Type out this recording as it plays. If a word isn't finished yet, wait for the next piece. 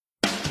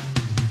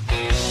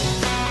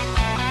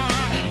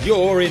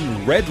You're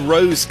in Red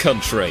Rose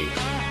Country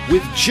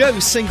with Joe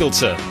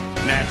Singleton.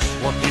 That's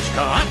what this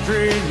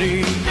country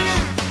needs.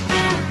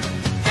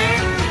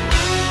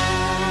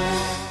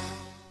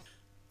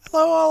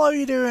 Hello, all, how are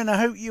you doing? I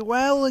hope you're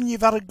well and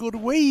you've had a good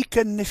week.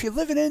 And if you're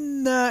living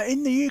in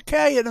the UK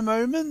at the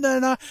moment,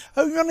 then I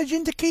hope you're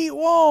managing to keep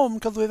warm,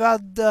 because we've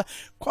had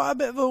quite a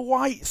bit of a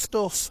white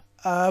stuff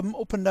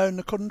up and down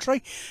the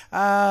country.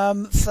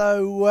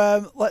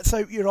 So let's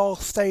hope you're all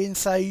staying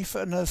safe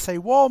and, as I say,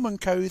 warm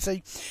and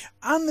cosy.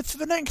 And for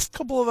the next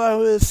couple of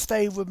hours,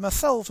 stay with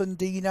myself and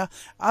Dina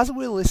as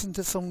we listen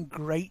to some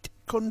great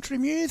country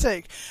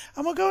music.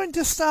 And we're going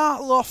to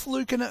start off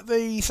looking at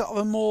the sort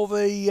of more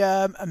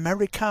the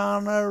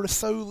Americana,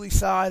 soul-y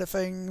side of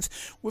things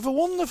with a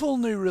wonderful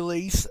new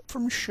release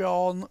from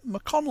Sean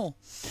McConnell.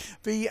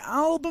 The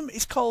album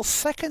is called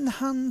Second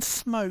Hand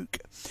Smoke,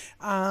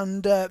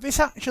 and this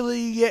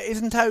actually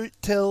isn't out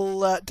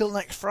till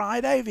next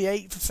Friday, the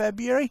 8th of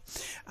February,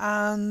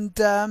 and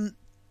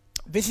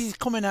this is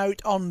coming out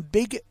on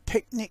Big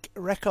Picnic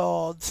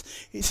Records.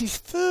 It's his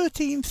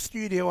 13th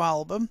studio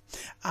album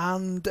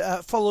and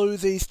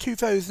follows his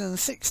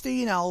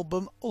 2016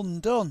 album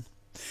Undone.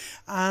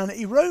 And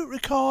he wrote,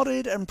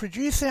 recorded and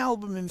produced the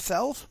album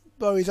himself,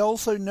 though he's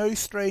also no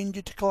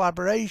stranger to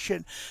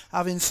collaboration,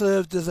 having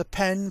served as a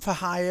pen for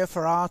hire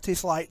for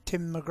artists like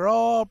Tim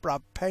McGraw,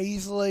 Brad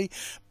Paisley,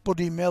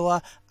 Buddy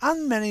Miller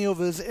and many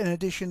others, in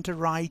addition to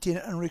writing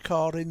and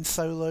recording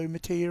solo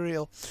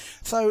material.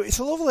 So it's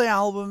a lovely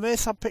album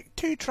this. I've picked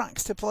two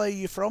tracks to play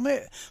you from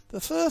it. The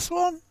first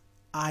one,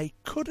 I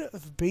Could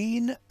Have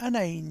Been an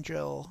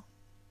Angel.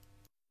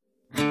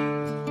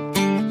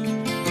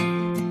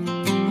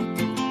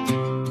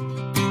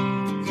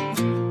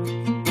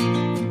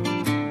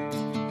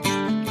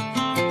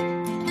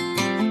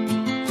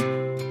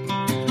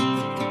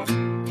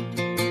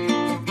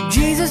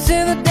 Jesus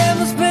and the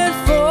devil spent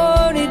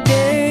 40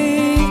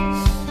 days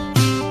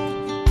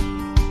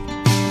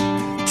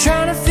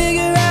trying to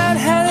figure out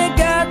how they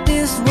got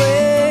this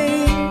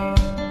way,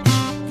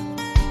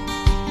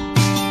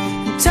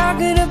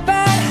 talking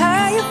about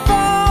how you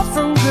fall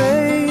from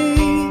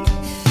grace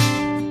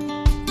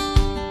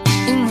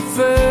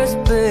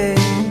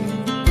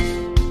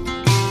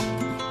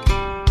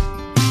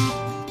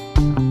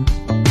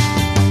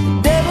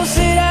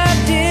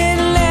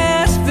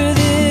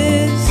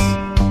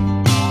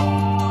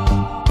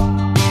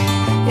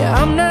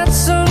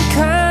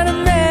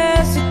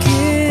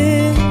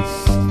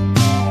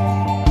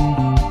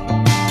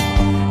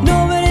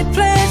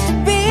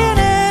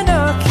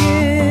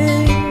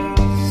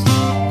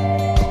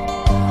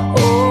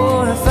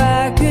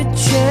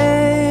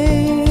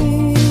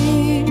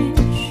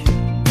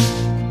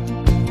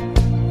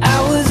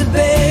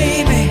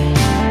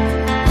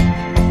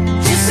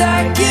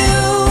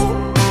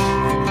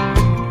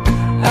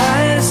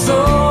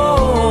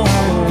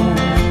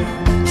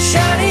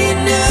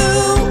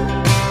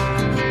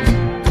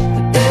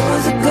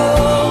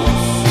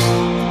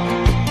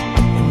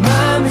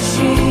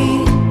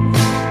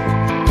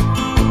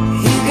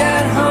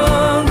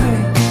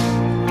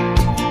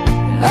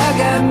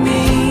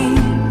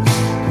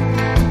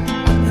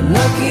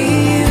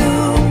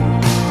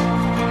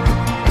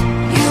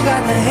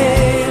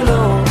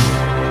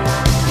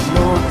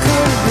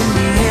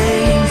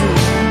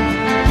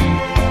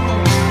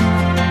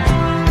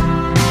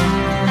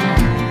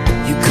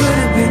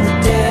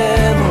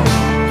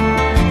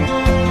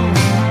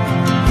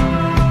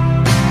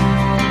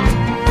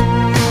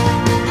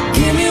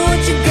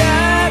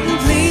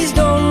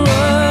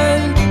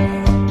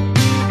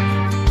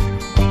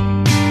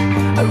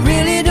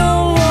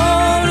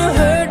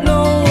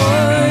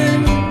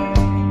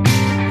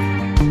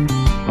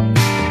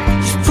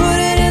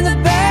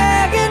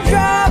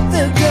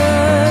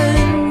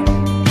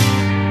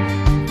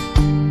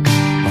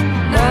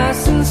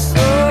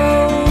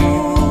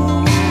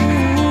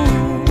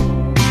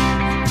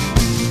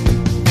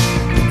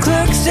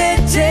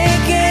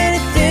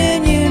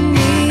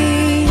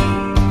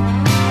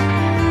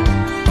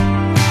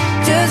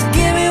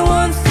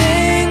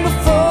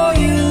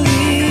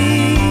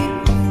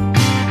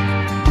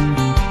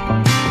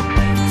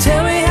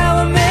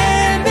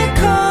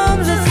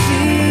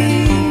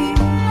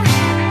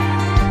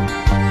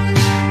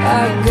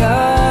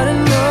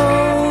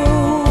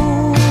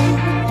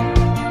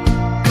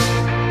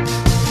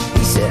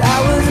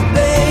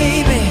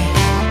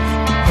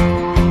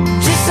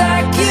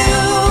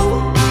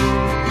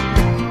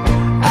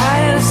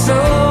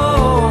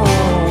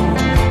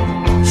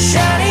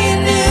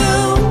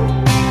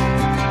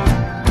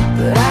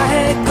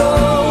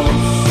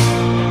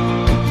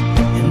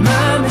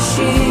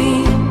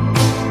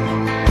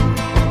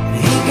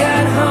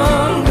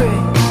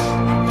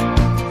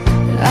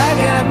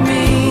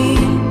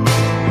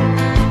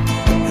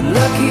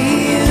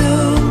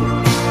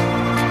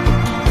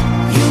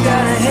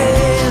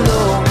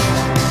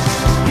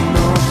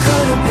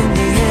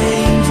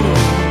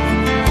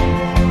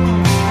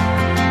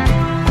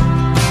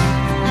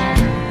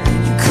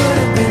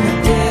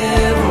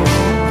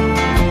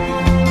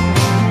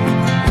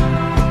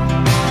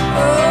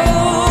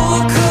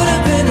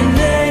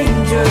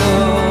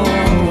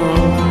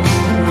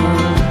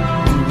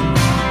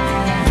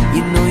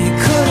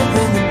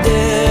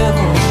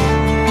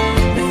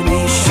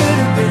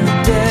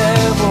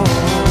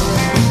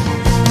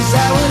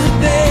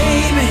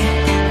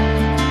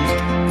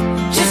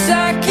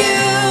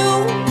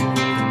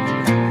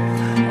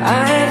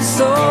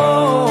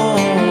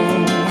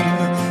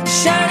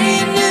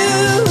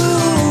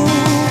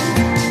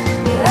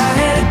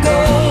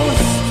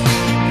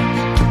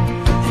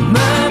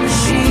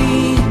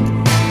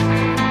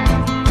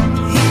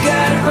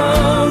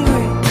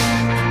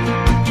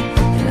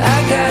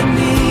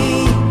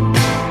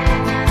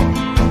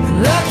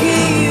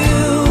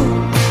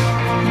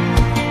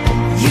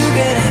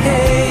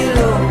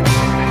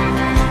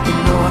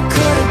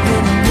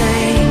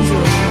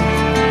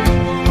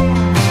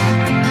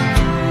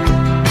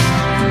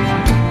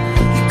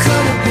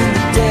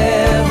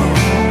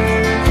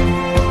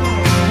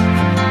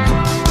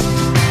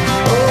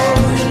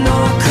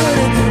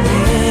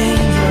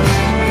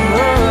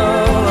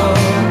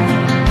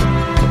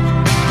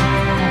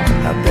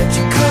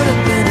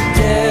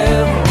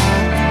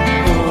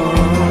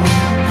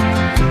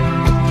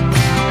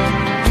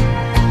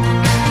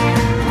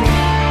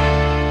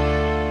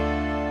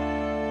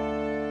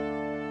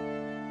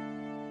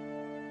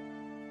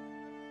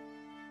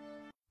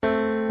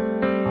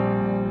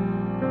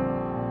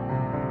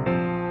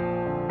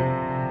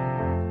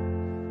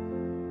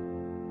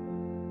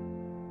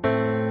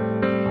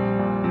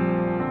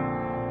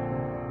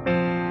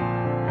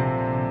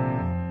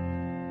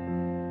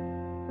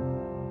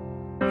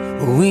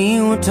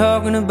were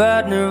talking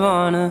about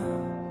Nirvana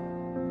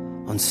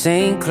on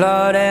St.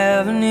 Claude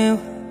Avenue.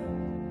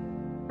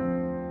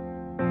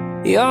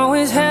 You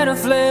always had a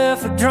flair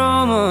for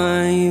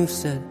drama. You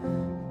said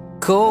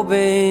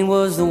Cobain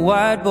was the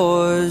white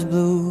boy's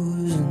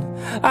blues.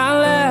 And I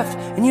laughed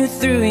and you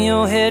threw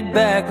your head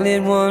back,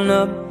 lit one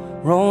up,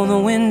 rolled the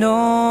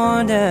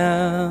window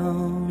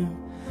down.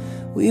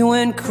 We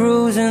went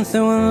cruising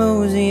through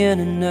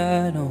Louisiana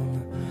night on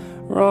the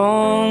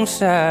wrong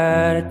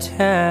side of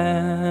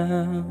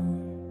town.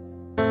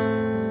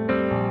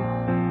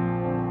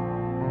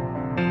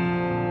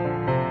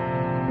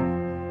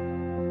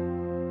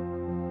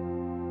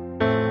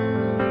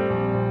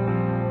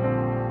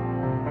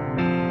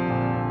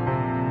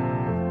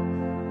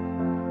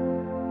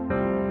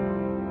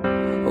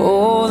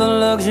 Oh, the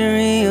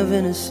luxury of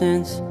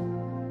innocence,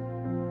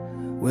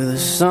 with a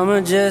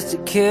summer just to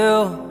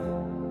kill.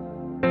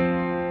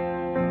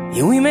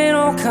 Yeah, we made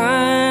all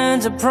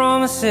kinds of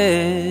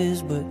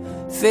promises, but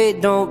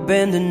fate don't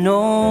bend to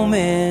no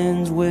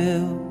man's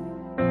will.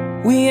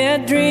 We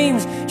had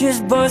dreams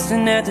just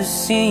busting at the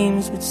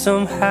seams, but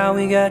somehow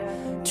we got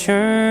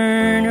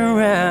turned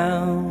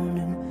around,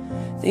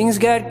 and things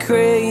got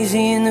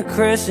crazy in the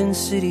Crescent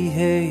City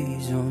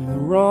haze on the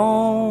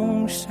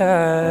wrong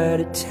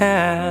side of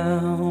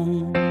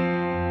town.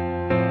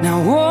 Now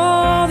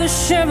all the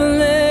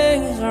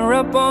Chevrolets are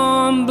up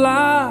on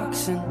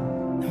blocks and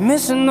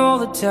missing all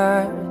the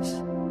tires,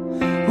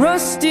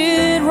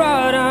 rusted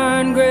wrought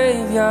iron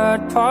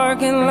graveyard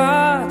parking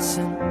lots,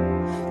 and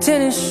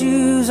tennis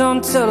shoes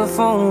on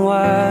telephone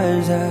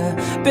wires. I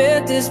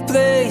bet this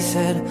place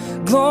had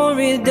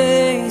glory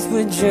days,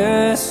 but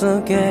just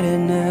look at it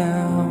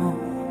now.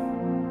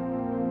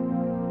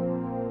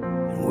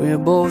 We're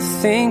both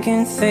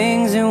thinking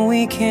things that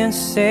we can't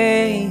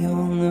say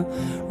on the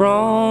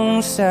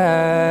wrong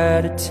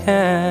side of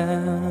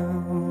town.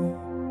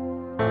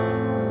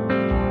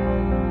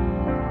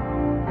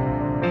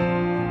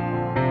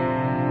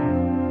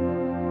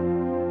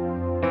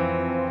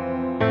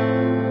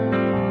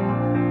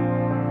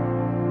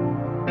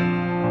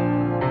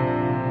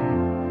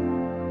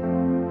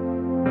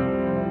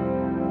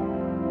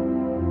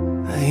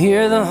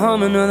 Hear the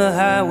humming of the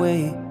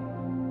highway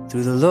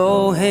through the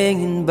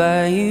low-hanging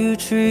bayou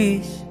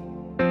trees.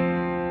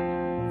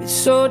 It's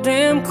so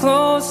damn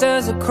close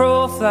as a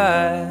crow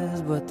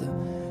flies, but the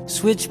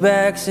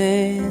switchbacks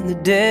in the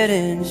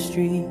dead-end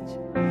streets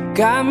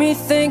got me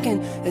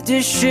thinking that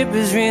this ship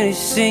is really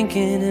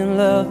sinking, and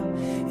love,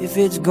 if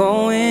it's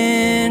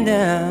going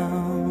down,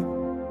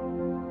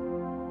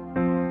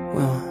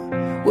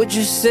 would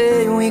you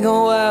say we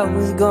go out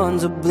with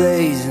guns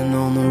a-blazing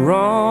on the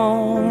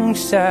wrong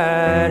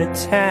side of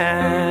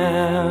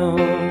town?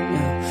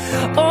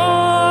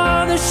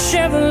 All the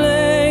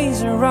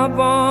Chevrolets are up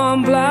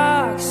on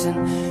blocks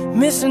and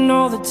missing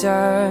all the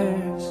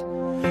tires,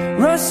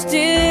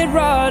 rusted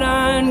wrought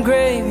iron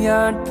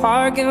graveyard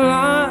parking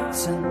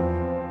lots, and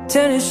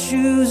tennis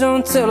shoes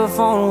on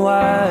telephone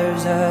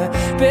wires. I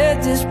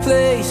bet this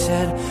place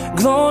had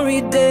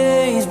glory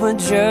days, but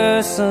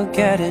just look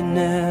at it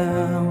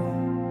now.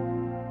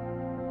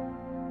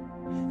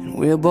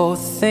 We're both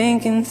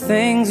thinking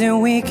things that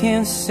we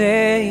can't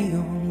say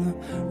on the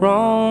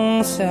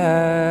wrong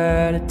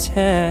side of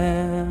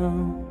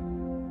town,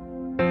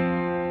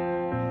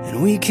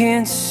 and we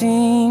can't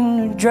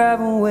seem to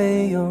drive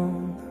away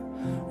on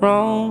the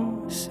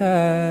wrong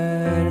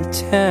side of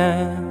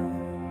town.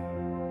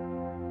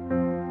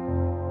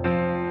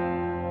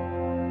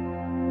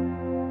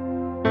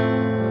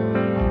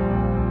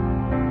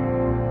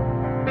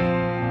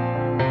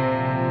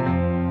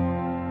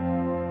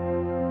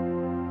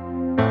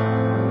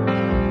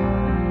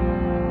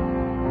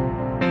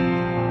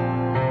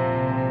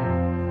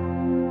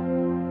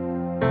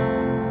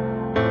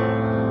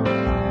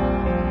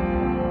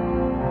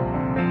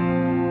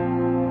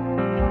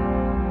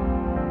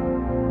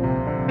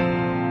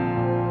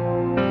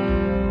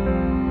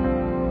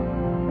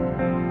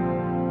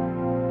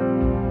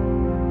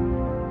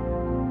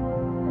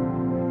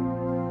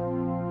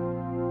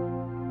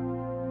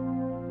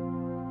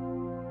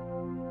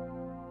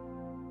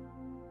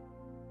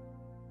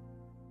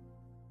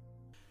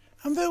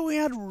 And though we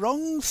had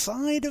Wrong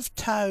Side of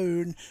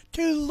Town,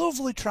 two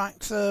lovely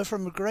tracks there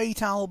from a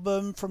great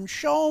album from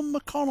Sean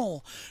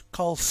McConnell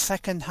called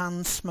Second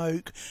Hand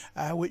Smoke,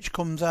 which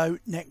comes out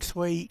next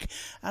week.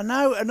 And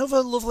now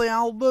another lovely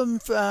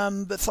album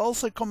that's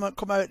also come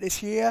out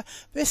this year.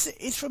 This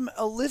is from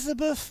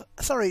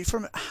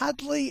from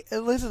Hadley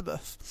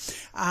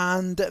Elizabeth,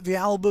 and the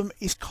album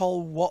is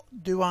called What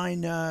Do I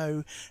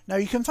Know. Now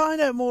you can find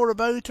out more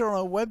about her on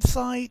our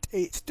website.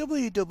 It's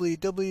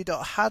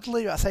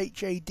www.hadley, that's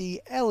Hadley,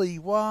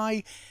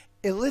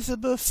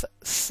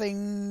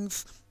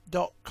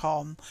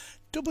 Elizabethsings.com.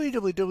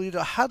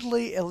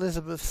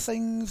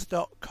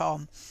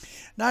 www.hadleyelizabethsings.com.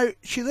 Now,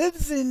 she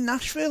lives in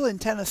Nashville in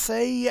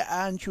Tennessee,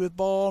 and she was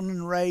born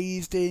and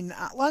raised in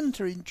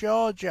Atlanta in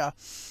Georgia.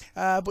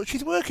 But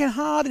she's working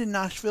hard in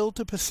Nashville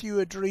to pursue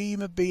a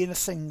dream of being a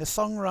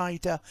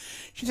singer-songwriter.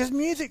 She says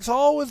music's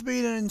always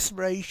been an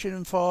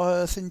inspiration for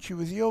her since she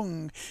was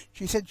young.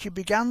 She said she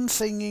began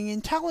singing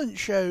in talent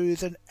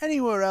shows and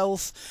anywhere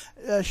else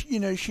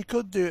she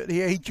could do at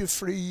the age of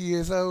 3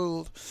 years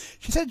old.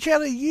 She said she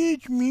had a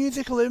huge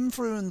musical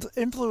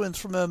influence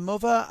from her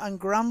mother and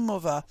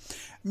grandmother.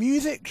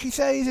 Music, she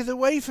says, is a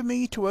way for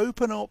me to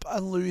open up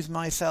and lose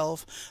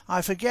myself.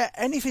 I forget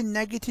anything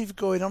negative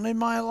going on in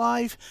my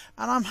life,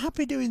 and I'm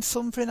happy doing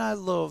something I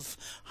love.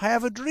 I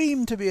have a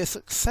dream to be a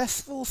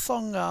successful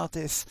song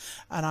artist,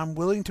 and I'm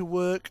willing to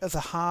work as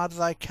hard as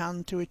I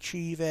can to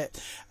achieve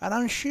it. And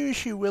I'm sure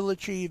she will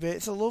achieve it.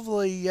 It's a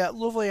lovely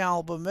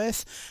album,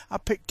 this. I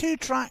picked 2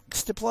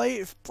 tracks to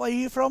play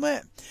from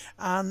it,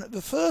 and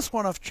the first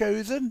one I've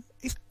chosen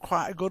is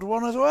quite a good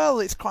one as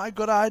well. It's quite a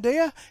good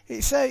idea.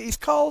 It's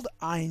called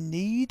I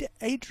Need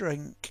a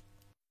Drink.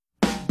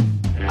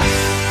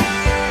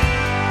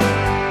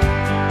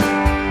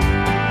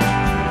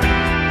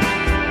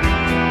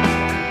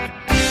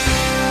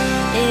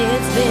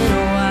 It's been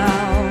a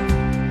while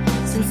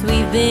since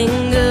we've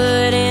been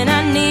good, and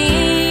I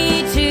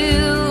need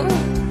to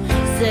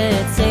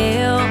set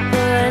sail,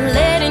 but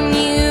letting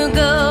you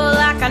go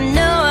like I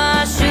know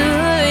I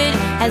should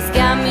has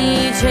got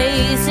me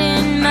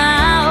chasing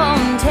my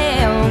own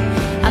tail.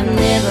 I've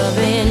never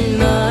been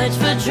much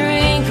for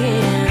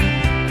drinking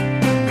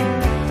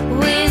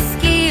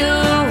whiskey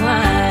or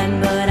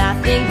wine, but I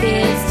think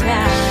it's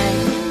time.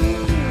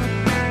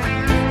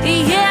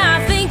 Yeah, I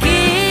think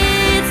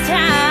it's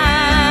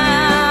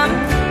time.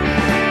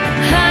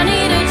 I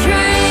need a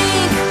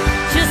drink,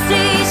 just a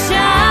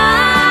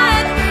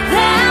shot.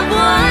 That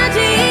one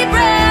deep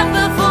breath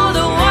before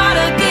the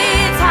water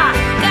gets hot.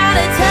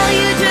 Gotta tell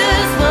you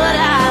just what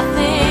I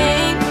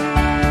think.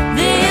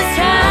 This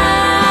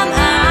time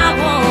I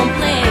won't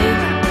play.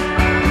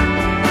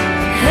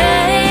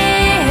 Hey,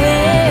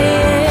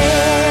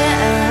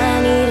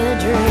 I need a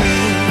drink.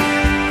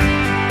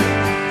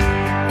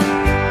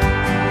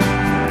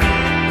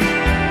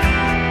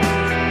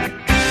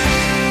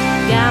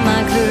 Got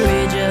my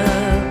courage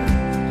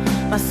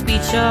up, my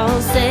speech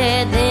all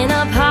said, then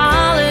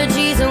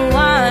apologies and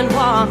wine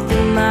walked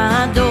through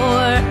my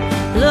door.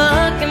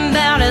 Looking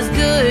about as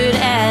good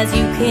as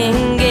you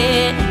can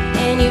get,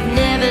 and you've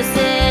never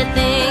said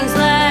things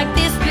like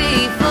this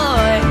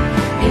before.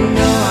 You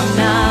know I'm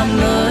not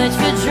much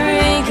for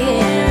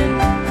drinking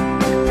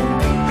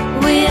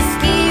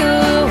whiskey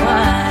or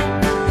wine,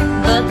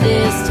 but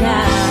this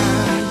time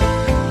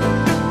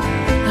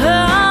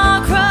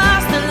I'll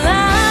cross the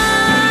line.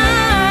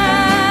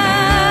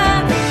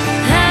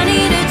 I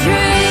need a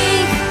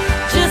drink,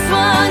 just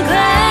one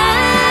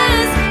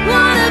glass.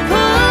 Wanna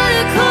put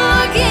a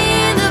cork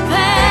in the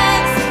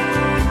past,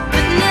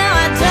 but now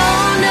I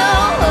don't know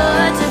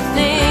what to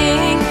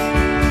think.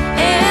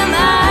 Am I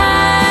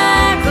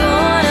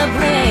gonna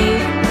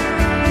blame?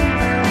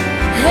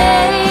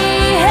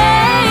 Hey, I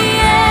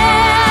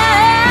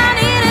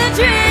need a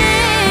drink.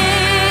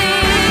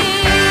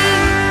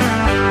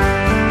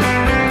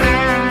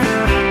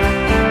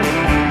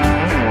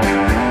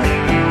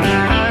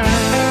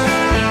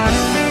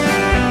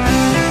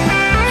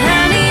 I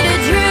need a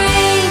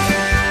drink,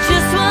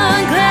 just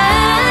one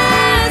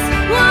glass.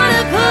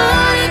 Wanna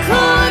put a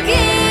cork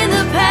in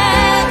the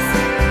past,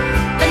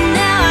 but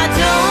now I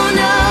don't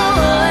know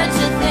what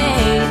to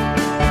think.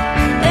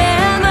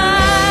 Am I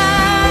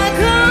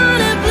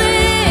gonna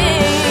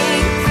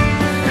blink?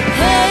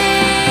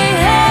 Hey,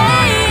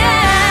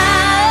 I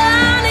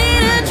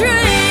need a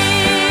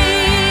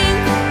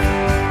drink.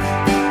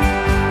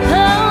 Oh,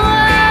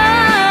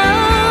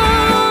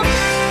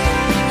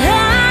 I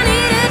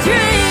need a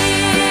drink.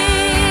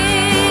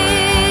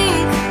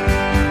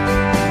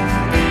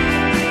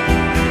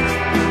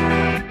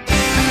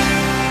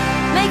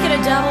 Make it a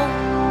double.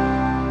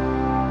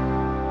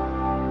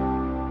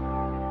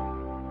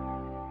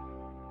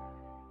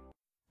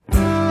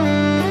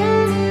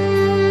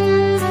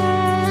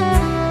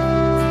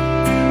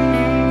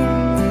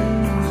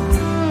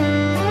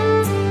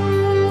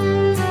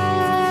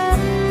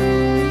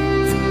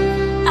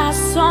 I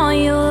saw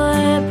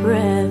your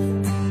breath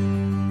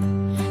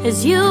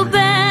as you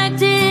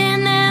backed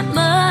in that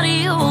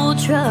muddy old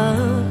truck.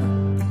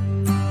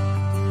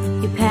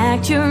 You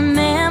packed your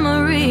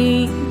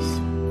memories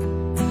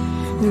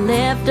and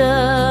left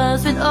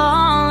us with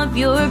all of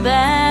your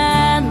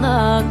bad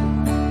luck.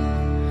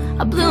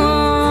 I blew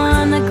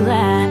on the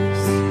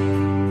glass,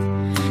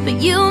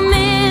 but you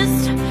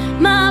missed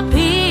my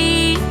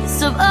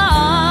piece of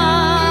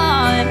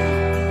art.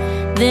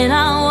 Then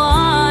I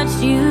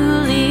watched you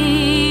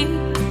leave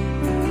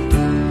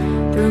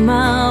through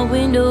my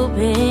window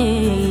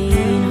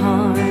pane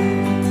hard.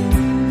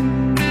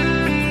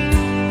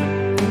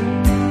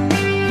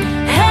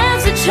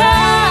 As a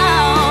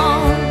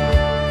child,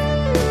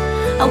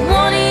 I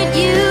wanted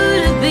you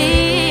to be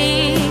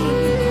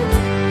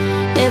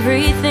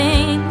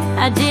everything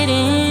I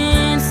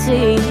didn't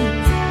see.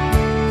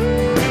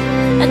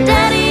 A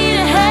daddy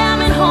to have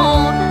me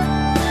hold,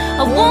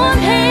 a warm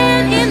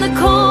hand in the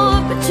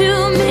cold for too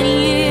many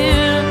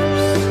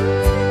years.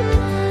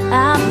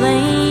 I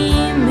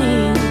blame me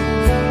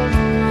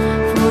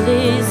for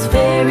this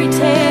fairy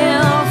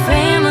tale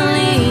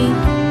family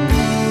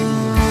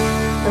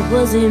that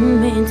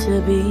wasn't meant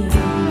to be.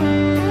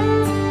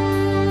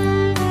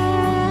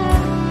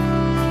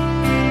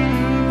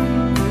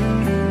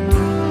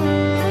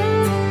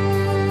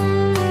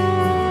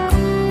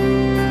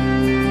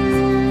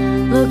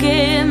 Look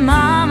at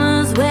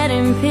Mama's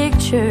wedding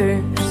pictures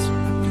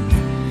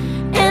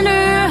and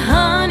her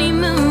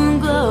honeymoon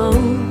glow.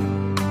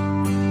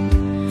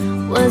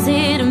 Was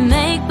it a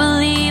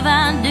make-believe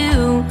I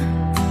do?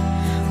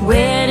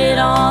 Where did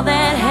all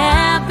that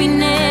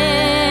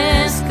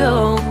happiness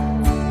go?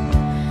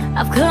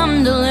 I've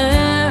come to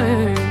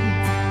learn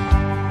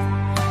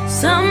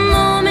some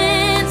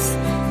moments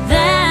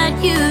that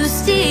you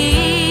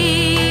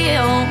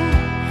steal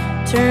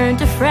turn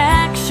to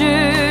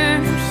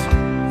fractures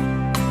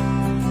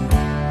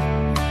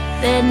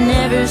that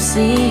never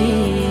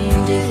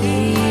seem to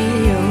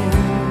heal.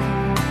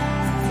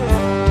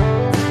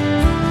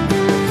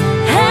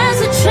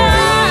 As a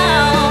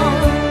child,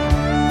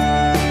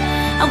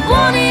 I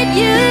wanted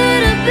you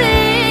to be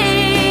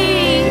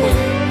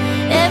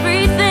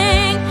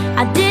everything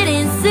I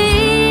didn't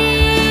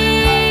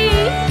see.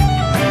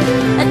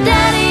 A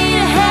daddy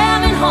to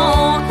have and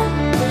hold,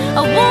 a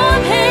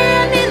warm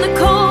hand in the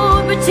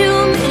cold for too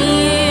many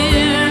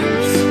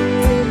years.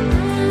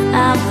 I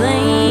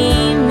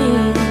blame me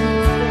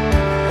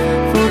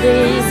for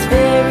this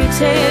fairy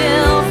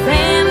tale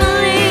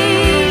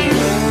family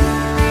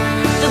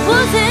that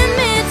wasn't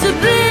meant to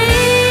be.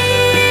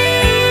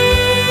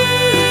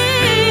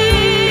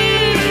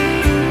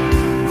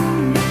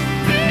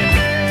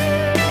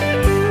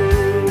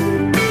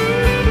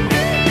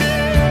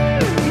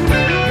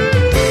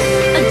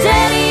 A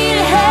daddy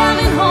to have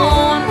and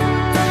hold,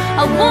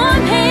 a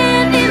warm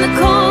hand in the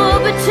cold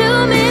for too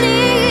many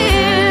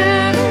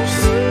years.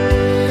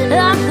 I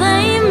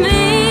blame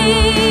me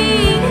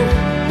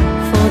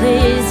for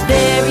this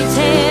fairy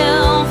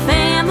tale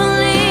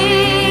family.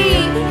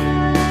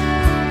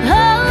 Oh, I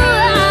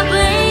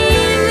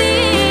blame me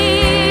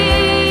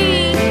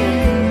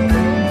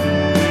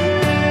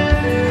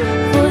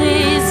for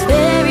this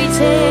fairy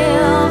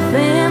tale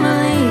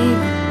family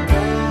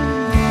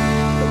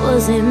that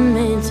wasn't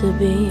meant to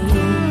be.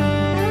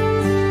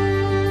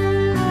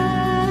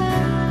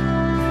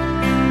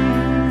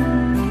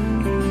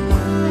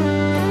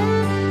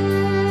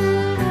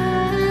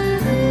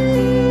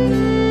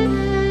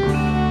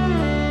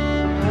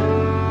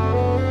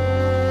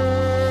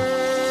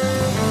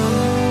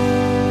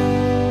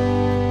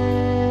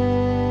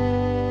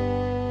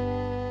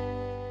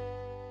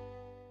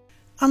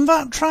 And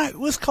that track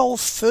was called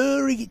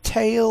Fairy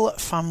Tale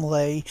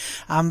Family,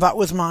 and that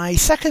was my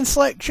second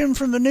selection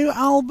from the new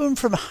album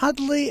from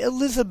Hadley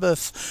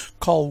Elizabeth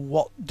called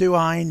What Do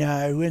I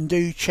Know, and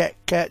do check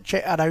that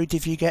out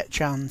if you get a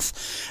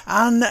chance.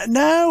 And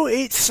now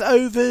it's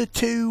over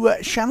to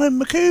Shannon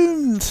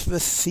McCombs for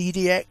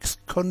CDX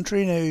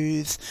Country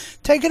News.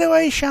 Take it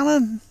away,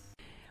 Shannon.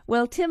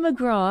 Well, Tim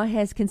McGraw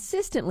has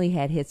consistently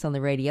had hits on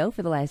the radio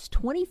for the last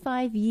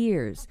 25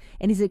 years,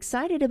 and he's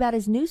excited about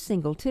his new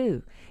single,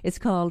 too. It's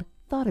called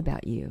Thought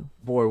About You.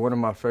 Boy, one of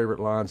my favorite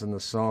lines in the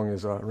song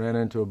is I ran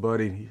into a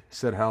buddy. He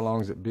said, "How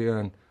long's it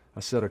been?" I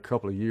said, "A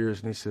couple of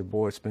years." And he said,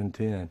 "Boy, it's been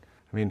 10.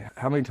 I mean,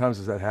 how many times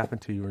has that happened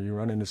to you where you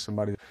run into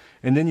somebody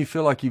and then you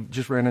feel like you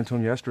just ran into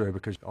them yesterday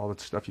because all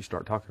the stuff you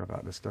start talking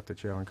about, the stuff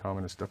that you have in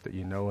common, the stuff that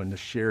you know, and the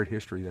shared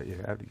history that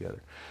you have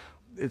together.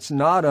 It's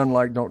not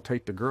unlike Don't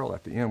Take the Girl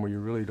at the end where you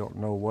really don't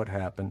know what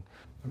happened.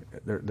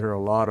 There are a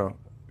lot of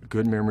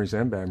good memories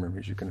and bad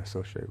memories you can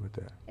associate with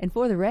that. And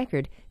for the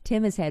record,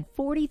 Tim has had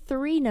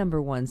 43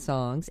 number one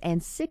songs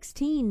and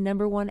 16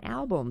 number one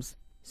albums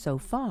so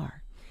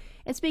far.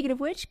 And speaking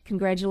of which,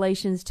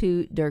 congratulations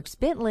to Dierks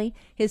Bentley.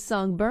 His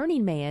song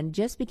Burning Man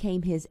just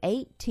became his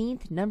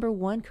 18th number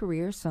one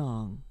career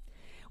song.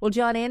 Well,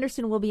 John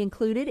Anderson will be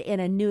included in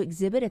a new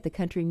exhibit at the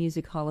Country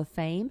Music Hall of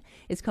Fame.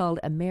 It's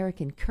called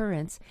American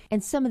Currents,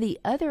 and some of the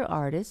other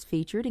artists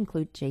featured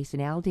include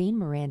Jason Aldean,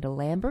 Miranda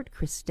Lambert,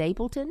 Chris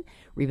Stapleton,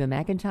 Reba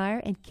McEntire,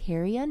 and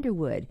Carrie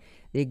Underwood.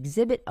 The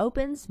exhibit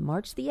opens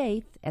March the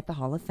 8th at the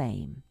Hall of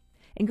Fame.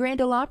 And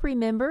Grand Ole Opry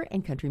member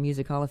and Country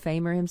Music Hall of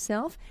Famer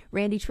himself,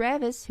 Randy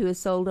Travis, who has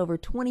sold over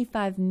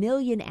 25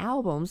 million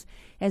albums,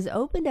 has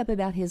opened up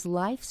about his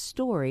life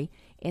story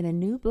in a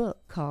new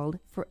book called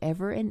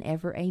Forever and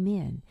Ever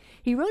Amen.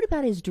 He wrote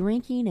about his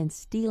drinking and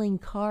stealing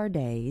car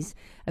days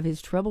of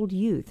his troubled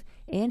youth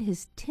and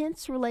his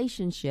tense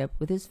relationship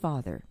with his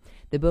father.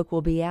 The book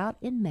will be out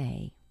in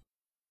May.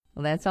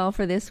 Well, that's all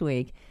for this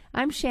week.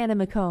 I'm Shannon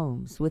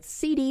McCombs with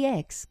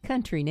CDX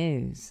Country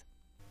News.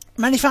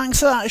 Many thanks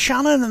for that,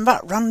 Shannon, and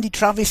that Randy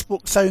Travis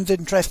book sounds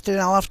interesting.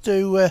 I'll have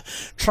to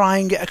try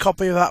and get a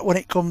copy of that when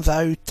it comes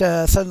out.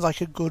 Sounds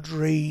like a good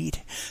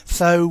read.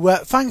 So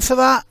thanks for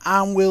that,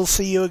 and we'll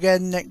see you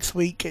again next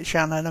week,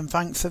 Shannon, and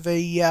thanks for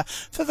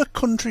the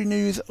country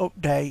news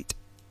update.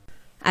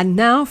 And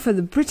now for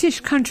the British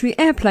Country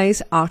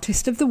Airplay's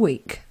Artist of the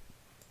Week.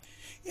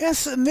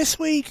 Yes, and this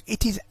week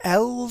it is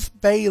Els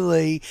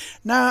Bailey.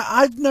 Now,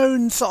 I've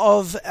known sort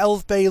of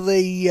Els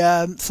Bailey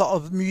sort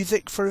of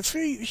music for a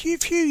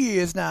few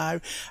years now,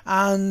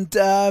 and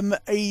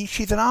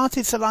she's an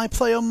artist that I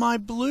play on my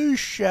blues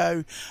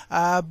show,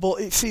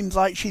 but it seems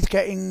like she's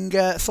getting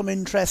some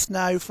interest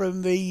now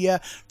from the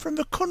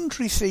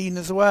country scene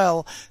as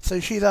well. So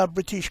she's our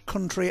British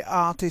Country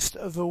Artist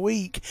of the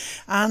Week,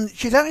 and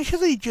she's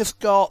actually just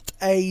got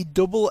a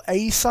double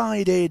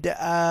A-sided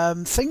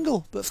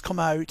single that's come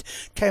out.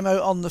 Came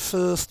out on the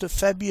 1st of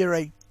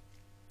February.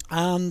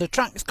 And the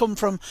tracks come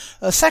from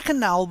a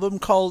second album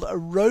called A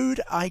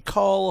Road I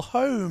Call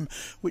Home,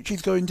 which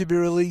is going to be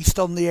released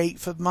on the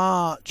 8th of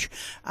March.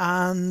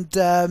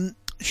 And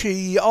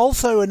she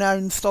also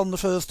announced on the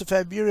 1st of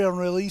February, on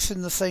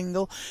releasing the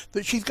single,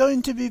 that she's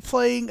going to be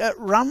playing at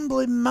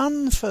Ramblin'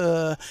 Man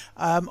Fair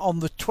on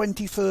the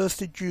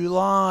 21st of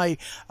July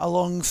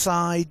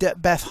alongside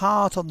Beth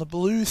Hart on the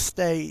blues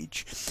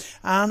stage.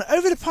 And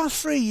over the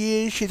past 3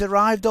 years she's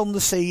arrived on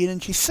the scene,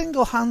 and she's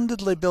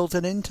single-handedly built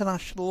an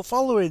international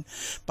following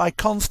by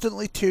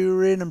constantly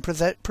touring and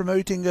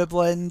promoting a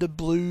blend of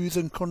blues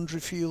and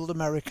country-fueled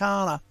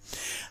Americana.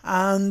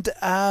 And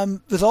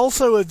there's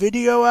also a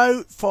video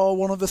out for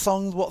one of the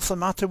songs, What's the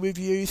Matter With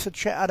You, so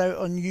check that out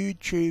on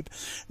YouTube.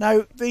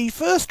 Now, the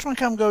first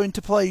track I'm going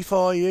to play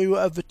for you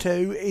of the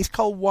two is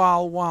called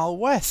Wild Wild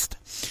West.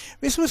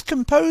 This was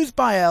composed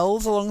by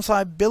Els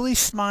alongside Billy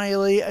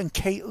Smiley and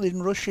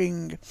Caitlin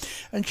Rushing,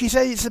 and she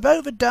said it's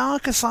about the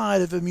darker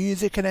side of the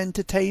music and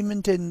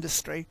entertainment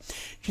industry.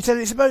 She said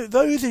it's about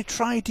those who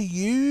try to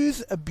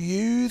use,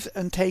 abuse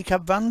and take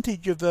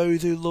advantage of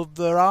those who love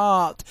their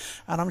art,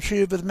 and I'm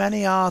sure there's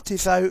many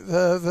artists out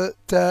there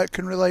that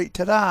can relate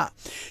to that.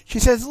 She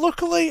says,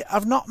 luckily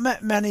I've not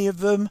met many of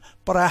them,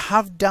 but I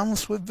have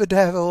danced with the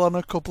devil on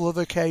a couple of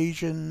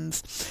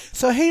occasions.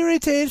 So here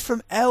it is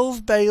from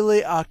Els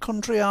Bailey, our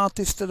Country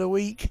Artist of the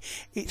Week.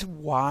 It's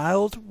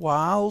Wild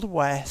Wild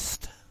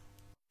West.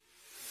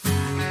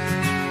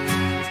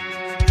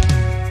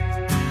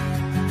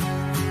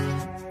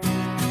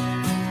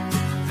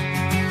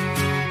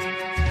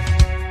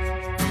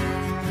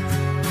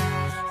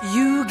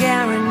 You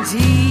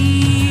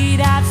guaranteed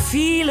I'd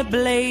feel a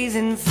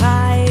blazing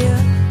fire,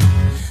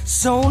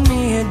 sold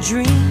me a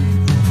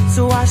dream,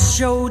 so I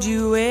showed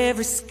you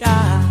every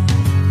sky.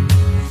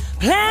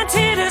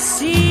 Planted a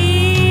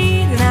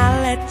seed and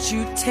I let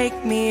you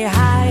take me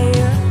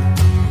higher.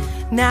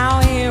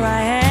 Now here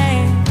I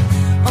am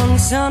on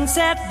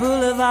Sunset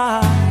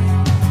Boulevard.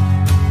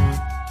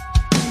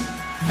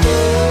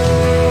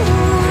 Ooh,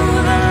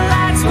 the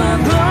lights were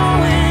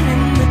glowing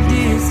in the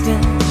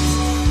distance.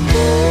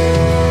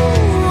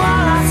 Ooh,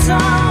 all I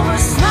saw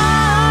was smoke.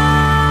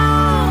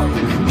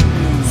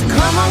 So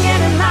come on,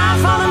 get in line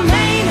for the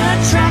main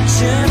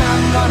attraction.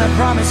 I'm gonna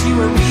promise you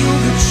a real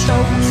good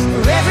show.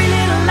 For every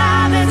little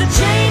lie there's a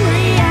chain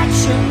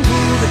reaction.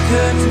 Pull the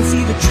curtains and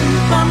see the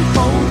truth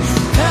unfold.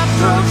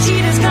 Cutthroat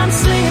cheaters,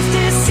 gunslingers,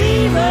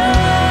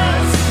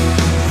 deceivers.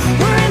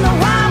 We're in the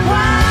wild,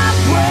 wild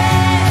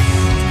west.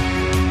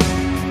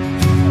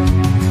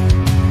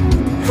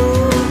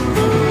 Ooh.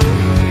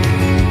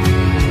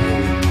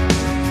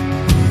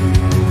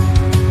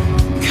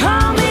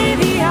 Call me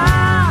the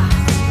art,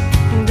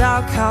 and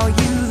I'll call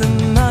you the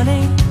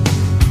money.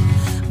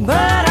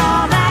 But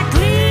all that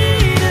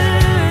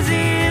glitters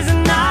is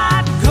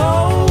not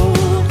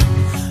gold.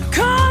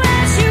 Come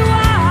as you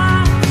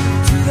are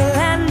to the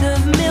land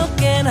of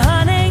milk and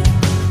honey,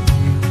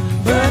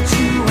 but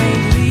you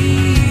ain't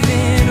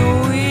leaving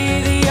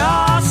with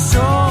your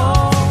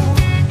soul.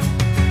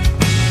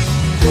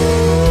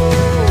 Ooh,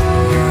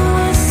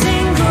 a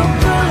single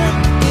bullet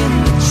in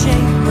the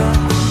chamber.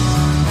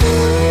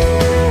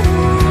 Ooh,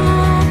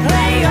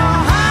 play your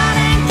heart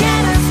and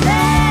get a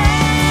stay.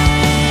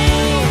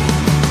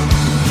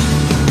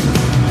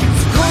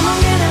 Come on,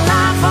 get in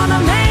line for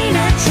the main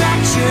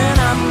attraction.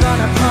 I'm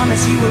gonna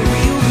promise you a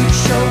real good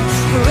show.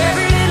 For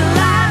every little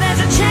lie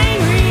there's a chain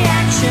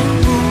reaction.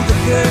 Pull the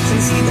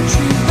curtains, see the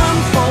truth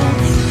unfold.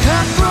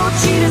 Cutthroat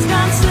cheaters,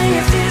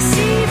 gunslingers,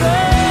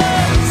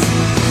 deceivers.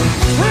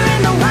 We're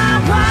in the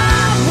wild,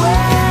 wild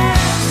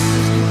west.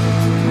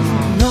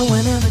 No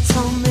one ever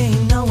told me,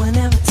 no one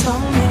ever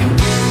told me.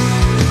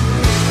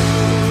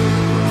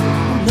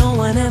 No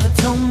one ever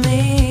told me.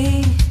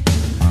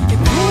 It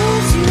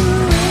pulls you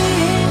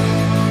in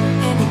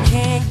and you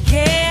can't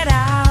get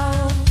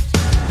out.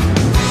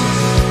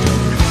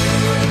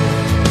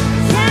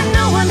 Yeah,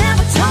 no one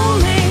ever told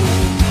me.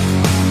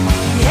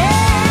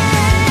 Yeah.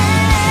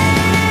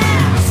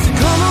 So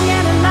come on,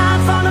 get in line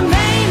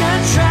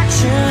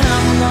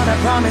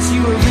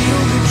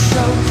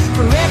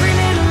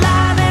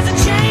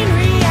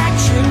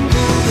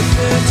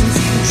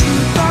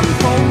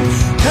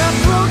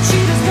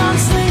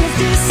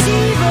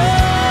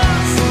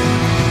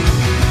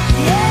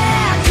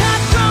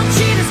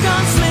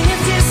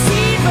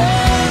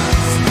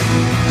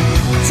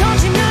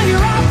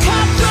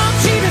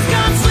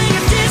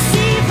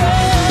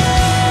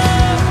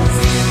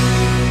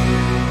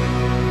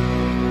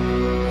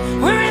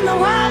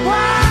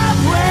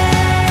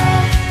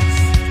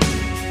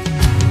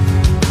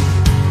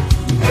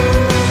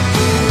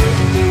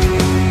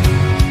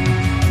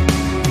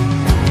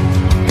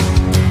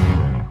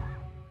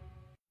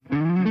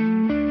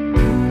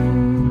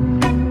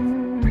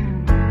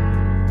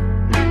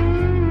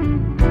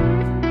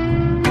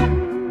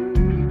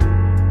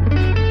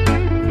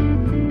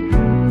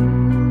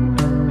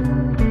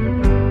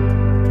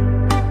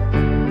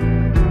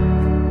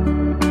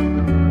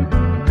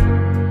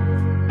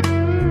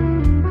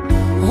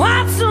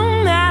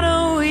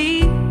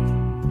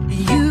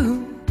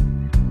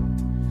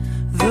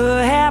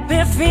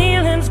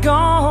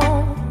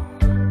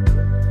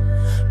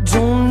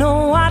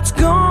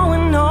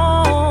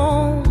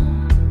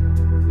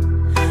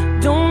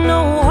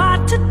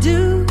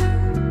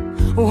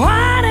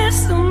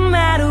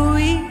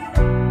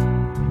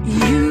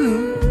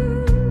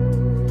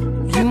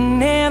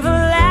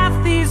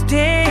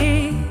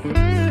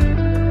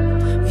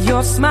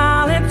Your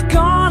smile, it's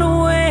gone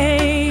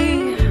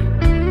away.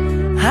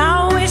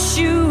 I wish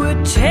you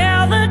would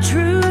tell the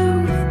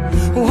truth.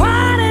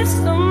 What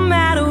is the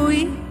matter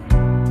with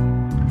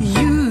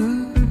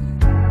you?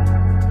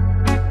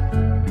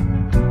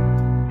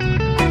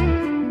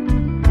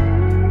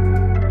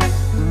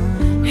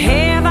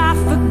 Have I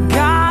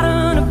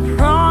forgotten a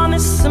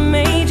promise I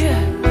made you,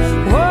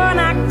 one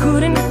I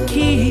couldn't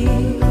keep?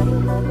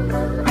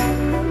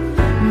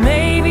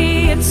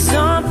 Maybe it's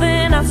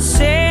something I've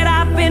said.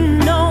 I've been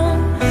known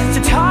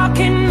to talk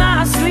in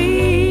my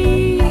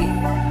sleep.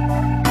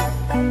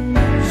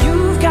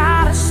 You've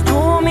got a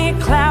stormy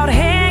cloud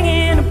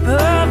hanging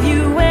above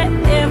you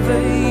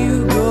wherever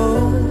you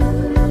go.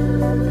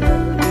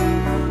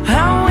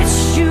 I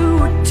wish you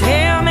would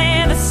tell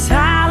me the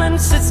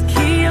silence that's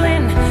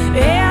killing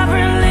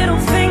every little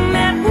thing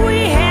that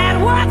we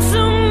had. What's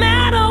the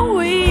matter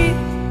with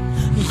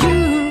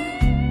you?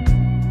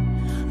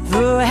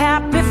 The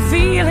happy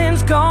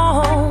feeling's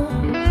gone.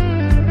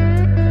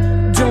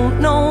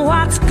 Don't know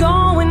what's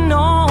going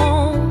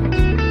on.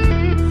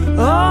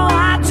 Oh,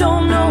 I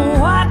don't know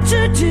what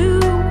to do.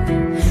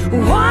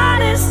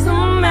 What is the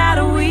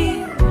matter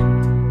with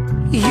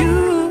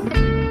you?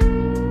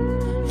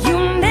 You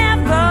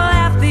never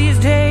laugh these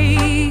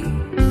days.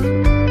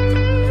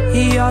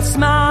 Your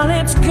smile,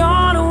 it's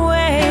gone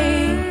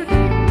away.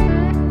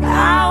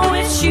 I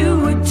wish you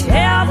would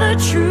tell the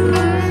truth.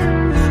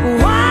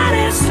 What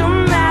is the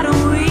matter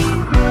with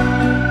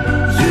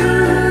you?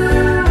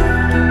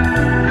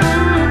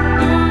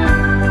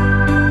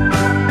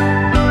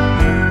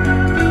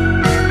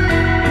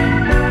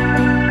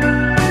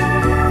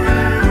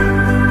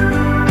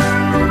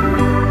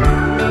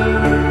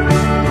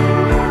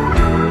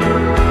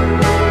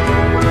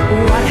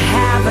 What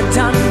have I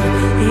done?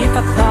 If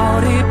I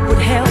thought it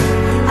would help,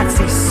 I'd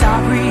say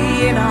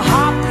sorry in a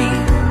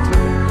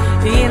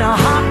heartbeat, in a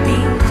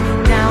heartbeat.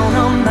 Down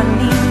on my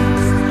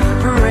knees,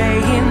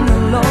 praying the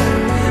Lord,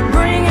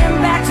 bring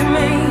him back to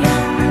me.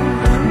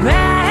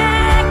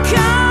 Back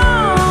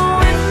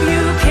home. If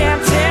you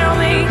can't tell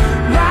me,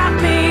 write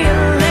me a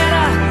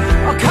letter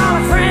or call a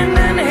friend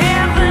in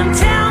heaven.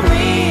 Tell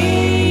me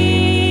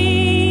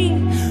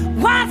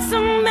what's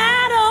the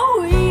matter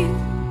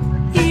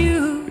with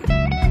you?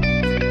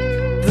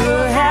 The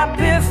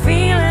happy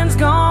feeling's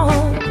gone.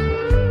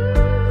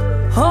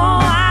 Oh,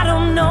 I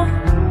don't know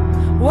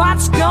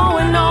what's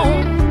going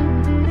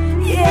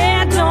on.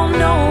 Yeah, I don't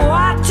know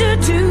what to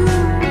do.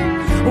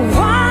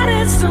 What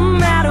is the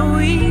matter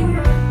with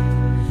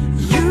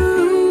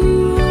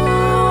you?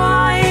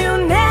 Oh,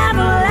 you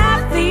never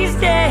laugh these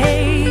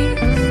days.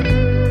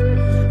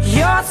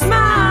 Your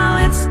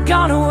smile, it's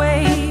gone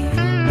away.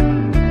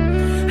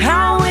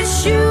 I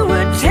wish you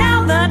would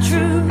tell the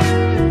truth.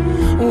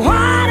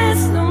 What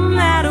is the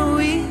matter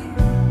with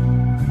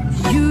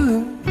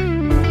you?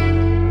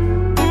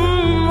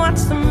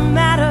 What's the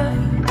matter?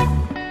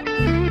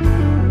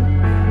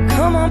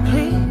 Come on,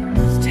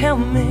 please tell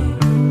me.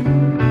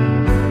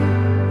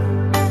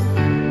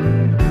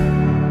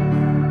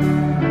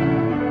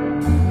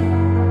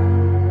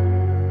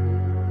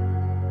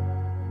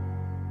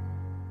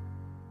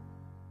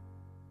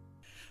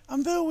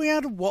 And there we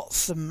had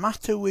What's the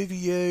Matter with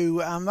You,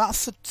 and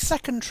that's the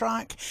second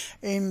track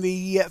in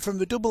the from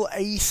the double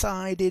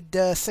A-sided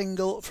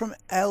single from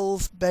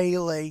Els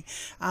Bailey.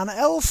 And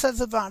Els says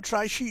of that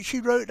track,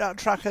 she wrote that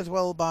track as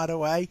well, by the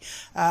way,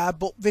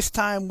 but this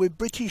time with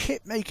British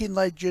hit-making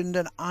legend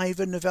and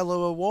Ivor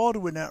Novello Award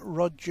winner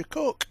Roger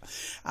Cook,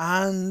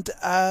 and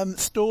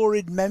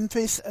storied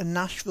Memphis and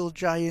Nashville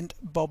giant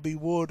Bobby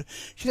Wood.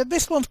 She said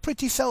this one's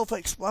pretty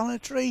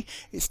self-explanatory.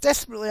 It's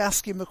desperately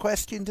asking the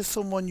question to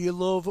someone you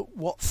love,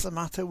 what's the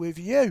matter with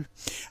you,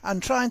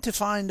 and trying to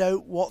find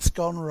out what's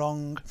gone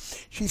wrong.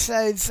 She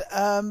says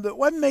that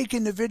when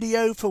making the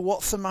video for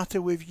What's the Matter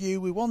with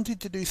You, we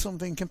wanted to do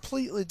something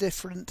completely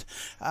different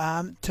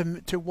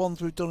to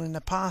ones we've done in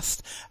the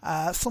past,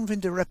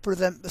 something to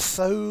represent the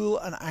soul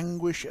and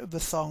anguish of the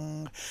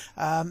song.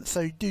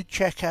 So do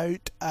check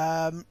out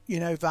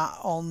that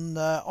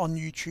on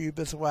YouTube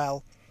as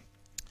well.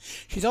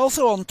 She's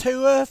also on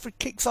tour.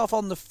 Kicks off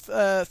on the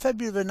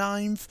February the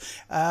 9th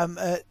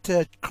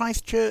at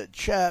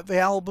Christchurch, the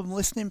album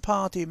listening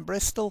party in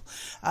Bristol,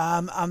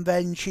 and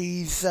then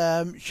she's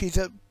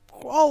at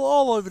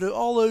all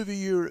over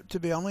Europe, to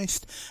be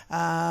honest,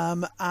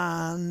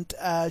 and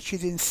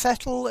she's in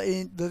Settle,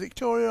 in the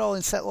Victoria Hall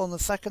in Settle on the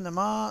 2nd of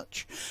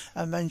March,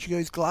 and then she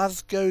goes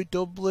Glasgow,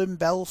 Dublin,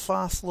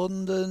 Belfast,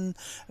 London,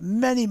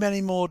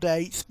 many more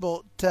dates,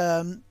 but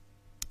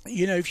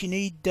if you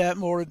need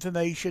more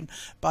information,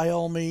 by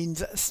all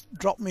means,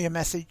 drop me a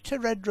message to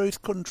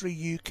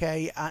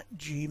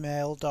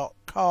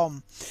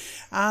redroseCountryUK@gmail.com.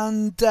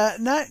 And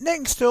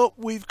next up,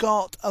 we've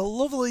got a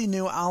lovely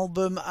new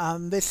album,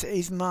 and this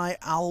is my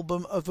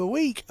album of the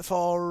week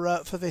for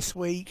this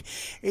week.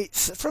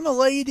 It's from a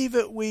lady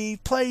that we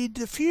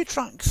played a few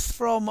tracks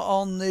from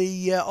on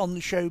the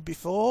show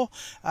before,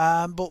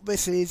 but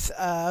this is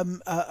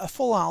a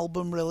full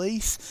album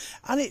release,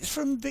 and it's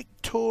from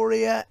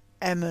Victoria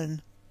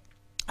Emin.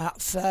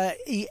 That's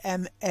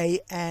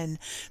EMAN.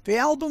 The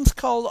album's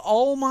called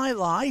All My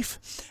Life,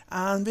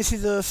 and this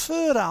is her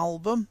third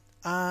album.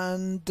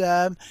 And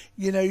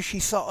she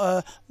sort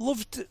of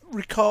loved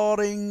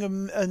recording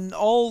and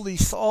all the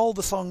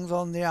songs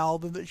on the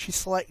album that she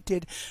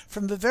selected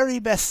from the very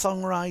best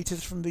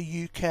songwriters from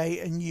the UK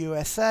and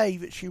USA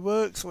that she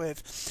works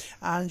with,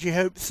 and she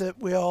hopes that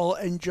we all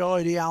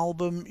enjoy the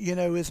album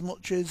as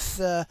much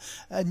as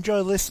enjoy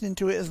listening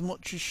to it as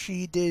much as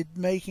she did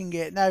making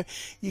it. Now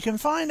you can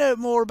find out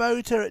more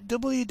about her at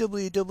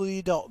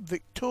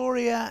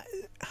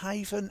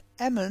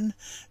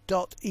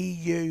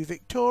www.victoria-eman.eu,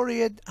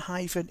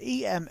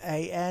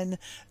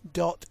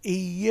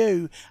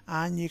 victoria-eman.eu,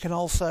 and you can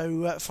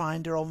also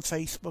find her on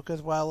Facebook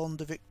as well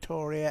under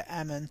Victoria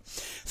Eman.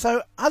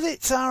 So as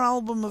it's our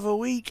album of the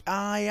week,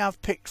 I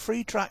have picked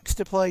 3 tracks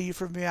to play you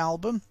from the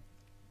album.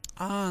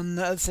 And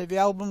as I say, the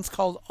album's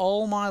called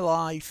All My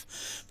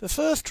Life. The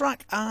first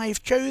track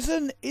I've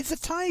chosen is the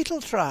title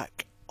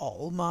track,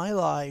 All My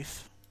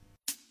Life.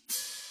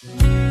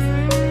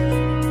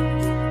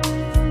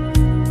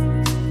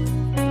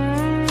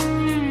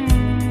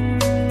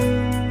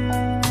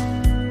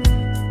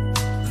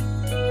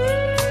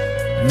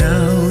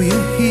 Now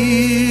you're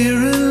here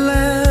at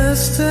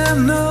last, I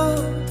know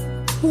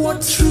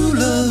what true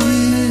love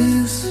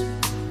is.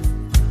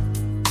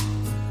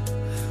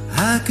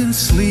 I can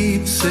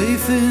sleep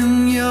safe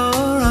in your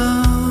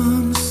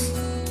arms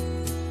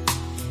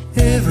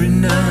every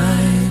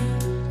night.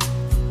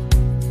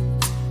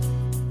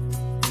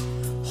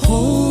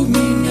 Hold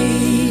me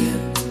near,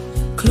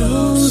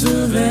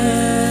 closer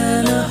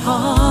than a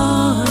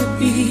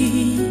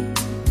heartbeat.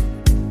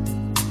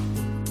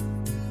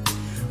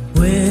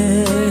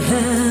 Where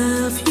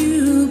have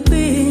you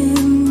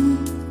been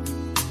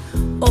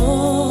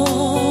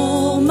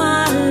all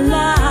my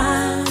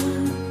life?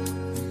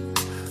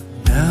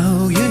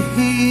 Now you're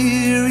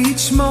here,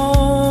 each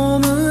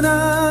moment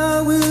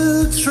I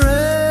will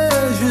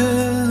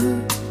treasure.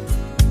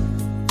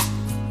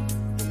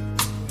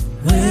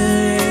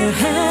 Where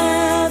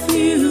have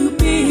you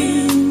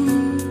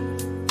been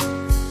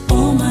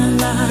all my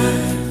life?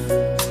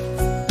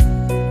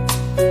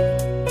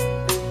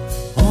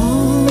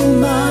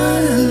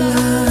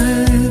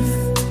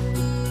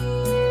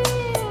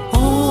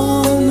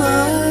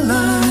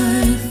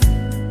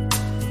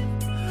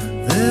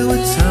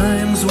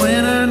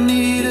 When I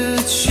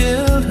needed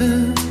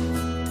shelter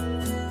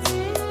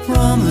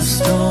from the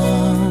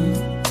storm,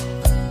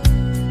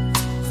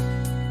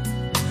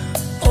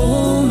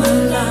 all my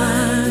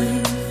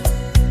life,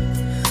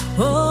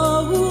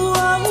 all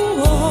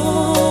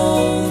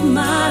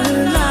my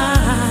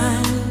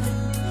life,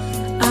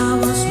 I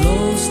was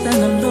lost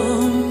and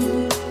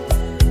alone.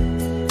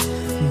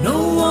 No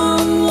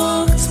one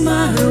walked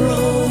my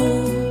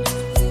road.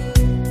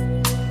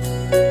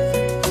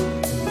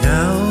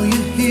 Now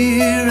you're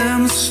here,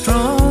 I'm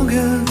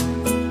stronger.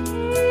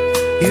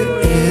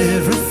 You're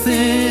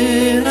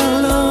everything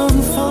I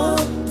long for.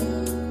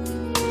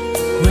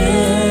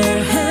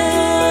 Where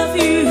have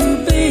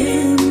you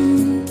been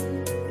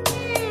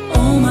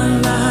all my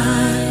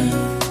life?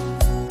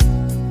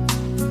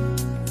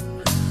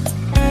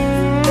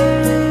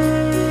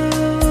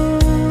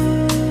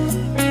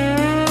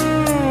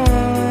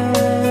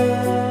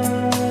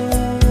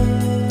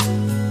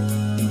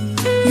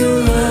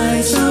 Your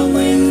eyes are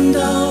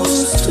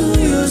windows to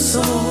your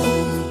soul.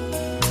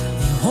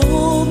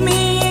 Hold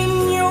me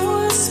in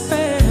your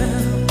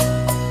spell,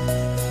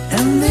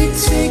 and they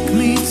take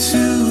me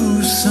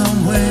to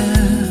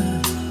somewhere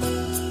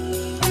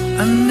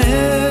I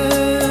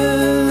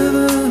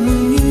never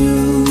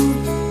knew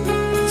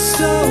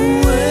so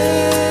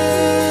well.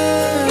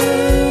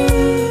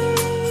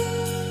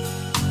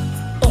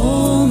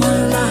 All my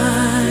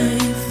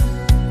life,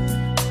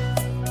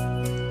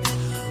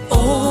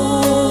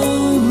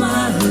 all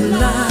my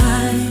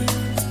life,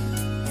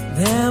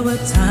 there were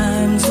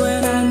times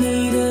when I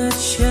needed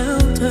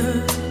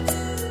shelter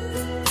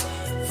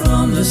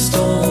from the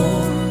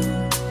storm.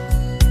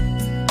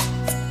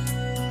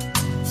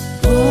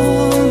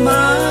 All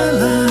my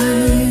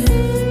life,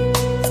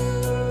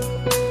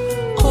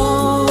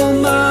 all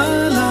my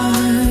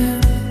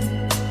life,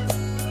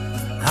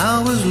 I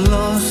was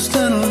lost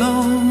and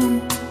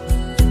alone.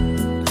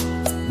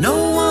 No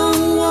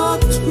one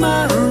walked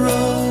my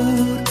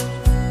road.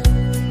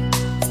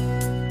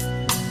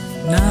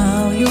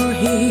 Now you're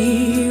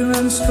here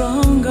and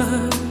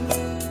stronger.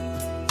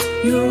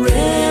 You're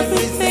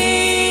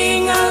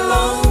everything I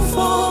long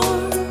for.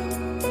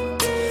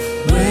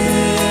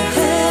 Where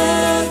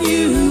have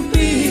you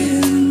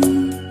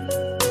been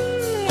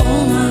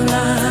all my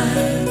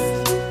life?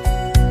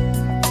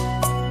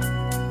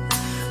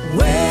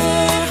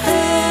 Where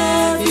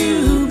have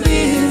you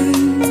been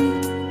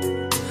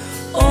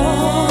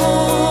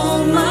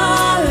all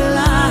my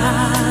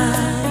life?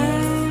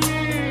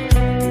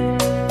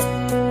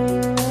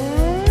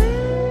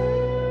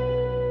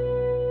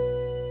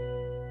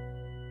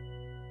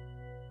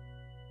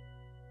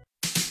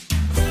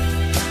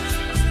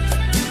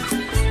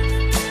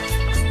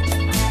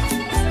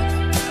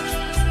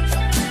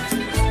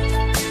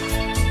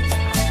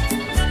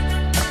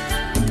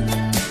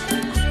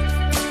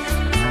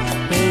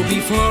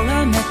 Before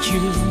I met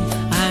you,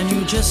 I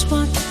knew just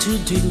what to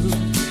do,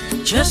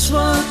 just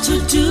what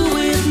to do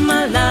with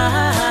my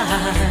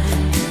life.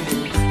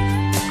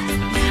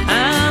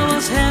 I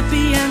was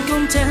happy and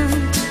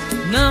content,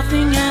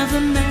 nothing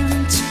ever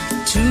meant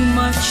too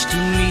much to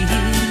me.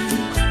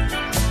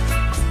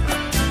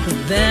 But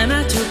then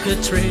I took a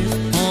trip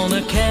on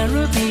a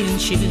Caribbean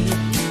ship,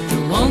 the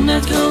one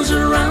that goes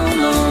around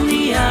on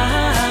the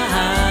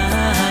islands.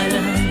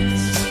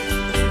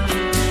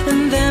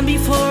 And then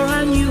before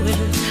I knew it,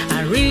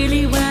 I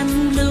really went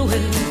and blew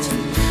it.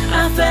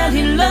 I fell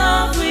in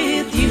love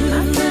with you.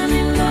 I fell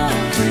in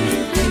love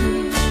with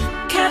you.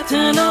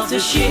 Captain of the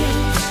ship,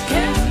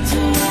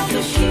 captain of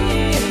the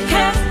ship,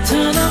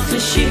 captain of the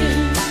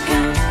ship,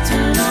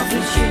 captain of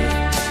the ship.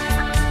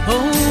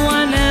 Oh,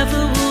 I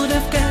never would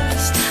have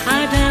guessed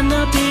I'd end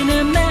up in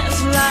a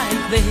mess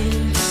like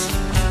this.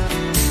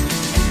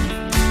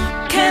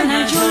 Can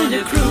I join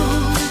the crew?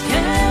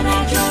 Can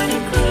I join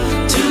the crew?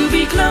 To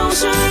be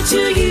closer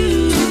to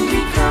you, to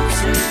be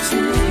closer to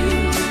you.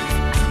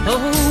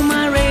 Oh,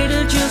 my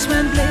radar just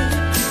went blank.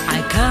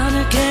 I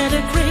kinda get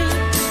a grip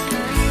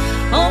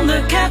on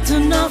the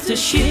captain of the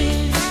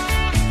ship.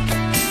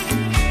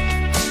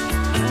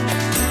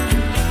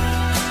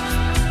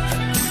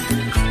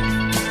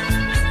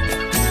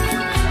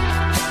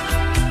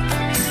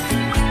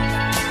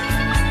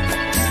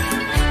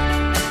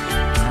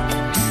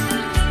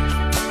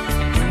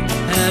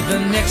 At the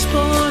next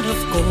port of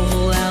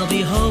call, I'll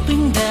be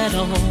hoping that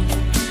all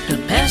the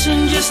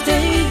passengers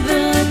take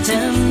the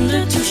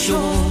tender to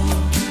shore.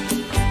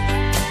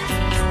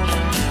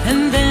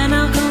 And then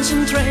I'll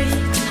concentrate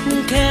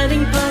on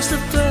getting past the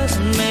first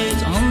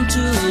mate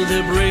onto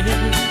the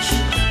bridge.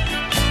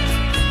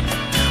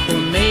 Or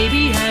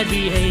maybe I'd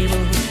be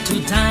able to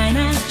dine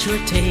at your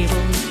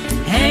table,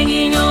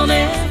 hanging on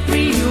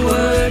every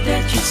word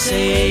that you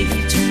say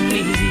to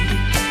me.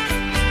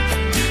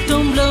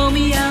 Don't blow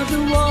me out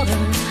the water,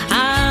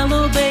 I'll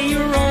obey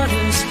your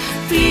orders.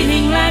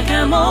 Feeling like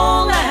I'm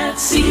all at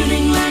sea,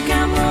 feeling like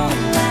I'm all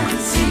at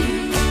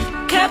sea.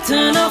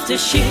 Captain of the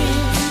ship,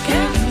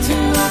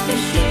 captain of the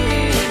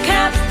ship,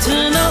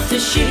 captain of the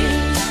ship,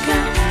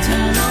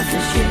 captain of the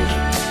ship.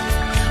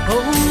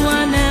 Oh,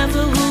 I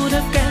never would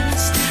have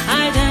guessed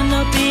I'd end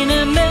up in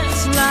a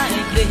mess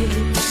like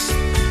this.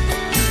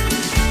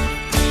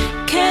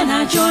 Can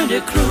I join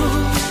the crew?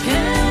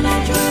 Can I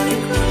join the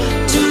crew?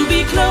 To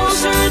be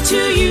closer to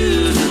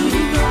you, to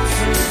be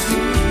closer to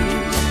you.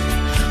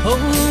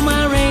 Oh,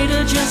 my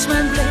radar just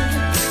went blank.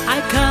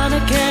 I kinda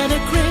get a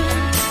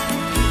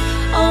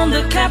grip on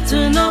the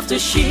captain of the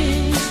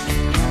ship,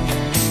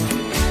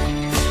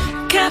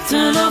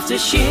 captain of the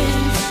ship,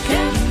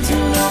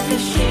 captain of the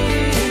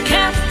ship,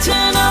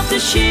 captain of the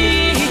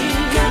ship,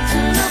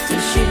 captain of the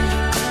ship.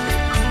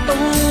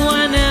 Oh,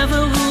 I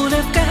never would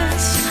have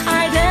guessed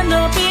I'd end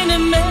up in a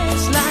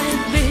mess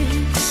like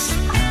this.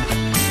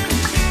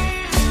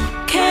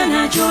 Can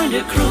I join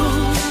the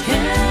crew?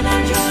 Can I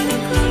join the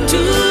crew?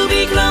 To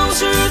be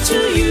closer to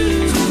you,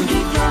 to be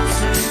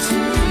closer to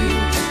you.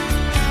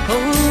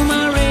 Oh,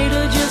 my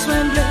radar just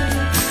went blank.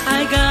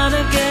 I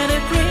gotta get a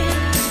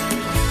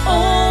grip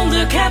on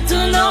the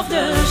captain of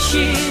the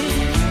ship.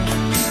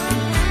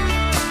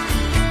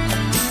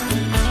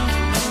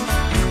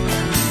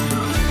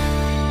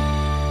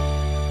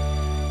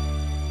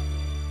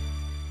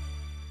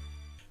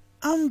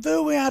 And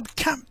there we had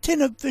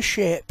Captain of the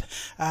Ship.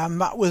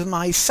 That was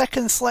my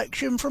second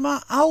selection from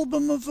our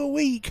album of the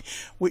week,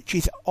 which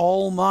is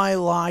All My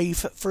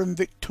Life from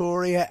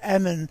Victoria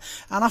Emin.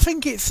 And I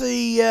think it's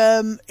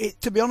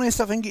to be honest,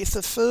 I think it's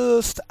the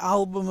first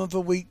album of the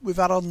week we've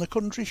had on the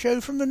country show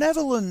from the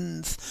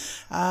Netherlands.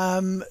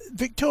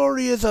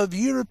 Victoria's of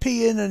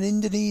European and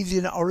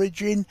Indonesian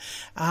origin,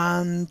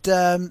 and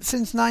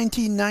since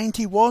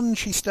 1991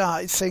 she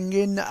started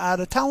singing at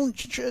a talent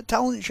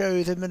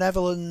shows in the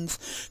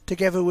Netherlands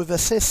together with her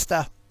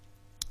sister,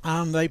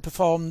 and they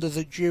performed as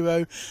a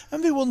duo,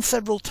 and they won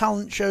several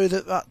talent shows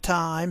at that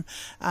time.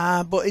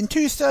 But in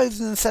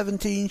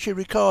 2017 she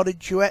recorded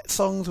duet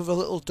songs with her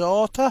little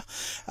daughter,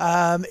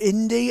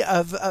 Indy,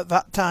 of at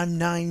that time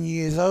 9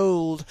 years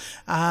old,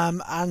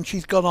 and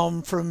she's gone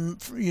on from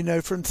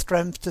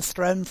strength to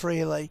strength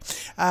really.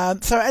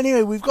 So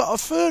anyway, we've got a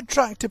third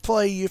track to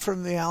play you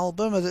from the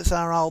album, as it's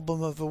our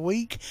album of the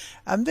week,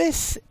 and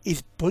this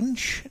is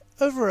Bunch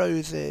of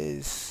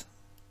Roses.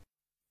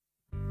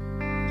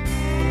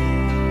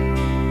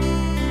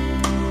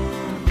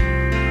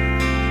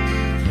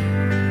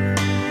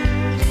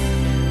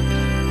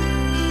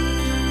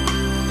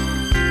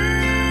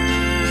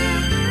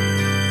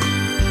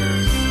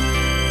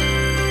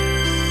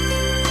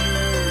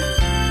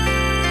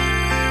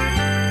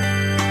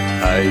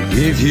 I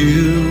give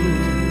you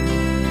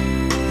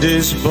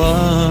this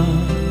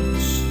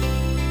bunch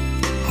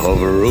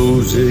of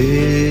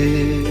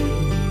roses,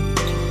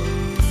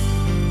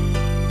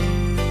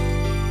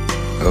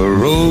 a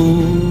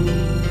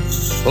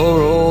rose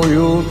for all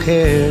your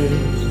cares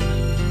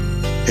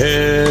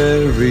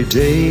every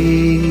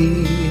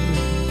day.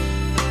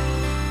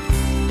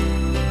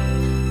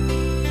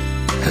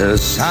 a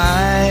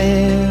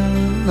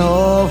sign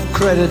of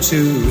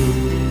gratitude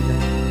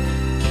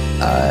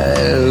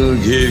I'll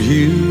give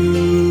you.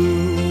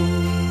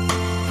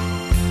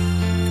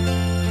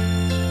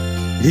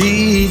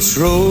 Each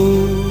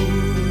rose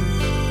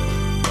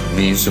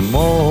means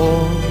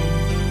more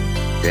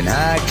than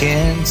I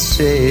can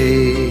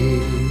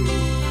say.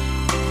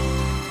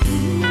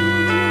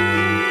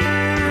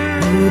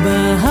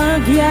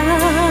 Bahagia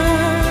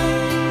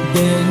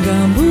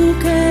dengan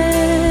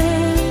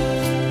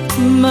bukit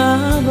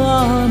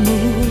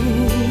mawamu,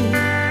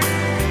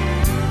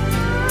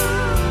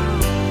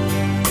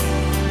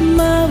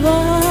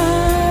 mawa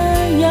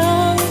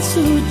yang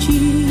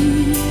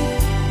suci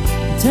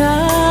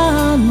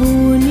dan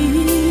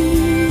murni.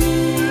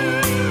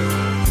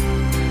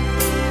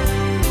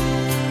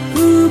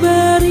 Ku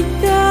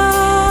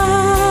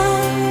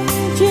berikan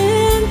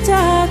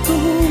cintaku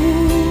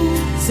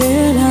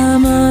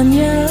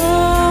selamanya,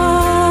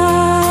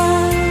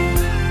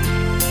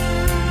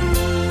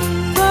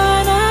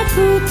 karena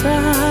ku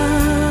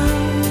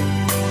tahu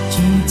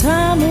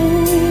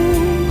cintamu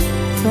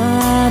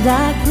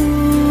padaku.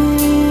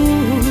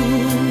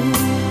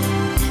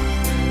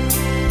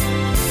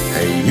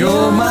 Hey,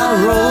 you're my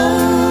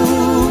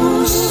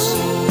rose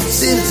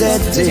since that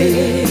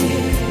day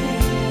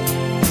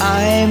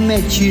I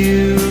met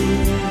you,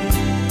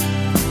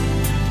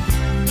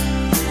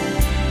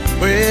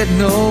 with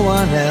no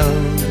one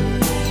else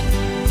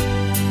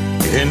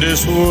in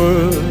this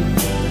world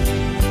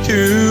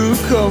to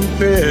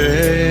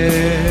compare.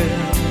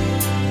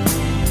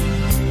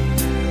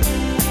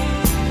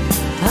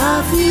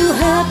 I feel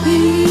happy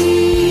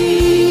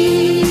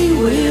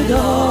with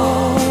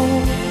all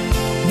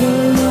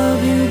the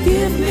love you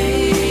give me,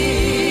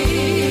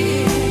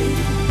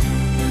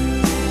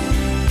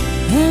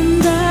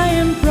 and I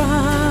am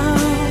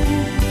proud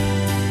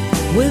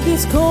with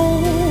this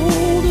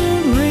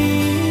golden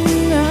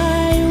ring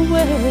I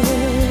wear.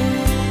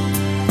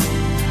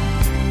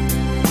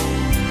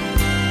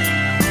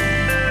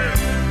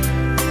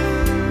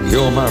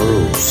 You're my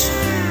rose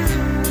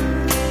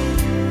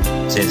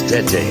since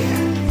that day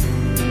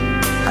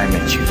I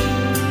met you,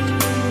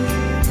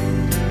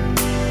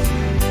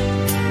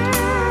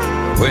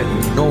 when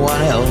no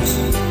one else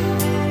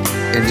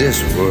in this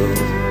world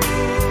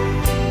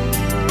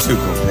to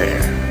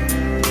compare.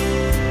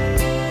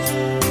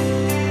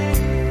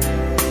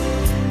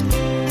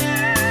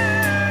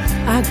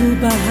 Aku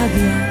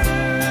bahagia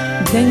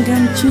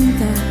dengan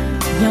cinta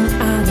yang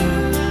ada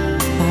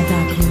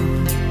padaku.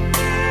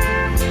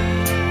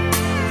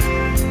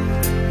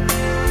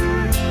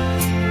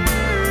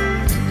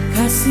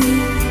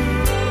 Kasih,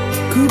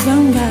 ku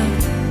bangga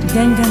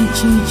dengan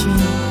cincin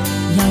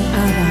yang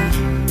ada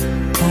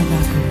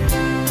padaku.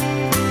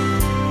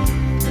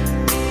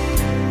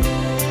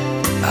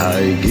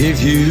 I give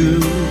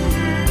you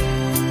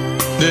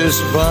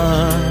this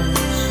bunch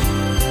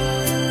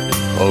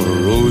of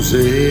roses,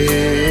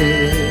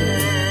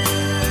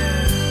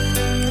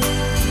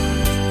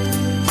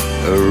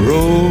 a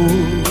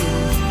rose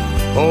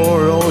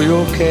for all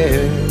your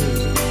cares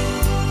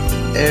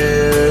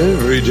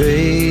every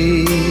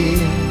day.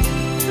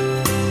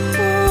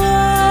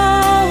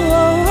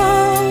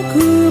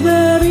 Ku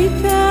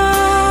berikan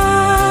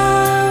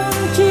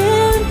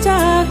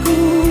cintaku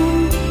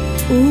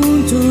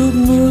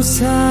untukmu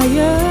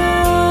sayang,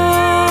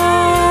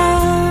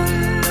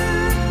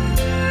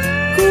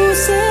 ku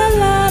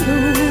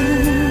selalu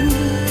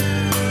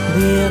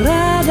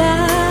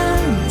berada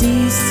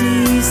di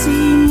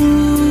sisimu.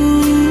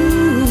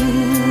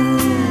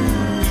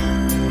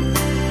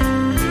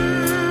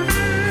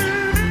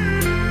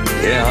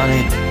 Yeah,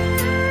 honey,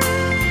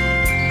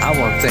 I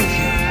want to thank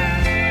you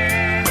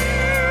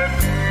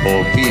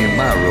for being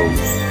my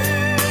rose.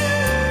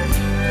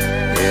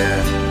 Yeah,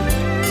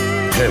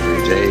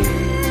 every day.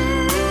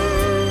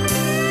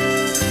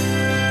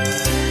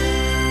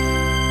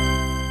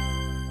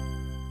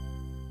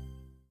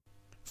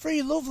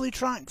 Three lovely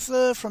tracks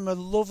there from a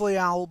lovely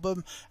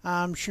album.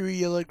 I'm sure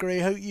you'll agree.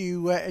 Hope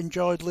you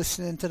enjoyed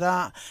listening to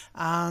that.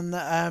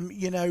 And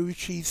you know,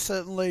 she's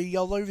certainly,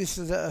 although this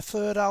is her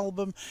third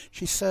album,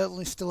 she's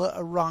certainly still at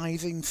a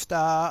rising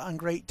star, and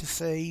great to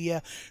see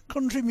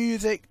country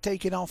music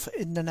taking off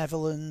in the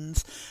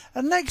Netherlands.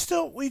 And next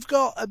up, we've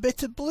got a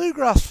bit of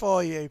bluegrass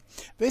for you.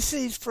 This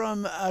is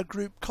from a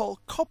group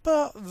called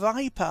Copper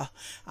Viper,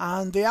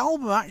 and the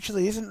album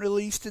actually isn't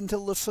released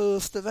until the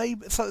 5th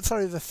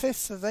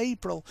of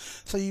April.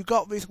 So you've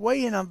got this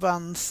way in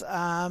advance,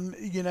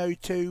 you know,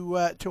 to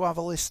have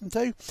a listen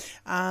to,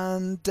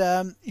 and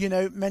you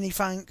know, many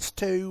thanks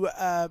to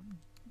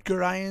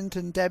Geraint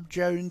and Deb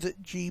Jones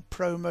at G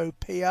Promo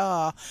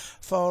PR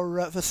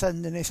for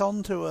sending this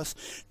on to us.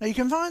 Now you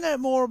can find out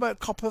more about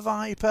Copper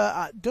Viper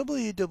at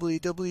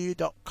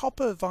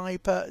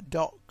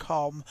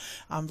www.copperviper.com,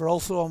 and we're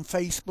also on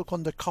Facebook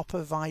under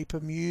Copper Viper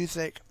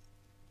Music.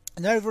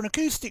 And they're an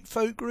acoustic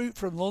folk group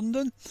from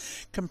London,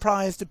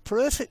 comprised of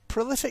prolific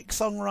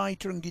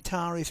songwriter and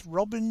guitarist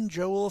Robin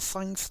Joel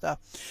Sangster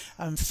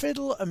and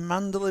fiddle and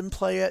mandolin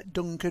player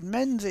Duncan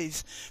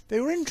Menzies. They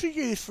were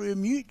introduced through a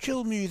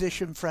mutual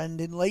musician friend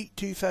in late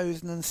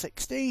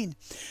 2016,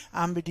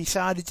 and we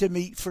decided to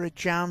meet for a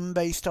jam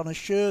based on a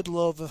shared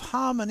love of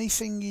harmony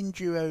singing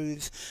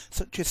duos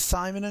such as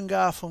Simon and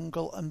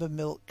Garfunkel and the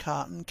Milk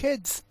Carton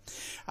Kids.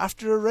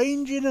 After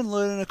arranging and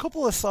learning a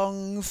couple of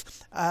songs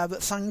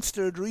that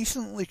Sangster had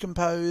recently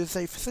composed,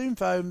 they soon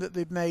found that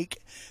they'd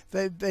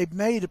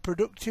made a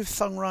productive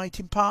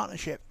songwriting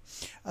partnership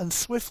and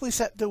swiftly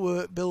set to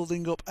work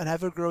building up an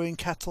ever-growing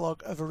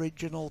catalogue of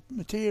original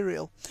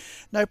material.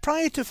 Now,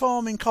 prior to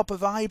forming Copper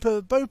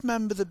Viper, both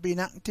members had been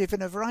active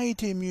in a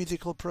variety of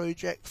musical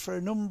projects for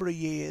a number of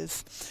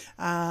years.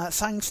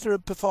 Sangster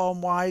had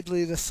performed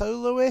widely as a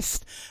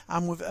soloist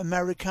and with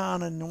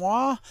Americana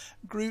Noir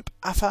group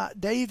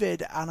Afat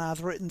David, and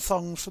has written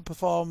songs for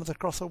performers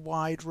across a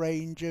wide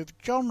range of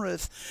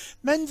genres.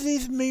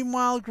 Menzies,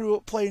 meanwhile, grew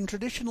up playing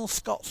traditional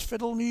Scots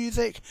fiddle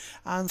music,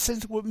 and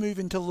since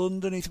moving to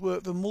London, he's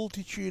worked with a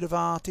multitude of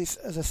artists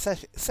as a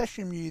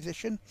session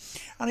musician,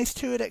 and he's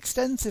toured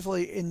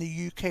extensively in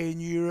the UK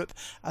and Europe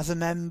as a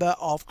member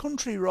of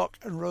country rock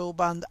and roll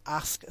band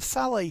Ask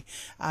Sally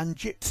and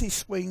gypsy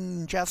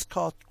swing jazz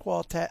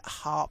quartet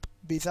Harp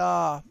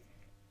Bizarre.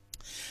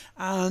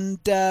 And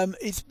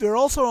they're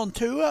also on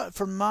tour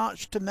from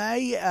March to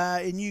May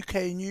in UK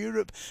and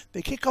Europe.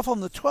 They kick off on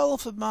the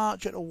 12th of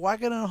March at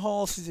Wagon and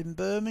Horses in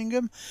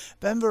Birmingham.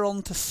 Then they're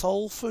on to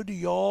Salford,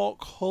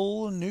 York,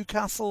 Hull,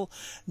 Newcastle,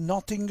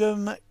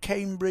 Nottingham,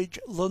 Cambridge,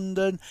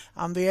 London,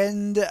 and they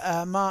end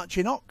March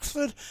in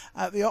Oxford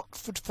at the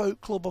Oxford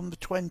Folk Club on the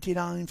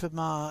 29th of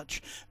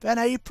March. Then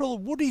April,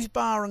 Woody's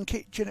Bar and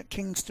Kitchen at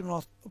Kingston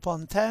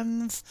upon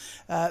Thames.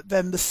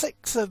 Then the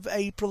 6th of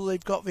April,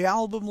 they've got the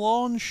album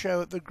launch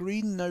show at the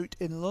Green Note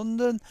in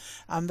London,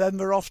 and then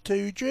we're off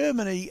to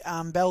Germany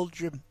and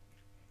Belgium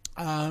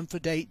for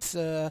dates.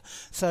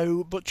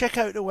 But check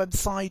out the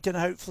website, and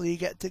hopefully you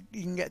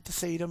can get to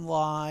see them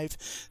live.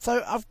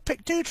 So I've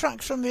picked two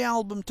tracks from the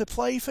album to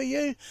play for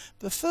you.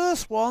 The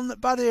first one,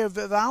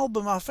 the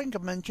album, I think I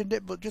mentioned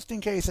it, but just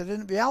in case I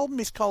didn't, the album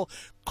is called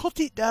Cut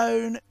It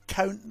Down,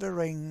 Count the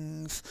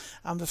Rings,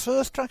 and the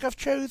first track I've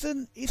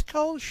chosen is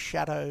called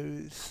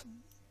Shadows.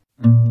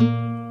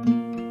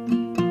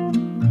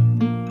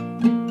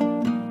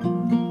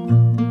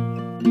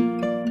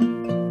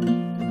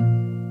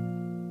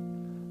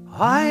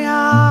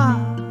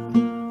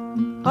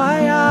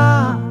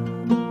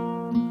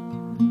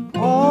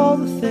 All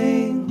the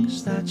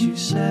things that you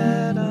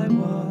said I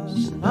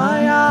was.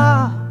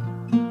 A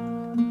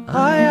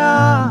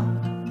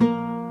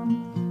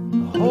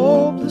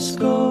hopeless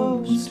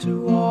ghost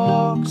who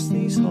walks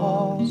these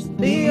halls.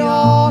 Be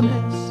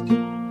honest,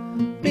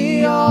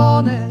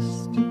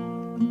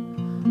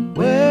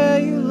 where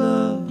you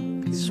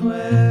look is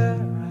where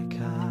I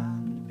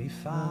can't be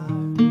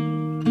found.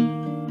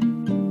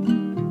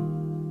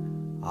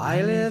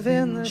 I live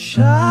in the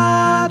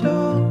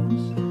shadows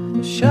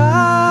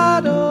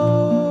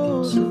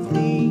of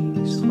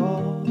these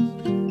walls.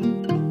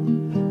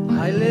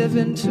 I live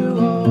in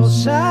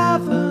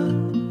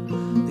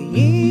 207, the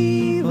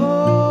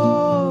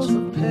evils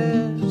of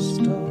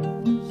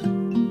pistols.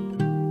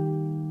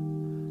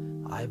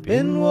 I've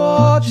been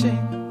watching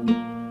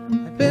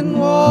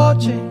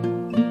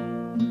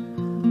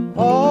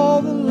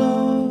all the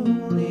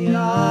lonely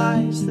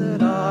eyes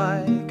that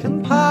I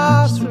can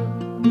pass through.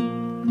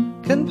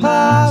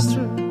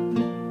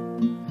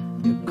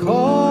 Your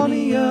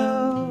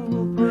cornea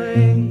will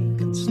break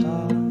and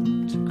start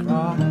to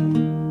cry.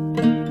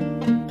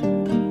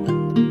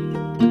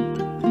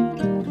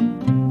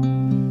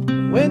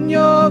 When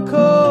your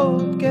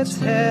coat gets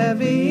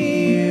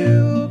heavy,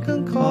 you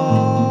can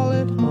call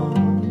it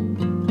home.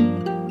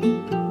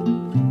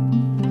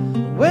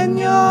 When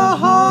your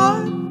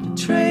heart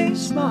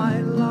betrays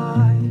my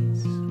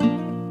lies,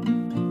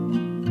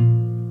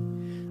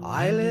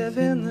 I live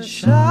in the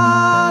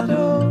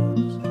shadows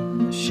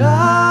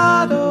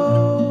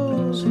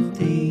of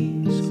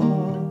these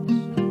halls.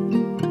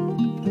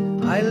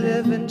 I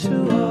live in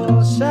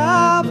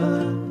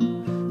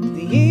 207,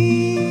 the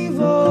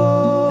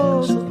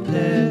evils of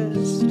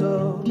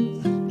pistols.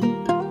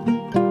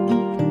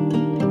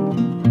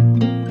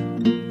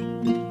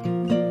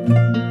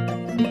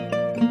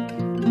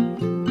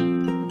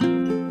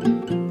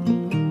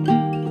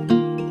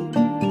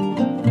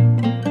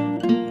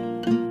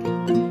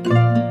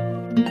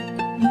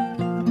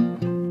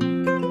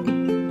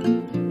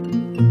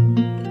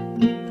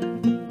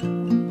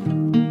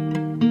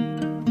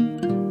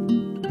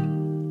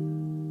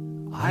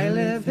 I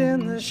live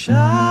in the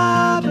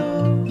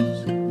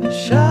shadows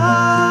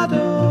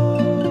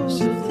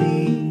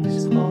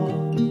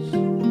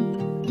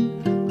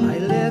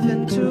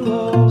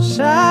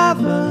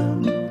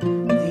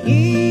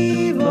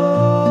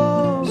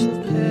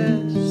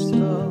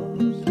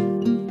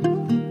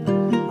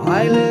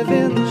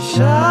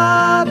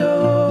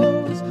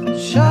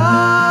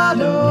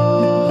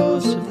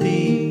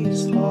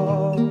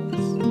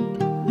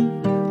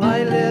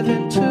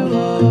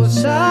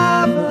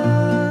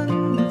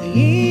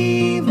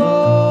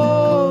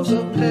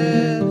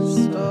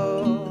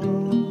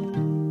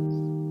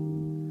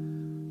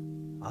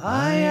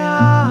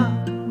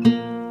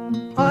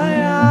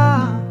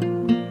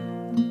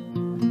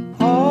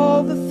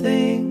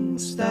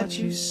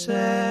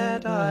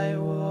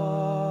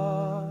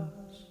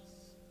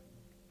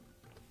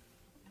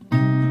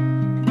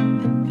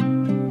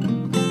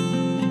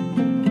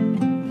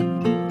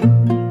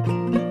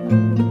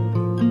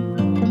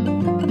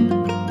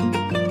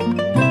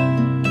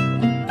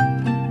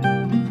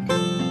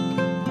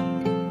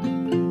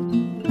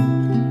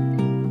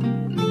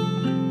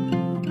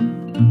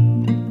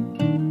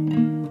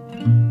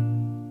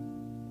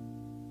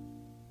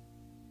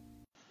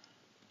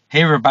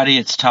Hey everybody,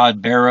 it's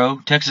Todd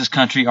Barrow, Texas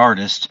country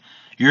artist.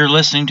 You're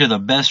listening to the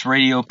best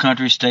radio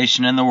country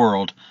station in the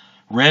world,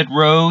 Red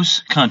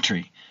Rose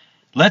Country.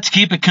 Let's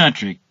keep it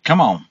country. Come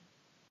on.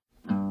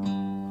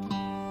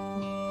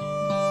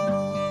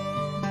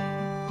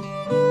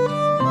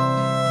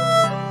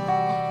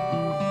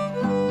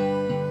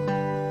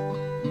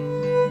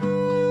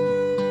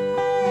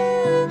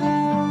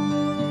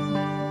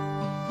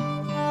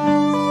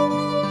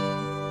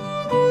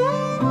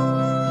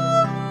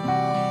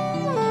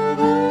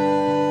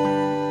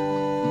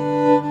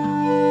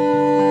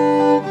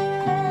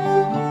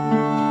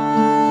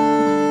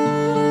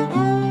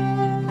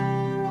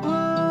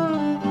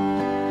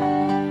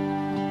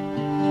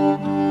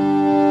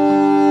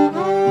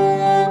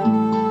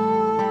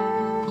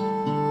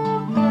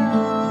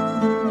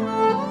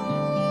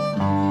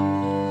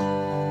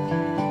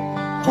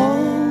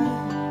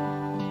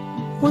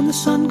 When the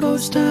sun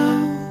goes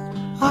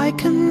down, I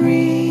can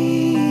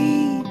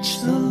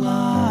reach the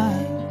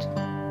light,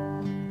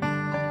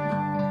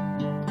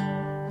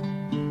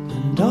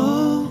 and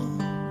all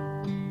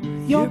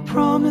your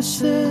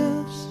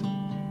promises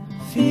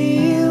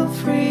feel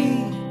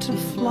free to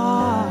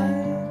fly,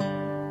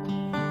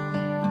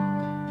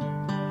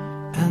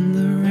 and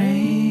the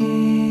rain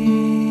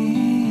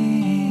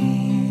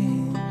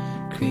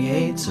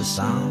creates a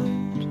sound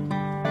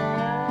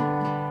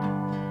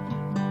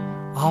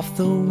off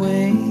the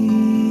waves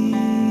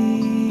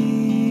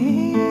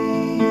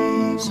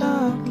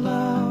out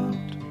loud.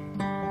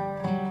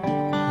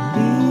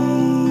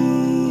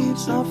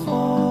 Leaves are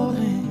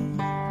falling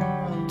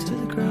to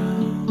the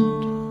ground.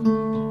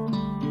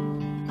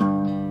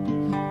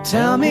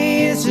 Tell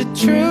me, is it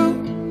true?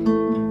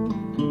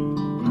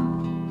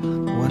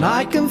 When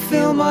I can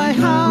feel my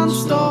hands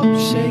stop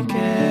shaking,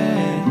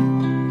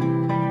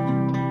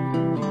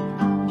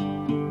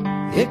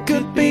 it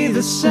could be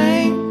the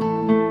same,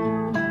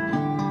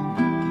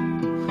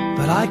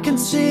 but I can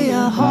see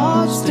a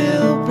heart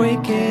still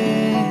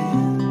breaking.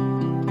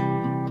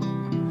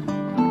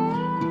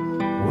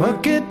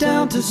 Work it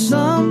down to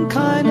some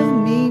kind of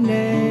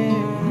meaning.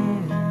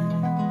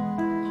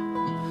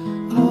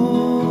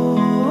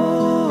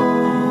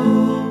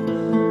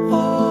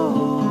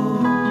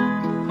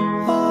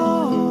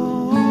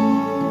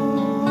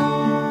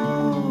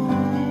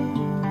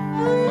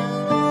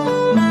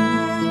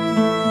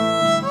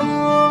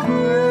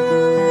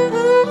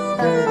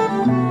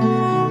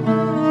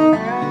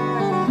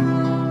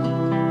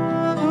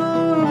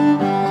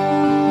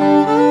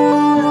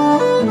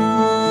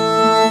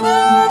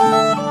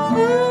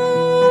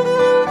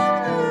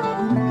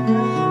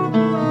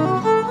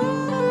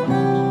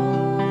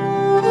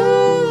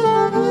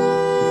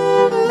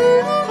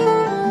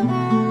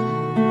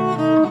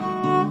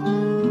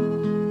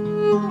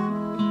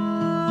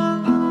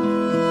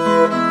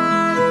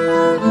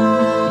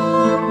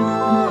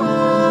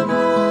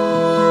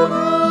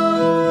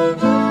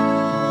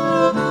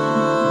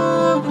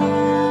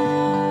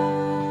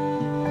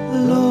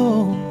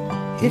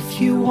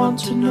 If you want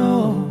to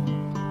know,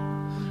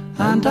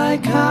 and I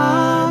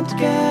can't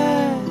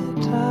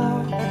get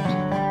out,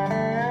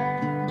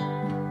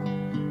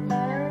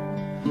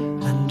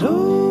 and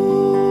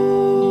oh,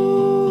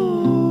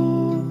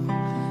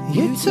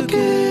 you took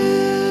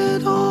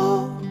it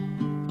all,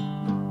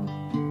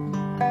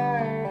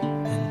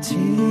 and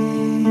tears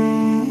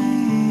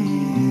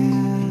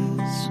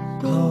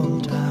roll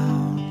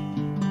down,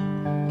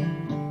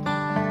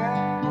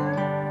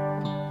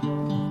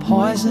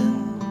 poison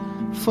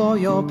for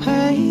your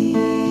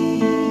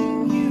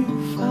pain you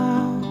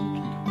found.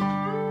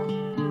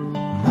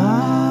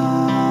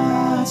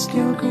 Mask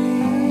your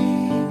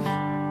grief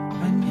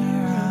when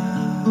you're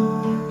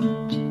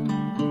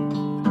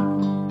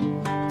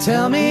out.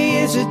 Tell me,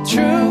 is it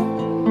true?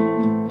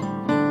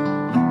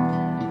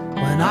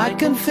 When I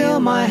can feel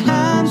my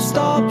hands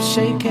stop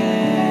shaking,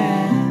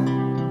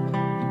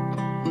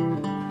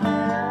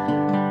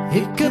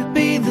 it could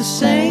be the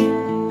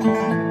same,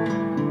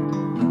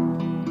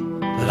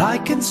 but I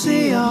can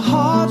see a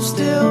heart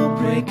still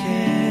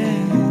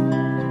breaking.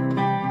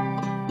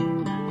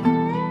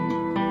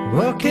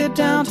 Work it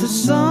down to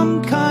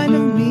some kind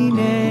of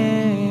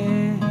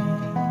meaning.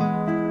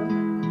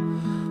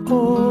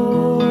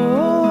 Oh,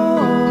 oh,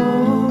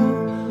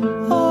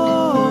 oh,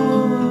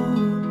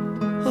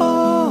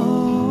 oh,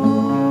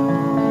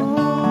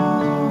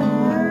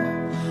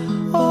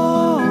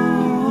 oh,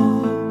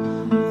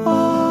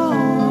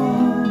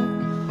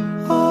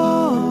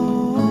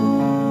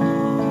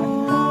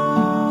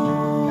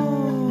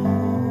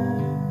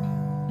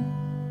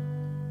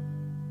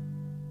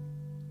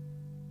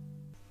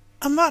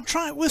 And that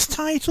track was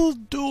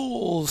titled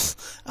Doors,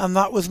 and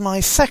that was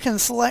my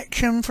second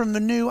selection from the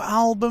new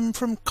album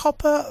from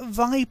Copper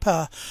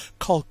Viper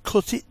called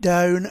Cut It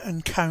Down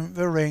and Count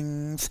the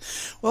Rings.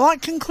 Well,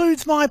 that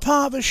concludes my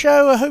part of the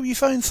show. I hope you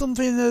found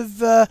something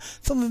that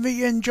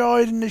you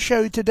enjoyed in the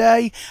show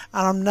today,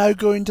 and I'm now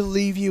going to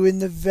leave you in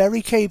the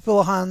very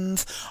capable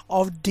hands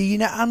of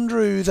Dina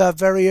Andrews, our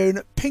very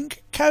own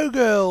Pink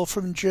Cowgirl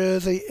from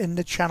Jersey in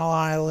the Channel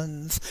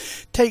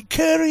Islands. Take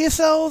care of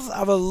yourselves,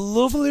 have a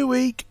lovely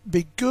week,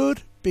 be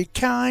good, be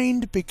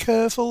kind, be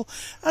careful,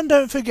 and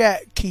don't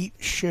forget, keep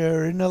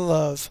sharing the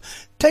love.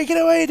 Take it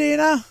away,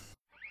 Dina.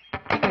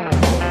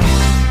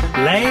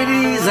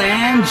 Ladies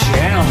and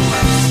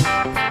gentlemen,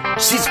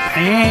 she's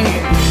pink.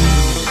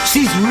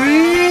 She's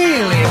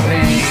really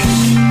pink.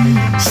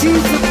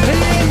 She's the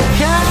pink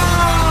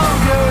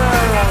cowgirl.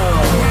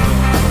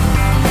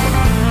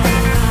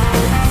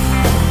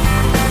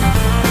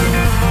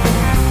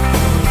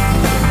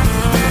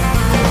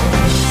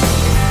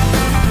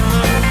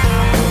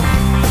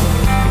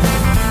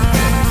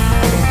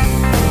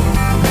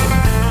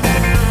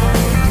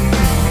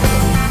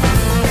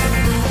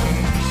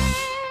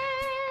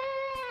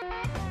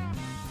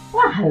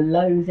 Well,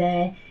 hello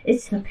there.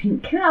 It's the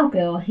Pink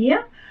Cowgirl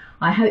here.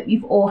 I hope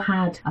you've all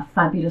had a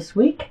fabulous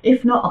week,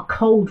 if not a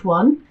cold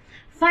one.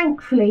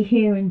 Thankfully,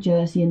 here in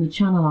Jersey and the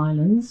Channel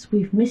Islands,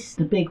 we've missed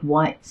the big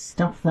white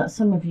stuff that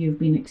some of you have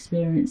been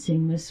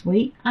experiencing this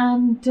week.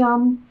 And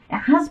it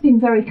has been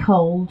very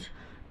cold,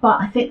 but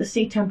I think the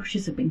sea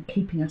temperatures have been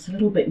keeping us a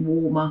little bit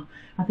warmer.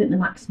 I think the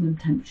maximum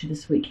temperature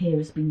this week here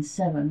has been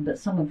 7, but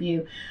some of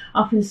you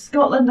up in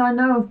Scotland I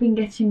know have been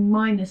getting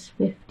minus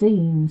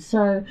 15.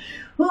 So,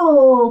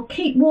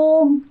 keep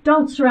warm,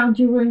 dance around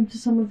your room to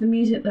some of the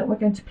music that we're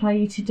going to play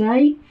you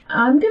today.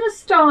 I'm going to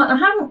start, I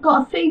haven't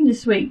got a theme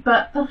this week,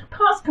 but the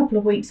past couple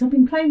of weeks I've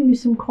been playing you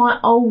some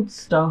quite old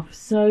stuff.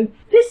 So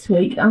this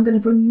week I'm going to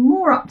bring you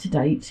more up to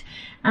date.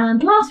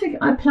 And last week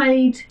I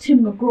played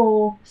Tim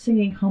McGraw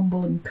singing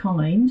Humble and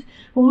Kind.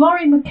 Well,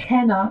 Laurie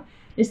McKenna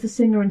is the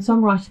singer and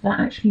songwriter that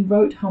actually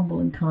wrote Humble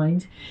and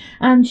Kind,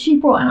 and she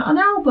brought out an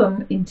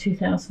album in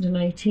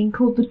 2018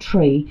 called The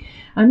Tree,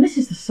 and this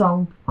is the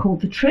song called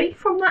The Tree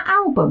from that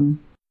album.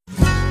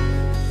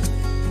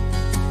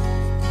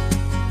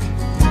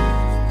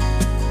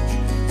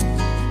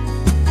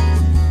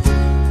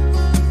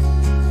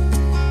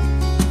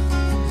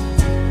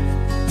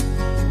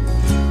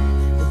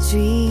 The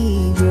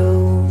tree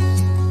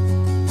grows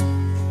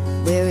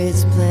where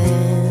it's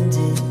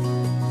planted,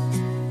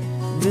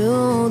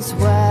 roots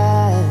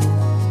wide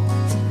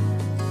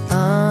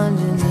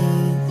underneath.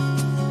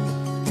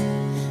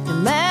 No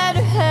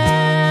matter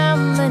how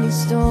many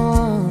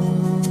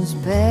storms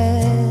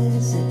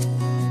pass it,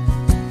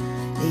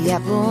 the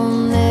apple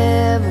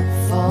never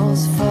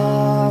falls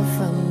far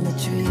from the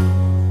tree.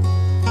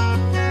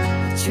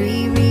 The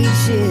tree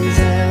reaches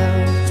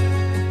out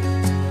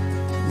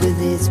with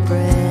its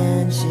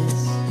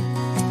branches.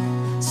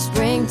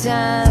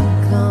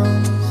 Springtime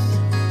comes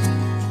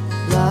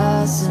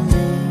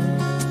blossoming.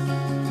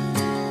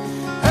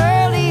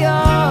 Early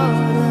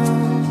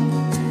autumn,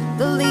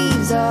 the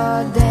leaves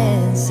are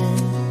dancing,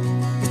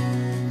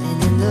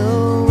 and in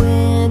the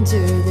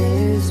winter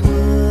there's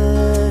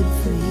wood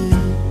for heat.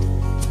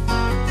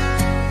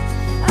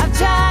 I've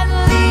tried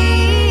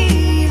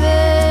leaving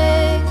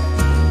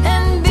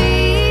and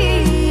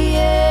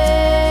being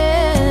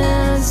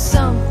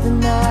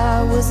something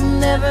I was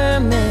never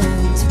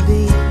meant to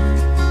be,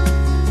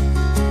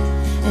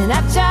 and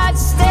I've tried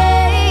staying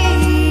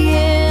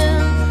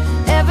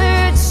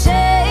ever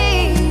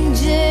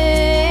changing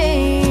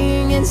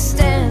and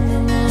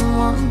standing in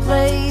one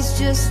place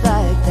just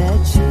like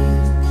that tree.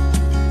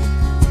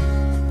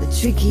 The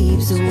tree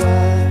keeps a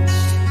watch,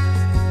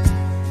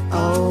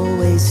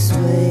 always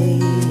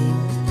swaying,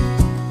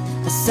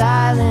 a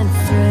silent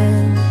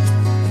friend,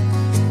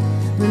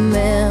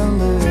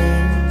 remembering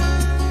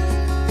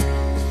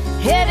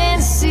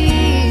hidden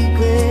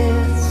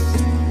secrets,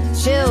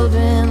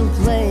 children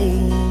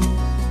playing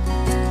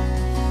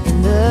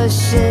in the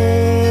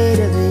shade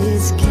of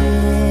its canopy.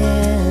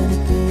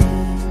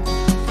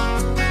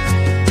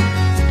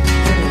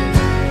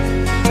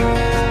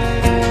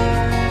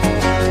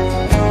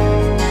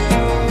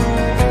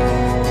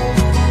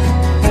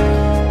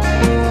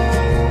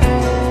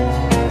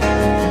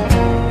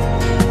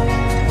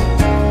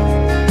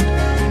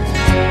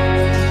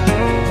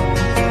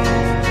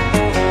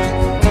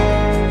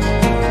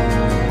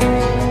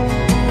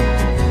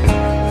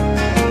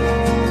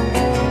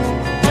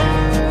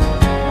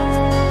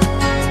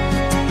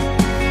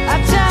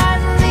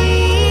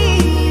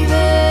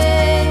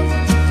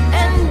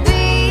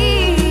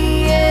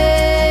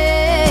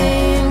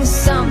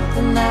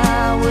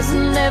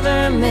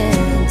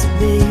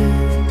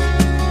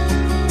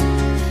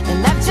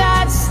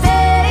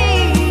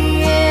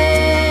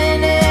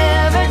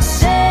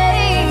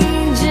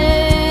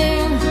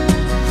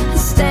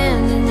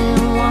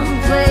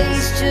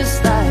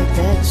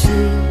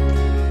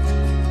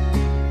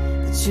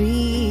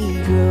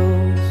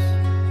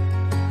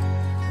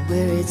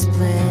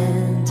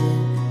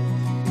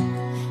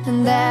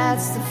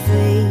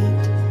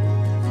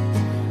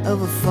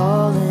 Of a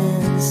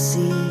fallen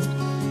seed.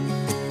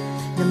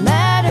 No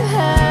matter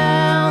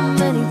how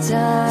many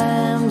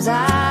times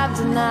I've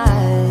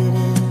denied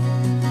it,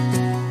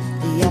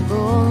 the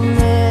apple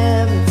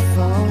never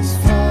falls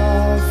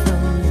far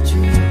from the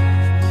tree.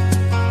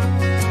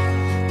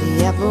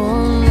 The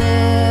apple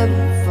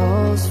never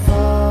falls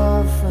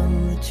far from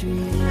the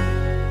tree.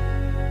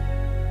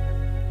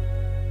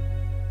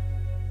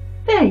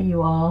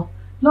 you are,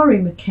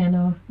 Laurie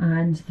McKenna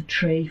and The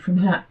Tree from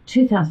her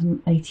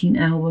 2018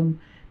 album,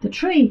 The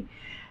Tree.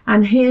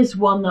 And here's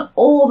one that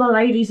all the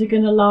ladies are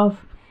going to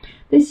love.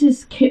 This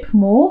is Kip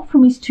Moore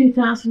from his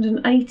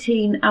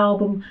 2018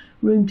 album,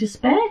 Room to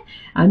Spare,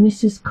 and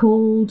this is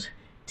called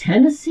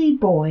Tennessee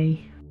Boy.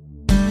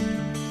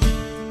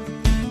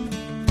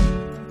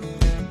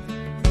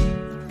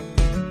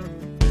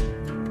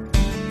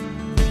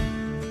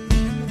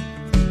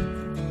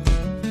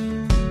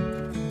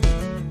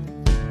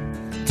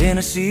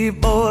 Tennessee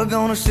boy,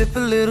 gonna sip a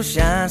little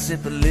shine,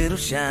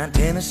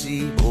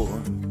 Tennessee boy.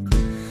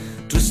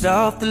 Twist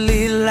off the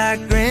lid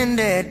like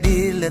granddad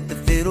did, let the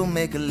fiddle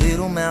make a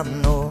little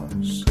mountain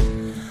noise.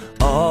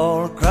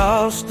 All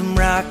across them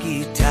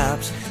rocky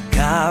tops,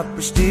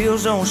 copper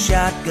steels on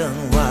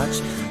shotgun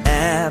watch,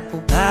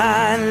 apple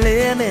pie and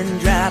lemon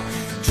drop,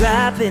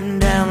 dropping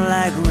down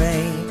like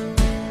rain,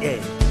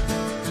 yeah.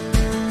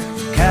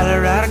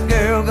 Colorado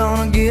girl,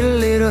 gonna get a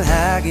little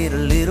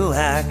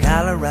high,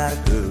 Colorado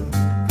girl.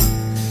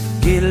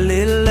 Get a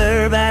little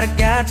herb out of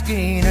God's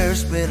green earth,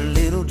 spread a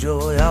little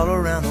joy all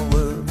around the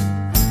world.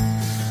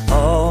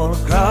 All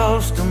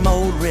across them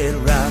old red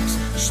rocks,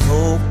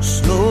 smoke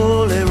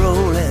slowly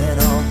rolling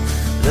on.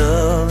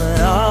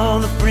 Loving all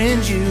the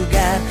friends you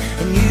got,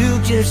 and you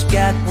just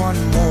got one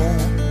more.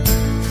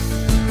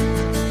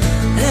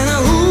 And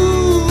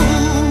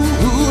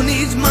who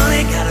needs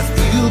money? Got a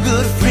few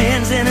good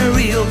friends and a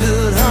real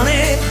good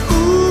honey.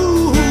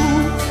 Ooh,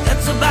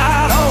 that's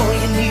about all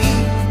you need.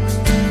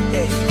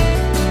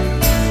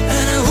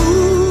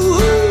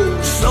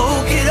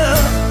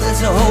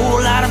 There's a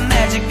whole lot of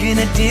magic in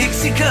a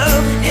Dixie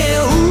cup.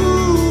 Yeah,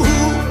 ooh,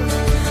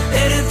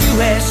 and if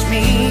you ask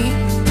me,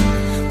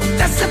 well,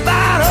 that's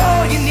about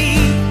all you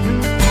need.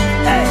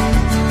 Hey.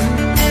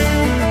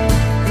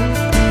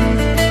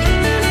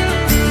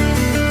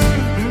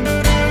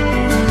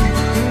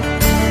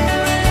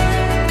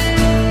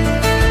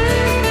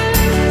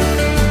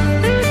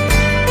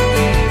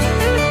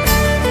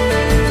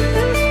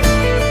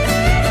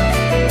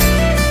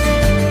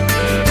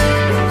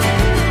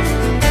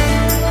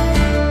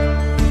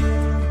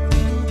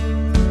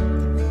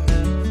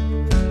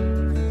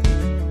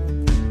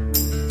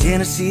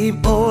 Tennessee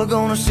boy,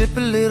 gonna sip a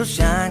little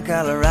shine,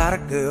 Colorado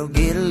girl,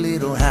 get a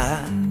little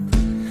high.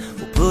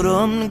 We'll put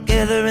them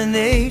together and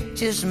they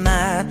just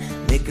might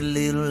make a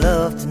little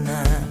love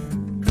tonight.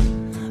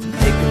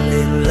 Make a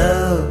little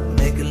love,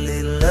 make a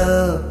little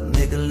love,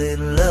 make a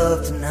little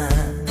love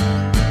tonight.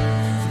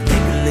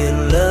 Make a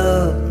little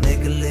love,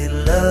 make a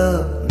little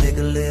love, make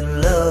a little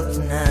love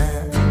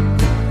tonight.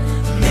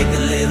 Make a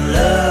little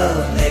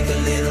love, make a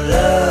little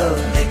love,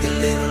 make a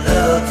little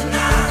love tonight.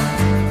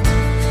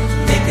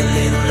 Make a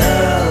little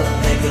love,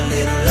 make a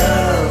little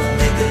love,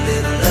 make a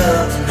little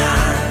love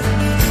tonight.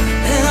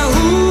 And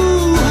who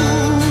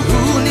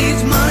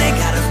needs money?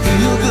 Got a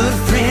few good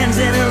friends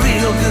and a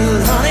real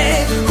good honey.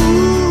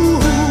 Ooh,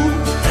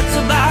 that's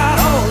about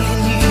all you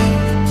need.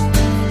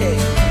 Yeah.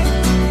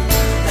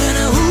 And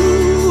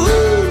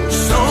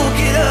soak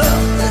it up.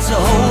 There's a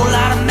whole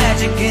lot of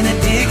magic in a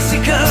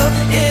Dixie cup.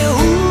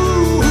 Yeah,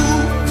 ooh,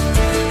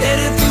 and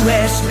if you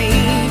ask me,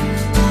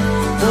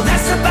 well,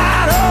 that's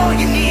about all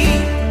you need.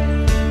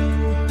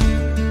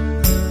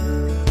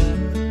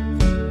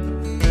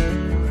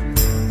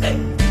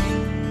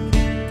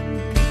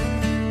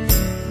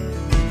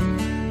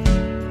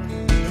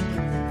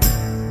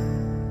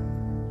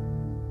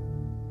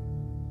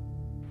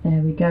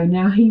 Go.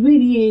 Now, he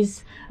really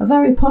is a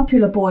very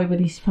popular boy with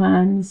his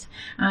fans,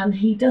 and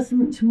he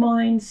doesn't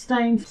mind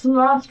staying for the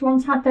last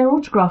ones had their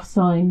autograph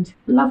signed.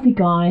 Lovely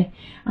guy,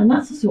 and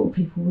that's the sort of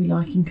people we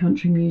like in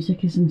country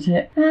music, isn't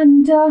it?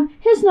 And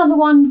here's another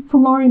one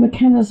from Laurie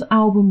McKenna's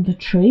album The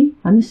Tree,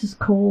 and this is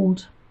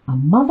called A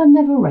Mother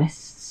Never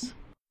Rests.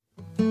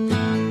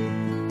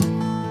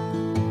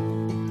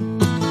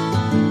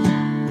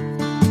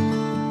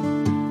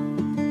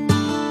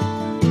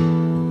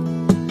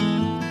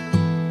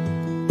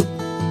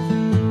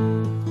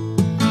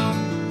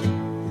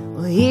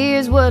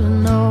 Here's what I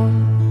know.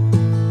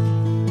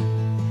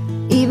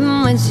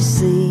 Even when she's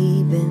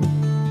sleeping,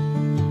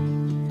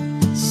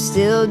 she's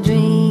still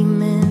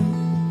dreaming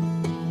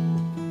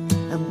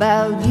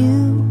about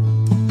you.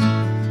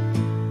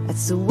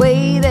 That's the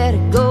way that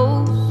it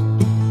goes.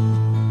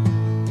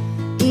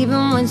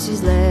 Even when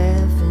she's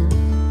laughing,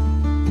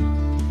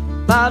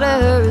 part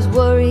of her is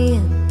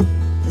worrying.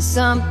 There's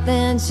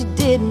something she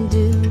didn't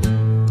do.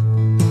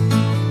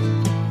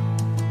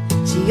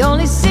 She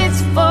only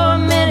sits for a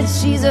minute,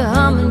 she's a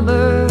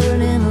hummingbird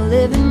in a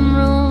living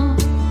room.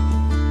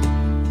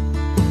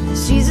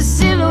 She's a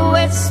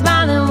silhouette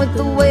smiling with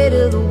the weight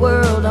of the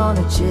world on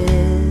her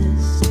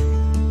chest.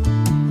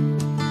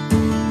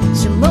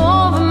 She'll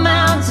move a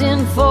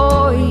mountain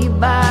for you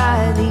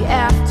by the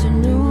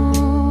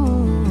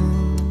afternoon.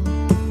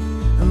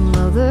 A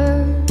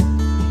mother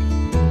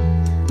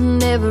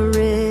never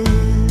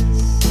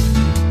rests.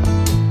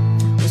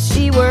 Well,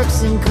 she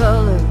works in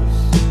colors.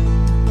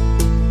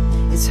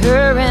 It's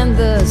her and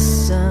the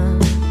sun,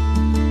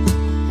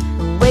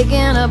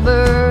 waking up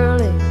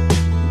early,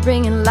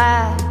 bringing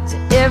light to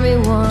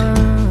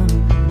everyone.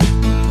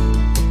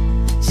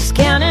 She's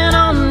counting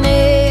on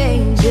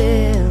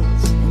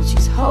angels, and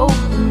she's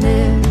hoping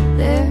they're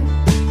there.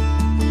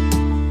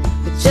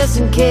 But just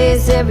in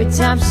case, every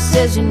time she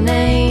says your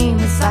name,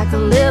 it's like a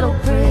little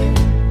prayer.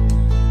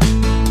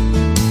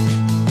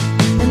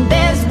 And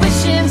there's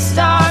wishing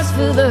stars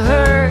for the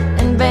hurt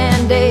and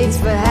band-aids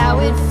for how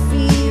it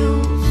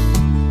feels.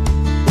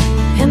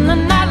 And the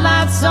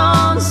nightlight's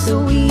on,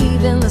 so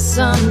even the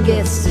sun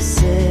gets to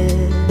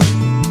set.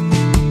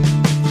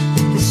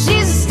 But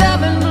she's a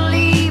stubborn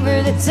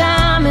believer that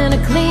time in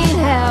a clean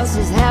house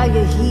is how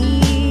you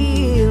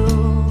heal.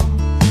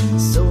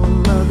 So a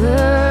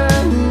mother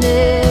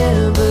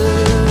never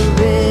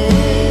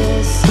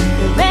rests.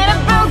 There ain't a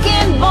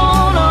broken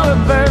bone or a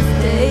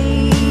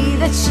birthday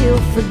that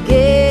she'll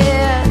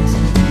forget.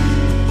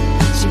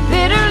 She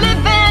bit her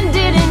lip and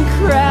didn't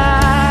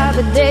cry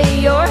the day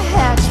your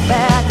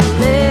hatchback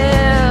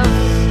left.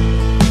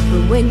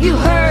 But when you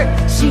hurt,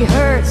 she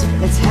hurts.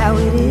 That's how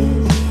it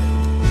is.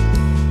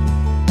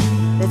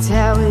 That's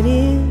how it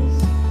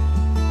is,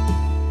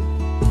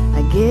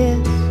 I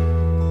guess.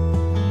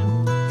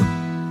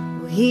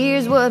 Well,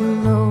 here's what I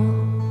know.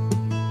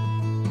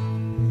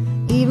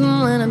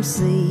 Even when I'm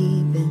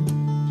sleeping,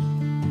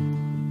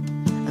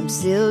 I'm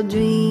still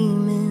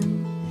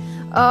dreaming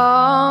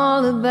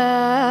all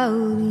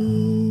about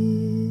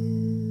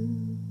you.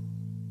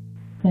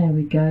 There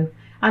we go.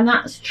 And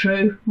that's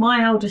true.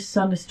 My eldest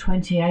son is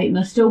 28 and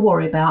I still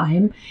worry about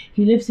him.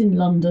 He lives in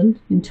London,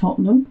 in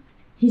Tottenham.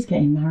 He's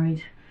getting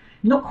married.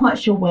 Not quite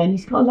sure when.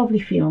 He's got a lovely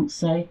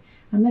fiancée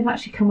and they've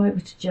actually come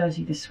over to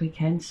Jersey this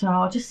weekend. So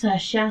I'll just say a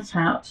shout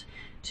out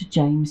to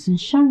James and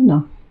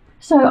Shona.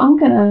 So I'm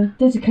going to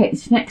dedicate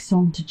this next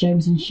song to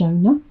James and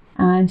Shona.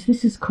 And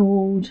this is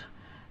called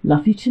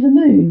Love You to the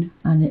Moon.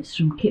 And it's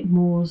from Kip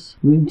Moore's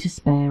Room to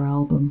Spare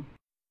album.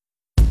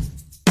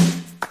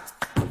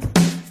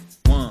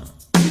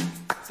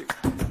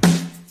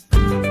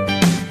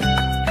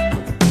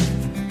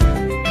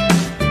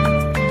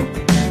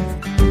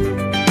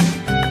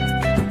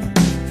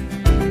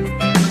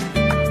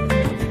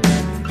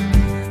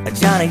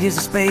 Johnny is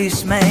a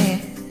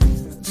spaceman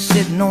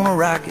sitting on a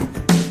rocket.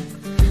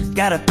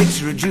 Got a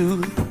picture of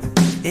Julie,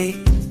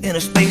 in a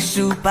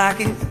spacesuit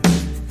pocket.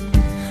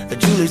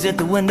 Julie's at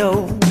the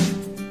window,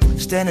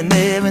 standing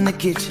there in the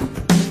kitchen.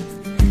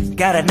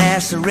 Got a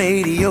NASA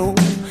radio,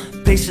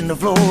 pacing the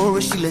floor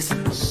as she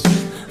listens.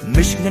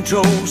 Mission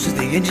control says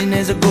the engine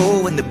is a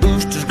go and the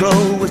boosters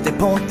glow as they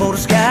point for the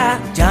sky.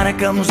 Johnny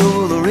comes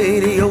over the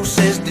radio,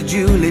 says to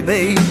Julie,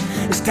 babe,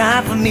 it's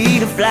time for me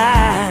to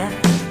fly.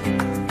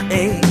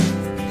 Hey.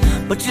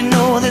 But you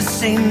know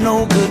this ain't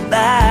no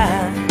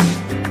goodbye.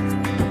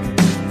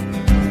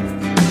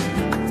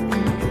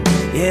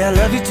 Yeah, I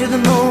love you to the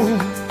moon.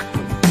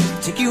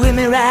 Take you with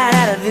me right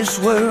out of this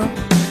world.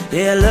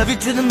 Yeah, I love you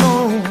to the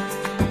moon.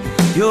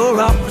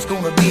 You're always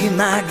gonna be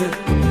my girl.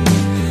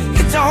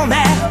 It don't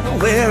matter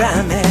where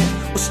I'm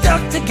at. We're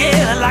stuck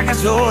together like a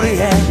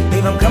zodiac.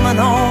 Babe, I'm coming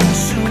home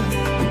soon.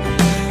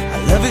 I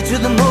love you to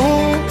the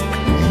moon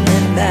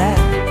and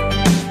back.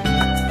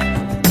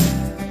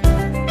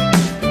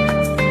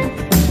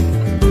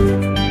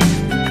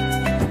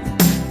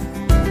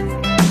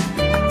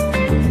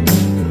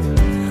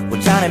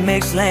 Johnny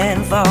makes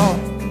landfall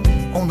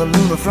on the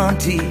lunar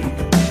frontier.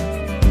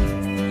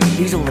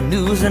 He's on the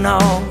news and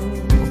all,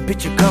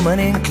 picture coming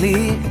in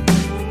clear.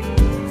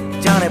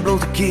 Johnny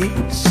blows a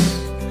kiss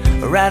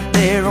right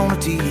there on the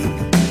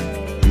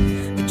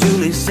TV.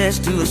 Julie says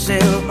to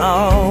herself,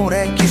 oh,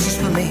 that kiss is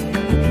for me.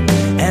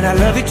 And I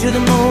love you to the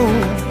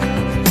moon.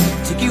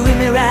 Take you with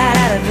me right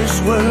out of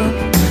this world.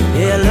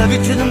 Yeah, I love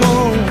you to the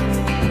moon.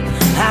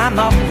 I'm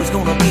always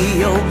gonna be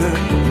your girl.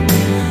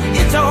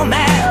 It don't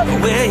matter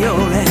where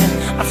you're at.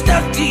 I'm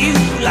stuck to you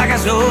like a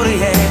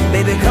zodiac.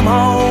 Baby, come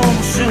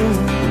home soon.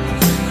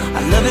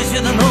 I love you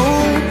to the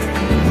moon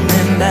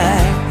and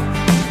back.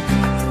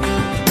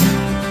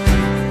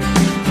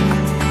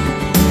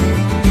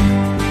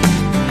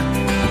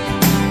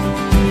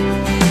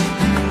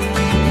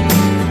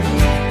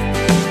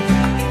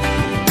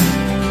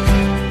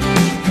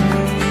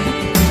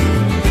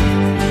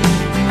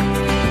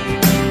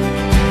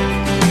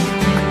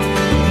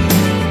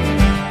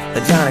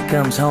 Johnny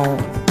comes home,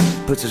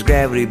 puts his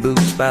gravity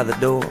boots by the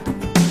door.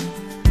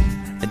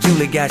 And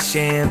Julie got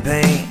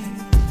champagne,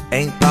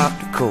 ain't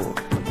popped a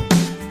cork.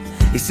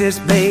 He says,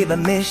 babe, I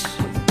miss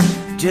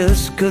you,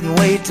 just couldn't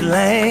wait to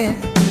land.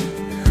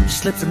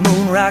 Slips a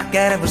moon rock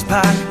out of his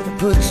pocket and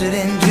puts it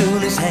in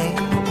Julie's hand.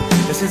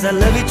 He says, I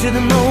love you to the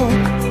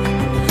moon.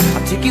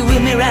 I'll take you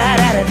with me right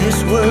out of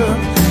this world.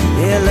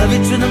 Yeah, I love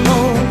you to the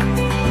moon.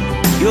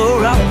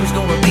 You're always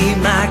gonna be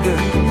my girl.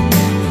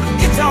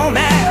 It don't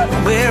matter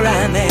where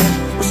I'm at.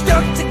 We're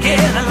stuck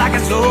together like a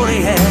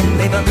zodiac.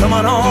 Baby, I'm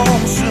coming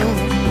home soon.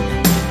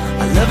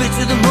 I love you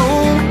to the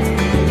moon.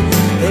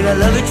 Baby, I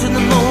love you to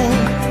the moon.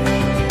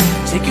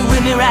 Take you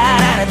with me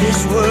right out of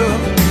this world.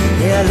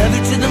 Yeah, I love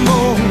you to the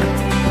moon.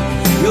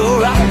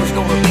 You're always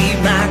gonna be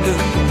my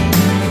girl.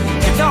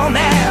 It don't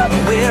matter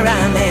where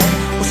I'm at.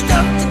 We're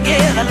stuck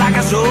together like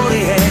a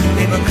zodiac.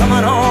 Baby, come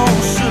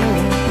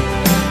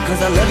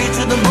love you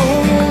to the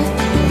moon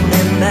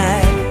and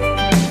back.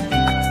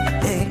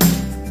 Hey.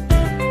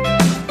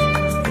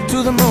 To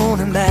the moon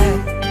and back.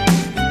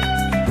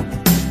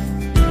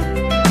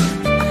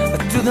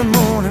 To the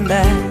moon and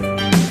back.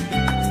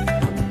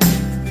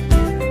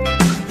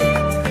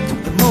 To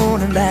the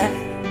moon and back.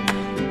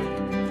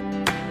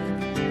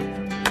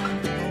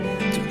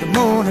 To the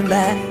moon and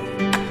back.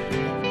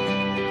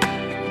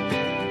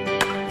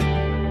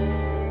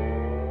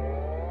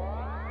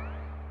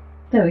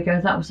 There we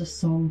go, that was a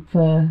song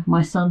for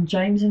my son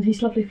James and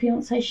his lovely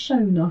fiancée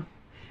Shona,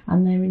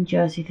 and they're in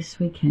Jersey this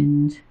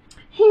weekend.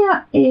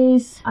 Here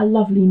is a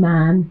lovely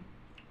man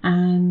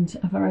and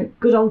a very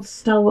good old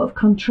stalwart of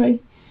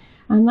country,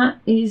 and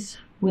that is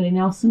Willie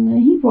Nelson,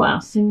 and he brought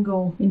out a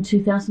single in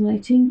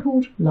 2018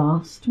 called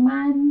Last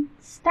Man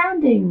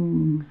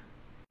Standing.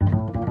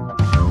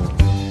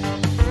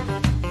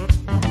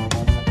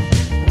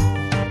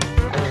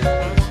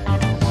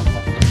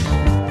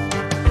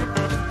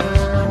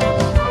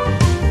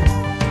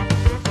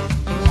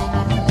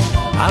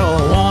 I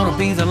don't want to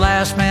be the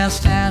last man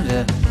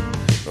standing,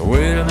 but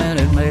wait a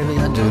minute, maybe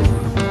I do.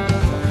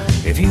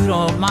 If you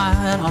don't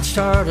mind, I'll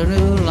start a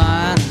new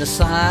line and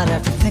decide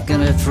after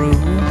thinking it through.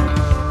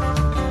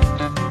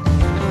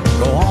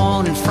 Go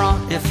on in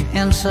front if you're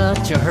in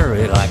such a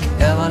hurry, like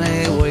heaven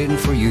ain't waiting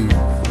for you.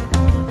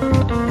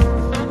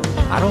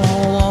 I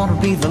don't want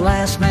to be the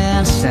last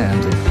man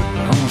standing,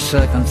 on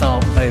second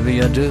thought,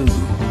 maybe I do.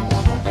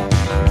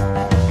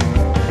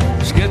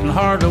 It's getting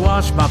hard to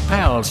watch my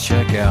pals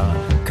check out,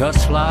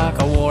 cuts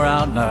like a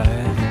wore-out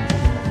knife.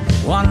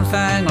 One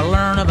thing I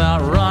learned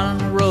about running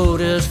the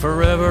road is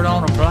forever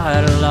don't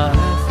apply to life.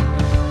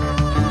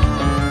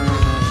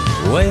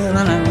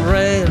 Waylon and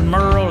Ray and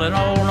Merle and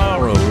old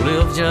Norro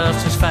live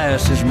just as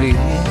fast as me.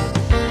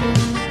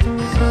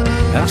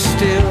 I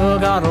still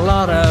got a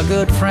lot of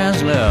good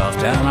friends left,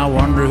 and I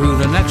wonder who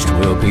the next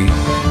will be.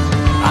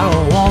 I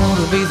don't want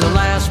to be the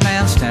last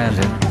man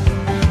standing,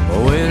 but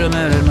wait a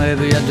minute,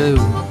 maybe I do.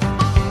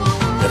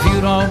 If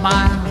you don't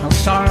mind, I'll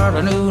start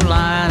a new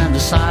line and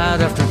decide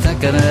after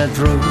thinking it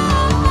through.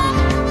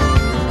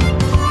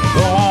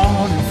 Go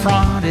on in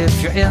front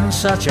if you're in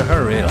such a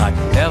hurry, like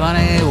heaven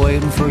ain't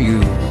waiting for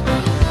you.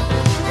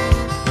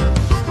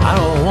 I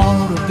don't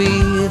want to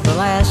be the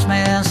last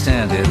man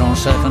standing, on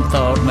second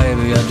thought,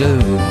 maybe I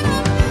do.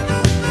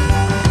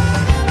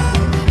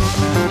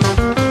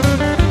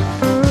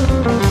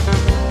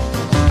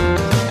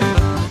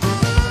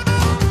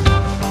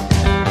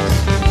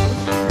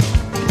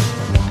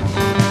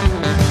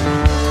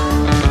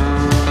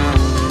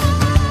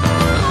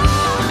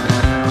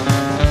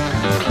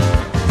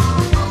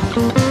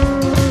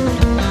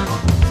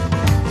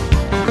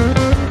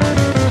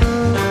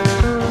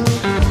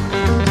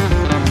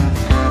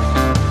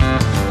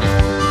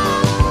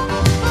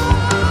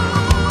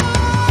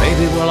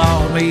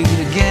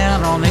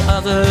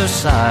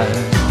 Side.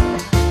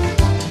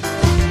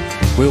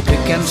 We'll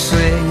pick and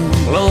sing,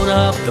 load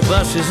up the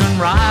buses and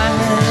ride.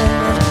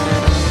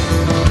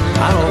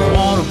 I don't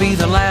want to be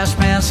the last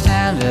man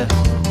standing,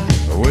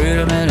 but wait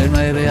a minute,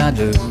 maybe I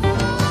do.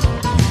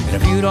 And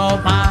if you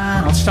don't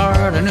mind, I'll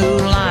start a new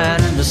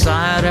line and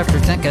decide after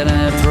thinking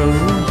it through.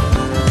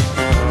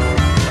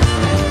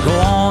 Go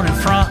on in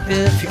front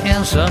if you're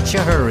in such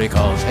a hurry,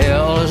 cause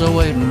hell is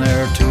a-waiting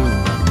there too.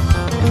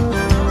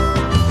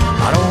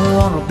 I don't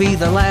want to be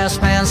the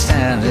last man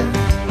standing,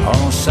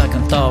 on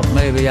second thought,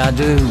 maybe I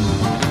do.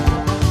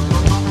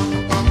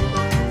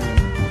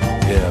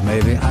 Yeah,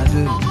 maybe I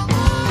do.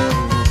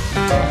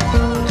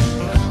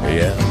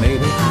 Yeah,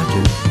 maybe I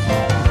do.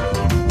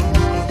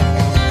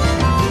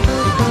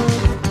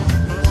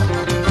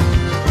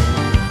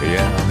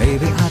 Yeah,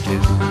 maybe I do.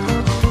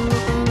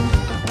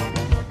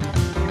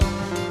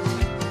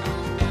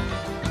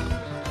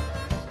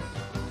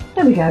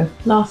 There we go,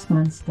 Last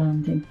Man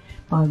Standing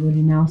by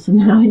Willie Nelson.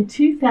 Now in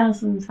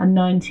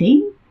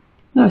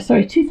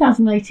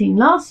 2018,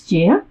 last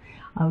year,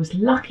 I was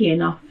lucky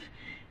enough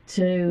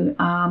to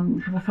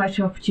have a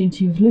photo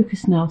opportunity with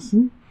Lucas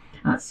Nelson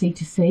at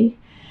C2C,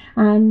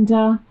 and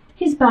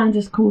his band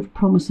is called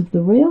Promise of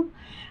the Real,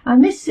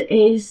 and this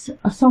is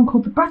a song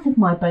called The Breath of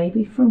My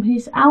Baby from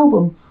his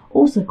album,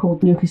 also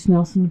called Lucas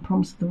Nelson,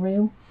 Promise of the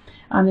Real,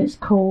 and it's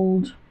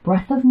called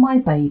Breath of My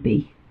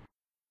Baby.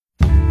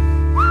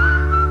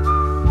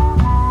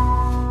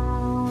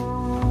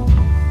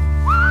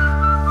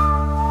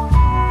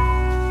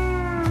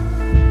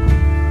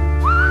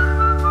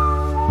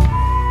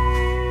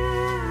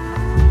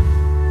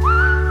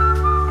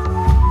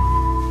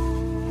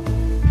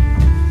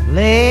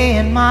 Lay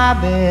in my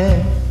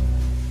bed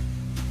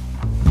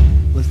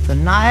with the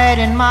night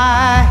in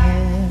my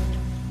head,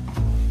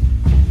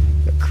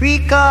 the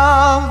creak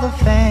of the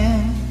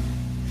fan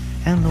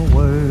and the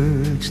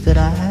words that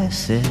I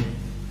said.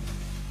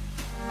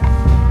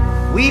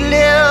 We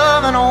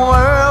live in a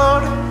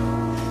world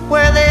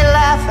where they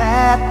laugh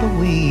at the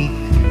weak,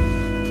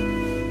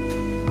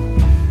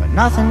 but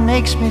nothing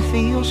makes me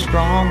feel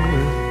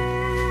stronger,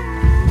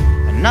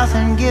 and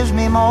nothing gives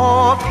me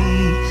more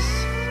peace.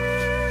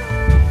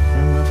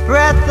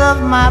 Breath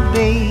of my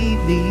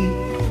baby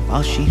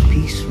while she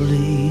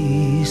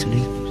peacefully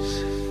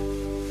sleeps.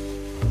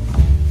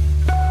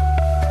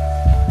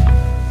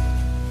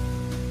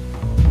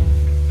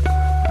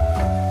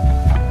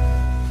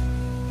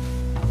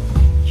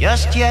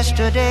 Just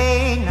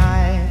yesterday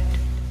night,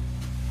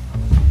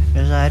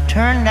 as I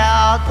turned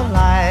out the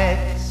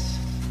lights,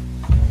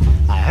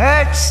 I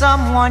heard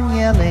someone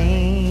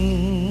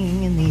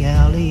yelling in the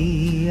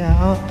alley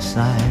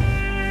outside.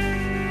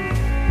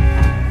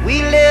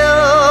 We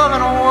live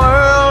in a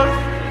world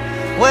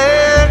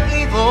where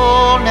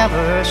evil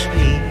never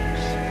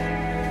sleeps,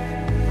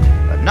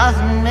 but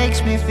nothing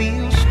makes me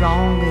feel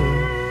stronger,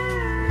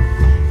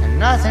 and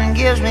nothing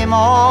gives me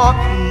more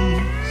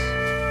peace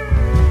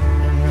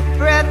than the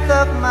breath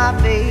of my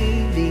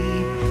baby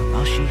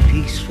while she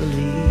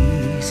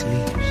peacefully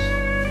sleeps.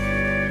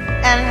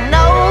 And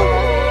no,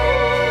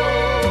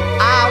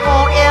 I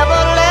won't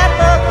ever let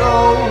her go.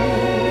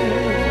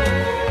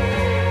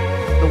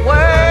 The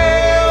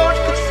world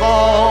could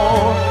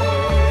fall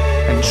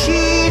and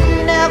she'd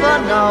never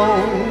know.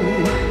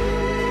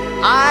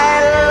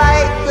 I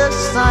light the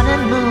sun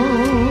and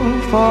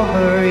moon for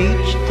her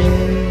each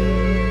day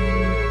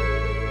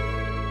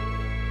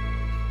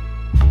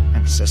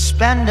and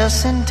suspend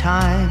us in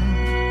time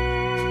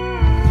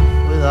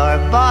with our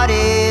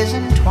bodies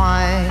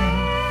entwined.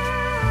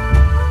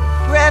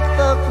 The breath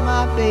of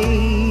my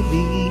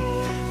baby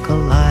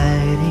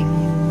colliding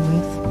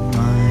with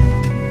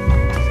mine.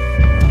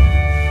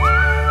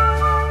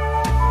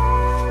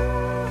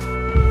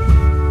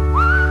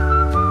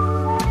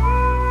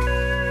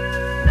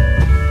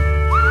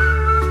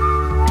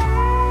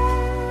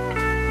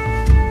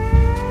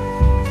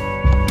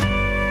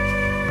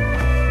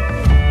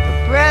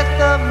 The breath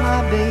of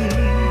my baby,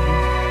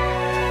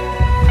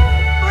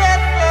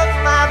 breath of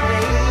my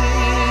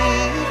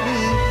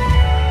baby,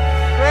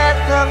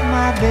 breath of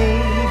my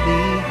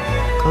baby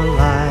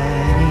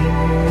colliding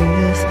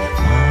with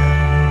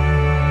mine.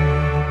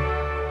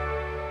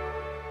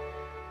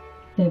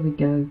 There we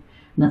go.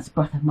 And that's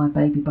Breath of My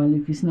Baby by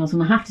Lucas Mills.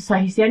 And I have to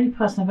say, he's the only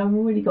person I've ever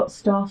really got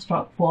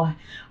starstruck for.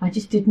 I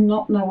just did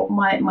not know what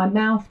my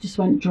mouth just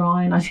went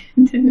dry and I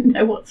didn't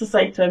know what to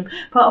say to him,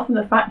 apart from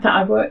the fact that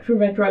I worked for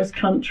Red Rose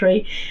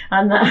Country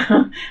and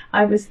that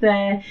I was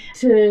there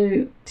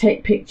to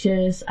take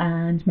pictures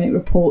and make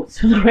reports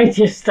for the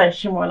radio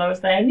station while I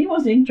was there. And he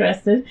was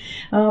interested.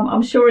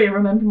 I'm sure he'll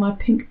remember my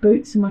pink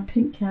boots and my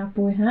pink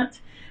cowboy hat.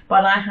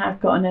 But I have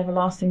got an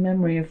everlasting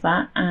memory of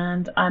that,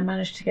 and I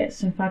managed to get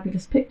some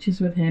fabulous pictures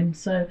with him,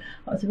 so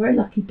I was a very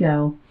lucky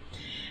girl.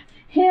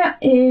 Here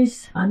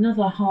is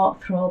another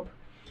heartthrob.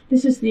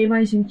 This is the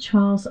amazing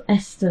Charles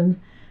Eston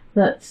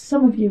that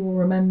some of you will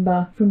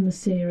remember from the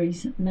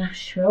series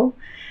Nashville,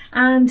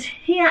 and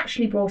he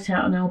actually brought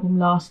out an album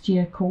last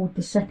year called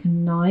The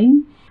Second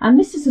Nine, and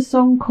this is a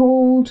song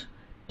called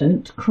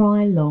Don't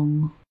Cry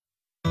Long.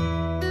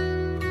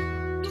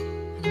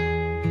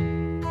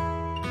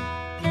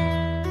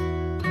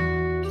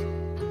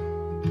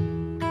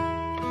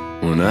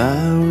 When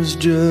I was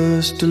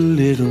just a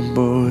little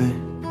boy,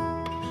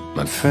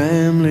 my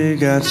family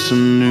got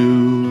some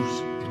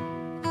news,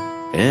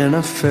 and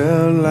I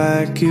felt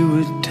like it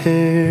would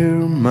tear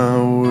my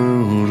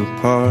world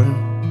apart.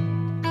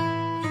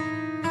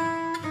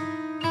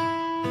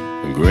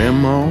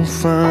 Grandma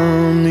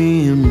found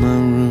me in my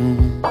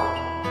room,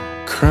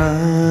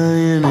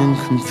 crying and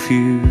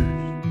confused.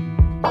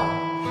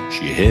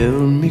 She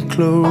held me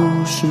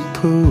close and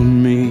pulled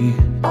me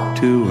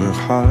to her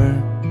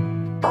heart.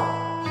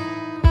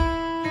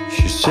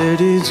 She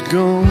said it's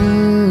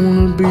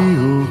gonna be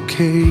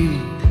okay,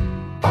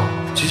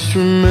 just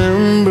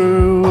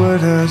remember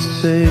what I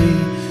say.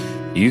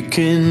 You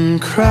can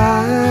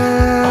cry,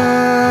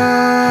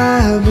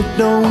 but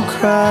don't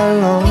cry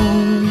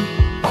long.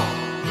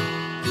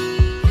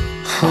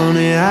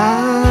 Honey, I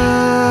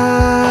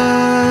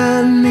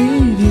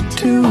need you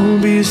to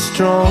be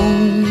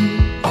strong.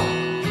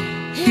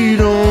 You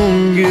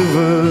don't give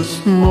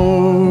us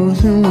more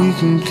than we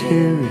can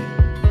carry,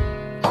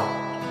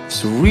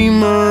 so we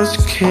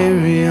must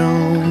carry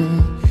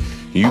on.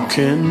 You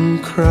can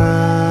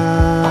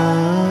cry,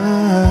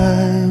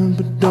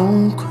 but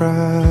don't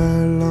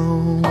cry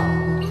long.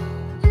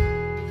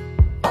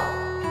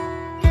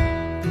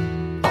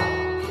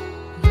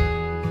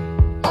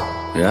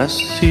 I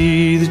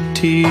see the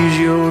tears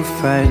you're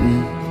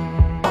fighting,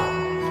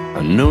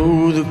 I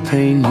know the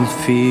pain you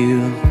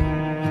feel.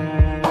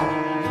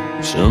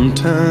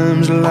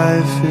 Sometimes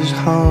life is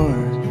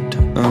hard to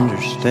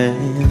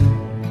understand,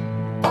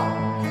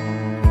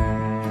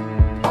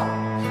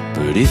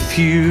 but if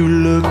you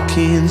look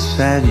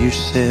inside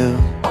yourself,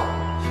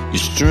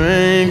 your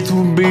strength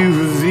will be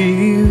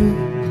revealed.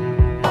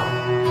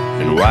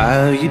 And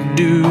while you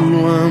do,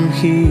 I'm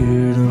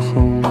here to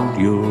hold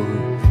your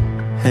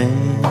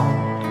hand.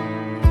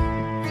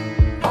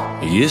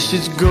 Yes,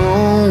 it's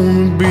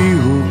gonna be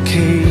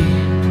okay,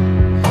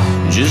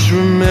 just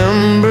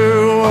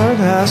remember what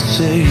I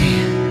say.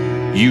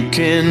 You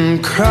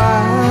can cry,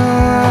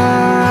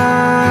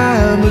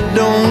 but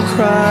don't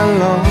cry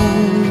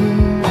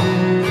long.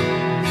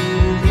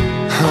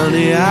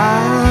 Honey, I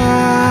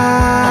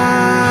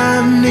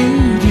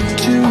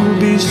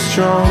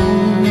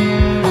strong.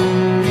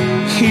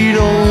 He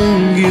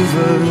don't give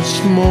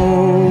us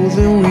more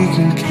than we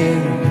can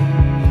carry,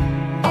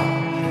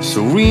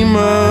 so we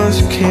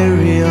must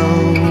carry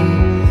on.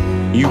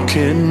 You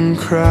can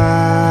cry,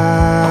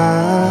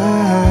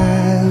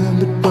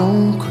 but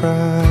don't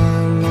cry.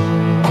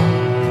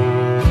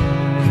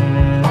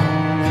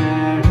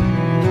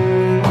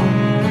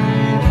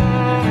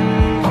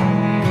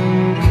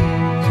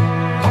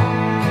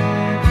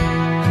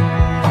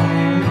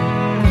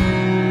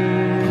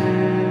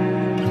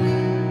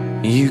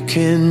 You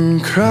can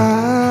cry,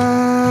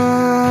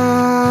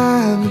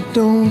 but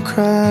don't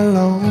cry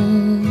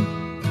long.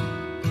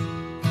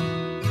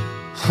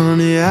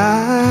 Honey,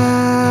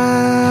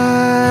 I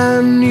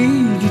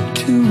need you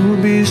to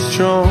be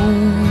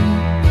strong.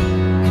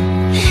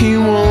 He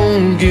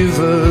won't give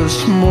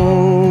us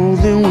more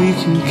than we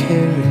can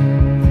carry,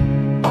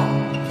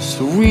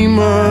 so we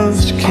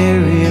must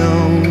carry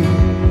on.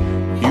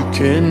 You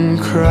can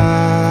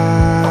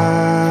cry,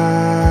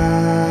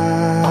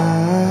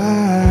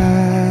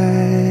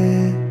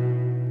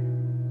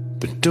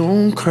 but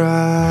don't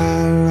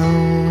cry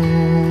long.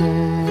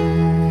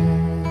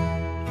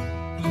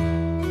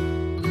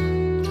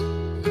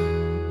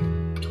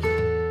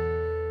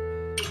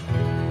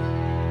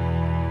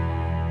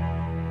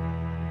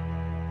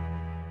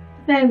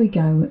 There we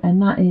go,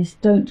 and that is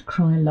Don't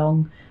Cry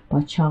Long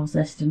by Charles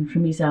Eston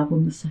from his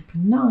album The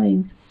Second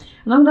Nine.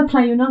 And I'm going to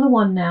play you another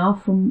one now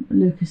from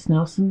Lucas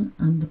Nelson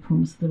and The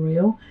Promise of the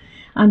Real,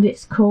 and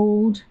it's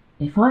called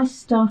If I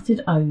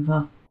Started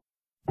Over.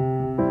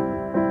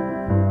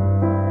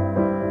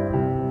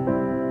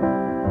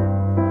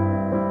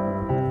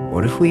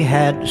 What if we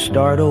had to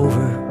start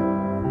over?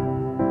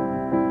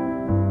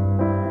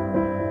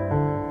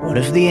 What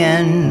if the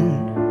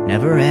end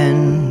never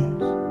ends?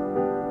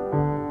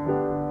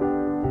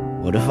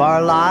 What if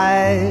our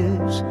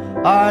lives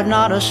are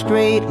not a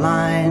straight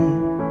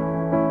line?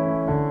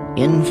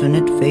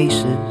 Infinite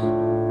faces,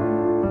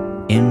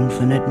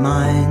 infinite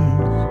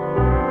minds.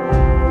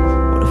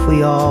 What if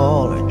we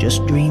all are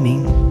just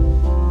dreaming?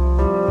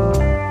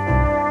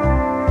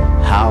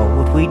 How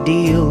would we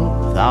deal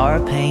with our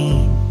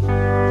pain?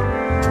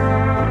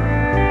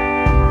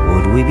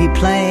 Would we be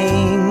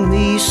playing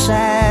these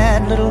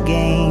sad little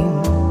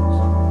games,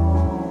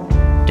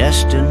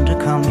 destined to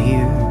come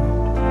here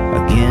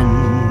again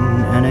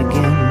and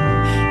again?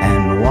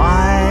 And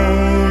why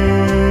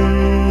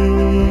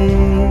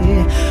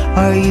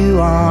are you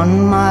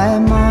on my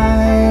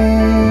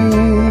mind?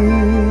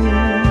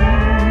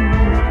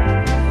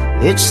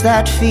 It's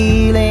that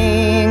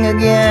feeling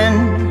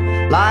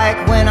again,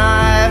 like when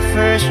I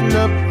first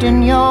looked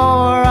in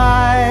your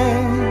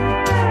eyes.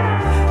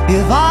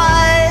 If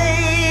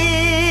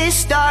I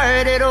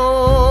started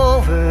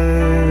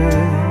over,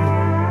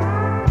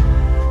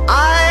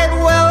 I'd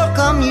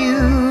welcome you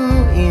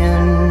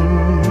in.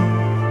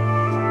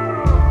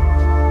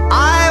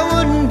 I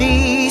wouldn't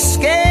be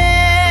scared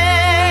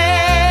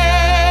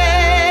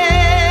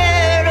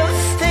of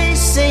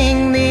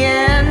facing the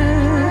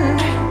end.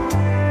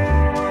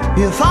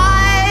 If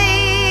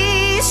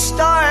I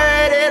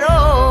started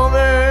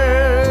over,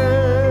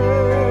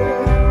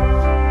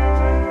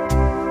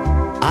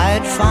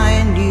 I'd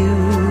find you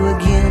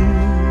again.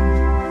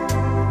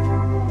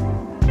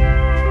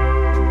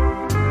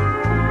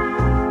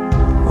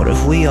 What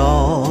if we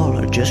all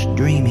are just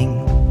dreaming?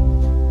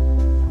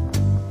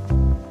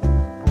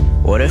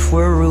 What if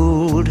we're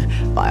ruled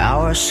by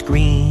our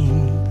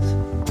screens?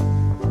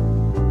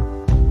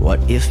 What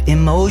if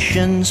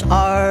emotions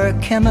are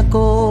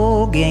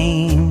chemical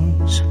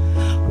games?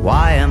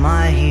 Why am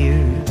I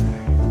here?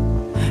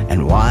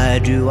 And why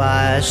do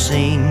I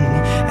sing?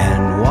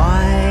 And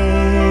why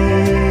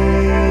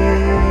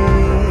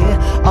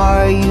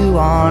are you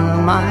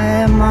on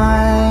my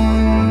mind?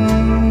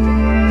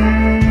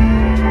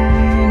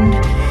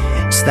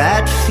 It's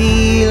that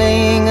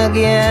feeling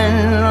again,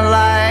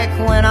 like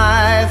when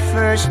I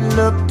first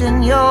looked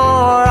in your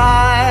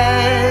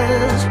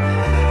eyes.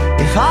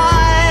 If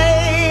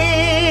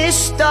I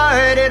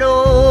started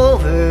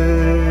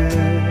over,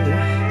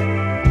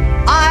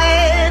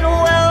 I'd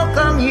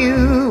welcome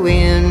you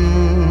in.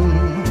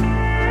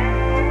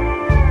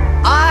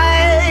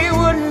 I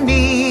wouldn't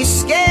be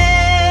scared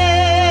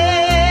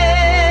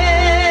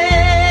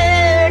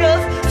of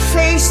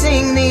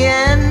facing the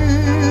end.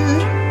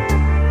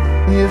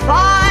 If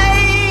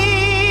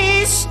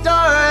I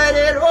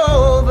started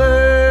over,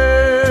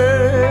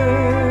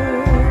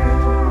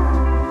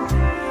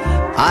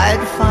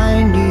 I'd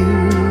find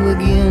you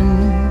again.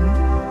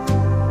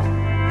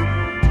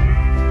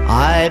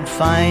 I'd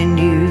find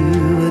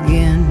you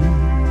again.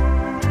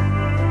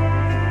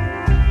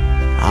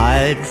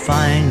 I'd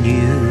find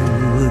you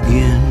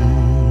again.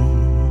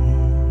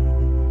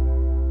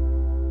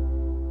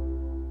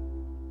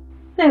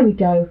 There we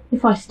go,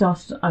 If I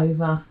Started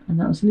Over, and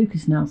that was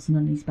Lucas Nelson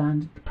and his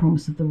band The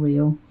Promise of the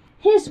Real.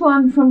 Here's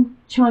one from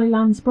Charlie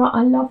Lansborough.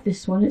 I love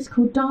this one. It's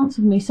called Dance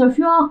With Me. So if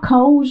you are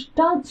cold,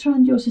 dance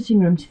around your sitting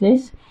room to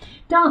this.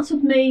 Dance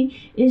With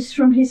Me is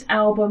from his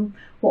album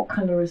What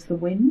Colour Is the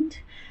Wind.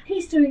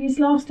 He's doing his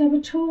last ever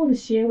tour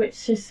this year,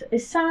 which is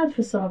sad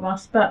for some of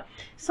us, but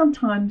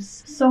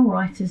sometimes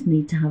songwriters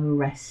need to have a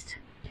rest.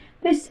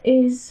 This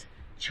is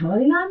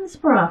Charlie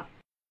Lansborough.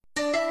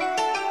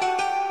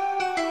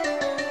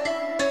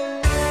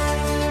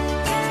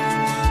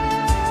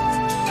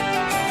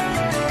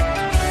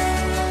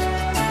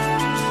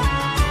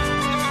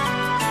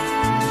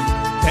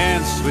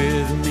 Dance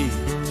with me,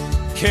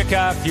 kick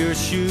off your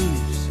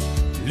shoes,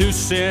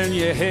 loosen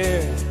your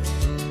hair.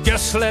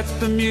 Just let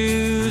the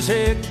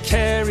music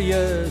carry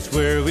us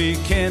where we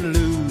can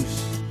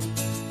lose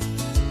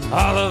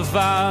all of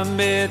our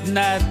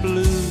midnight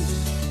blues.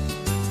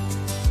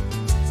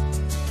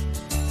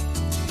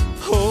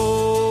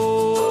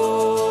 Oh,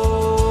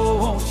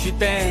 won't you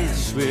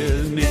dance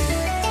with me?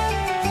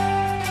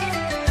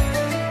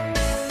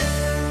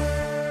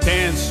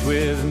 Dance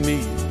with me,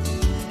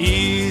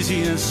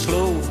 easy and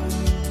slow,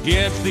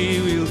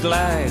 gently we'll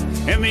glide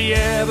in the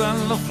ebb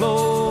and the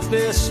flow of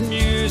this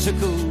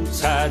musical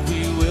tide.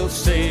 We will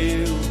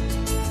sail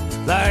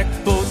like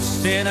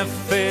boats in a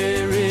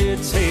fairy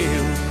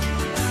tale.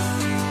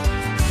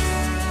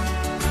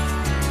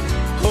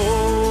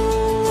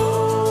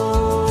 Oh,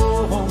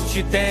 won't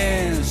you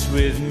dance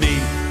with me?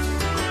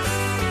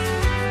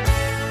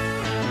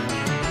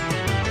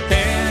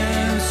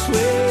 Dance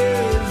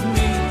with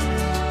me.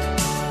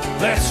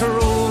 Let's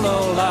roll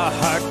all our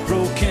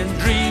heartbroken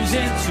dreams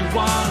into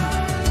one.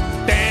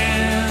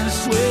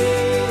 Dance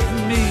with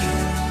me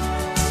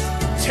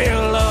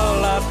till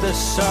all of the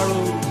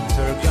sorrows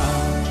are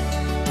gone.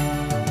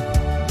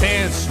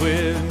 Dance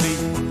with me.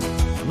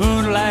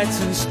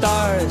 Moonlights and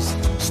stars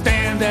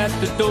stand at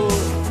the door.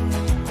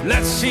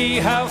 Let's see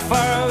how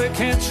far we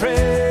can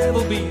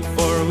travel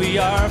before we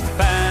are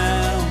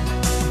found.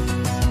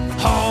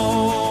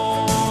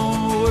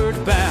 Homeward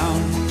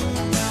bound.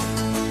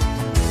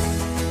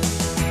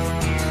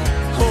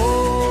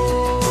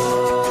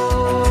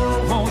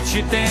 Won't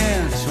you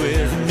dance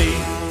with me?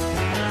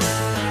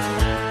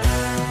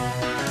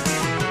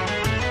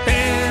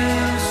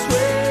 Dance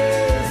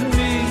with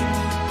me.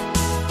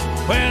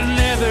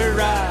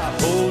 Whenever I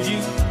hold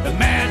you, the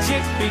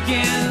magic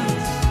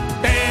begins.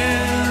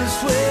 Dance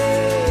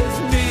with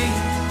me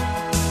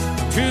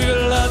to the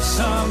love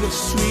song of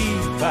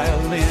sweet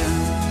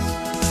violins.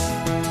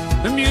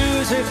 The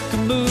music, the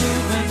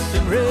movements,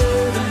 and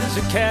rhythms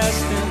are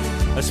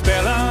casting a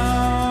spell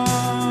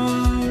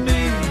on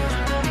me.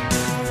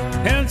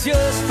 And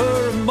just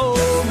for a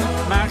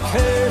moment my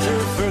cares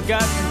are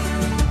forgotten,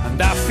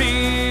 and I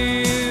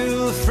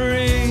feel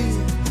free,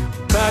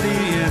 body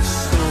and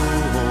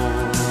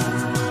soul,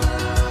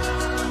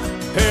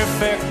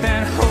 perfect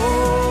and whole.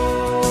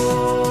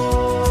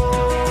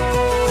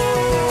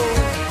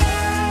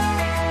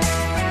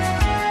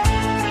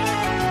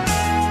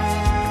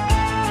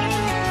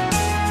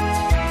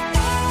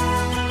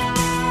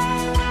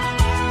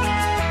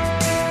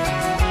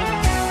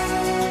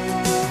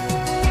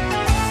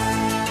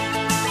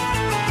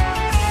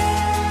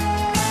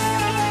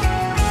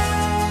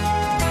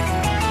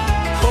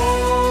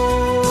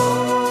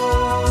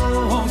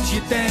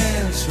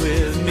 Dance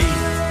with me.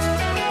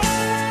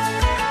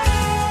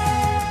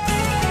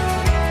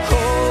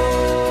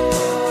 Oh,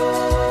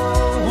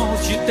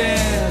 won't you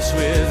dance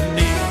with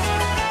me?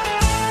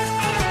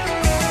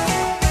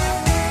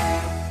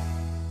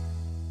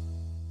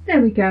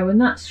 There we go, and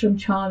that's from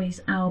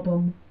Charlie's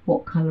album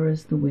What Colour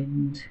Is the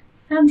Wind.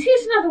 And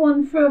here's another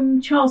one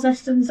from Charles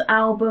Eston's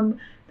album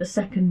The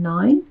Second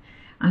Nine,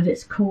 and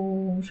it's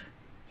called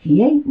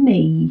He Ain't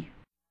Me.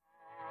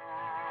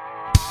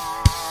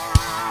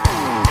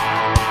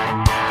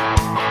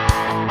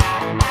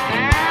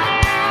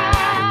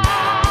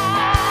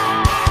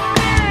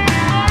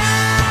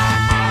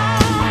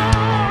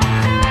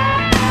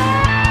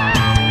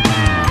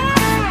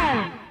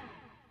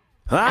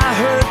 I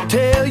heard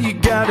tell you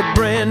got a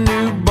brand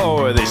new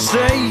boy. They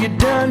say you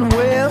done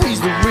well, he's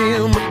the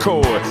real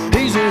McCoy.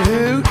 He's a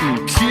hoot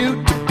and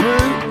cute to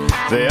boot,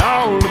 they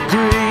all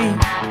agree.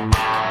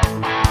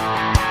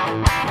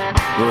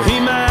 Well, he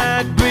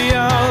might be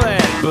all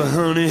that, but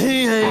honey,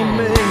 he ain't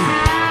me.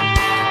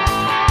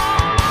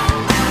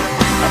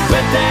 I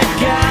bet that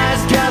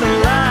guy's got a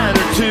line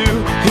or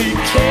two. He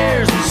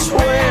cares and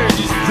swears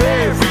he's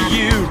there for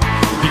you.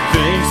 He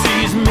thinks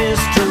he's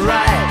Mr.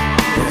 Right,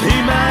 but he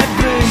might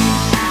be.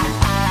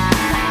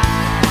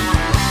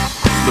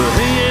 But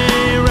he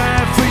ain't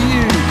right for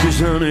you, 'cause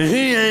honey,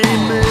 he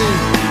ain't me.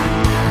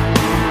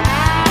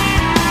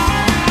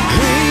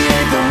 He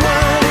ain't the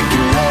one that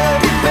can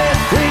love you best.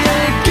 He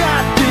ain't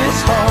got this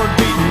heart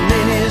beating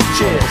in his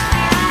chest.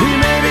 He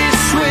may be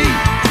sweet,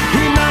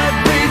 he might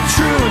be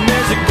true, and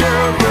there's a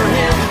girl for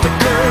him, the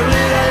girl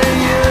it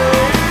ain't you.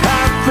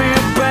 I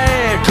feel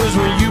bad, 'cause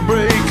when you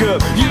break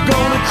up, you're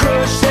gonna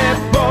crush that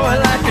boy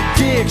like a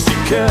Dixie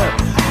cup.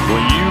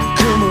 When you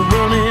come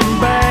running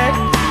back,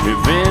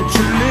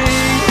 eventually,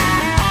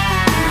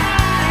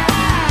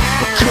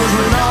 'cause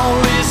when all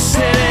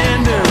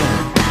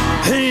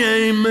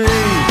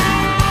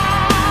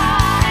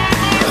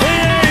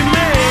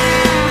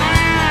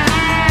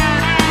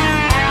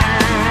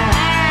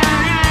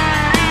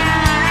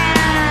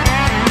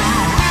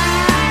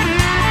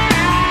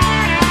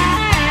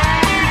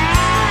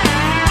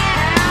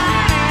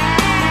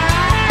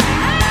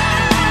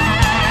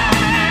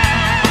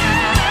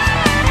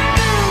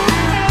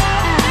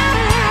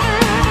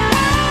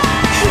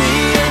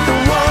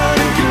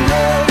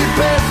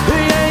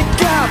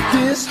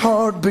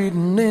heart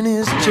beating in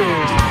his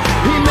chest.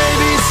 He may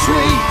be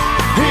sweet,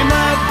 he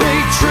might be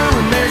true,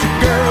 and there's a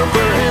girl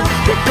for him,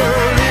 but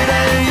girl, it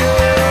ain't you.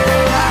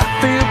 I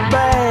feel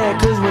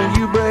bad, cause when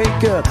you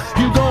break up,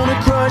 you're gonna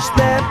crush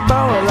that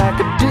bar like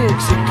a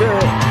Dixie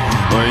cup.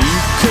 Well, you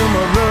come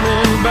a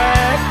running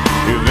back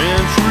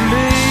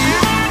eventually,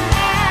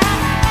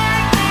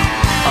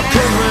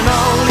 cause when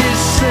all is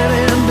said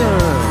and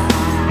done,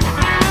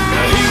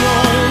 he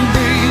won't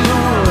be the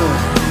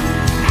one.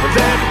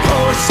 That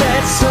poor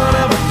sad son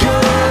of a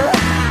gun,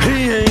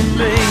 he ain't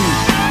me.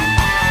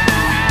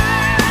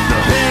 No,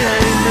 he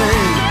ain't me.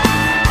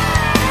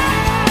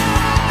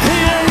 He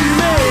ain't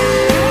me.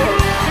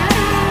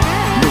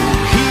 No,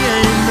 he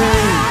ain't me.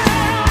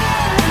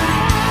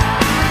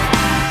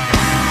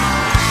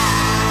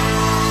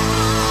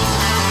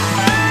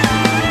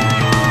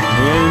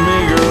 He ain't me,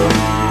 girl.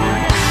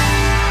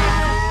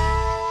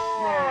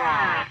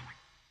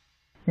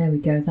 There we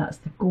go, that's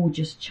the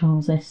gorgeous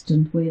Charles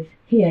Eston with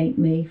He Ain't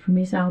Me from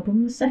his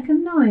album The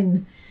Second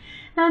Nine.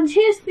 And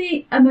here's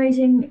the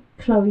amazing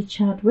Chloe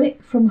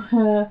Chadwick from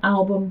her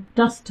album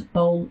Dust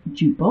Bowl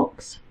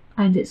Jukebox,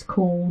 and it's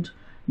called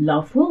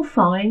Love Will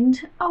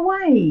Find a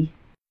Way.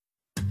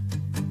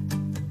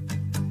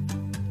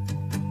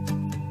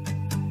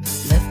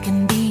 Love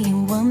can be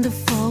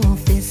wonderful,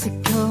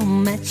 physical,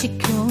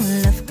 magical.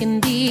 Love can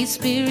be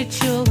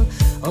spiritual,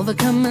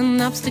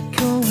 overcoming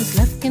obstacles.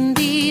 Love can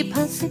be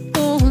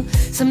possible,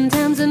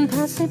 sometimes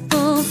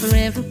impossible for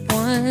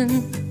everyone.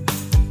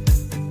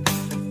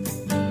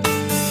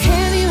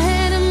 Have you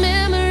had a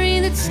memory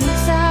that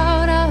sneaks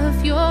out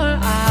of your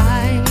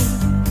eye,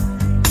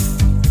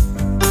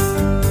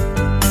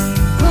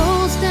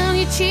 rolls down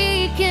your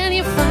cheek, and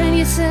you find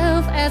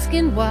yourself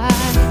asking why?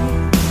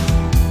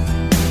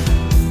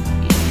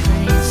 You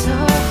pray so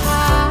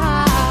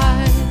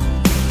hard,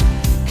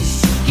 'cause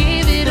you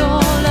gave it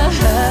all to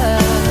her.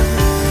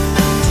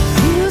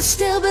 You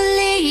still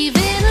believe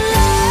in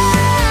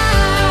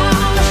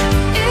love,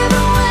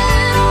 even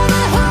when all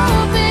the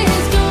hope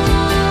is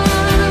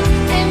gone,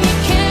 and you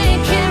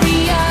can't carry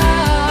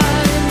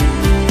on.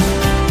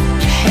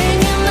 You're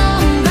hanging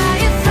on by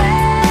a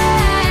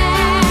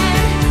thread.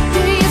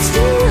 Do you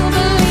still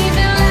believe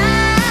in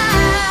love?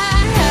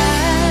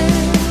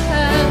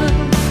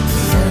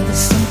 Love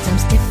is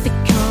sometimes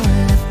difficult,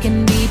 love can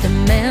be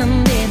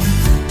demanding,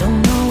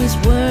 don't always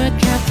work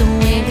out the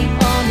way we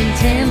all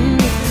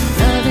intended.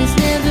 Love is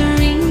never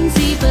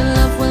easy, but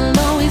love will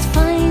always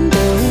find a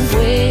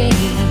way.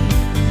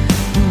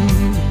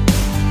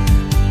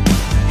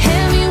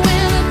 Have you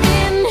ever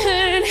been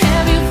hurt?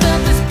 Have you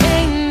felt this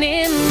pain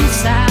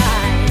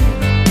inside?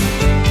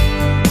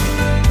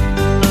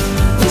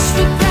 Wish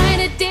for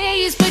brighter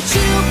days, but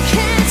you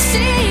can't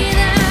see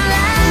the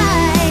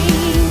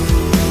light.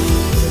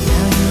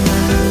 Now you're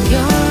on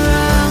your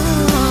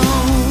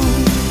own,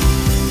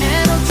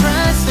 and all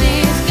trust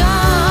is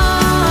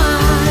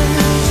gone.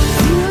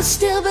 You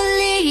still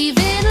believe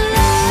in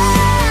love,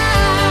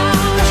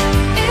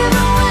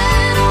 even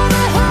when all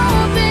the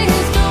hope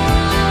is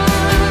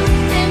gone,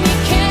 and you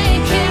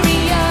can't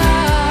carry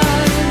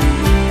on.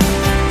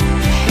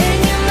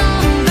 Hanging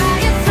on by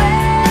a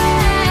thread.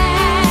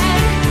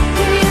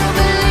 Do you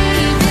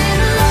believe in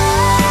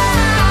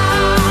love,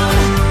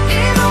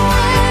 even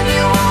when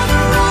you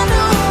wanna run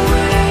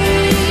away?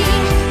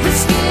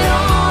 Risk it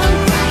all and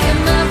cry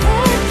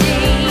another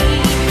day.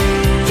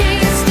 Do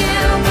you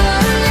still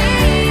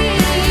believe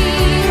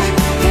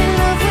that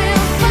love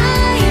will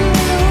find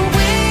a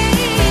way?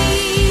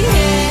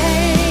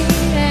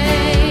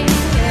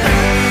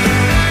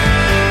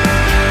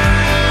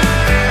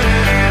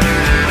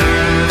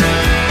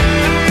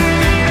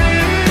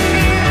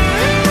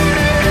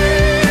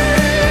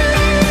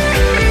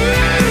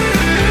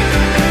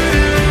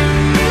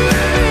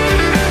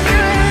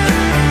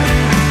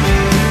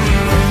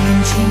 Can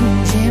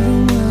change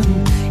everyone,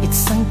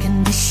 it's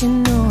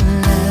unconditional.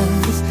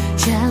 Love is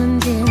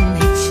challenging,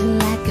 hits you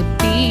like a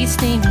bee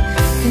sting,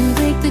 can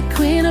break the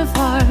queen of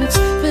hearts,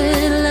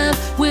 but love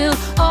will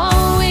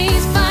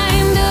always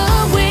find a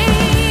way.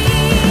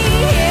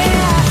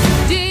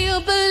 Do you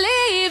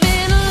believe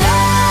in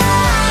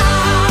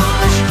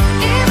love,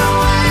 even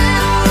when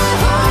all the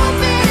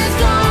hope is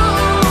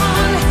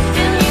gone,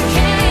 and you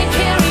can't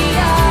carry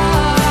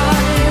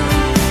on?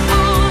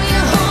 Oh,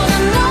 you're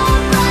holding on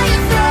by a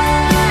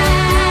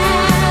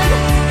thread.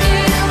 Do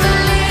you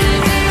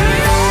believe in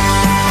love,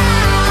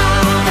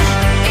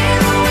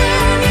 even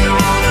when you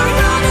wanna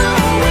run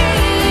away?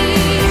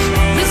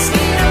 Risk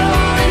it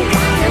all and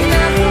find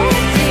another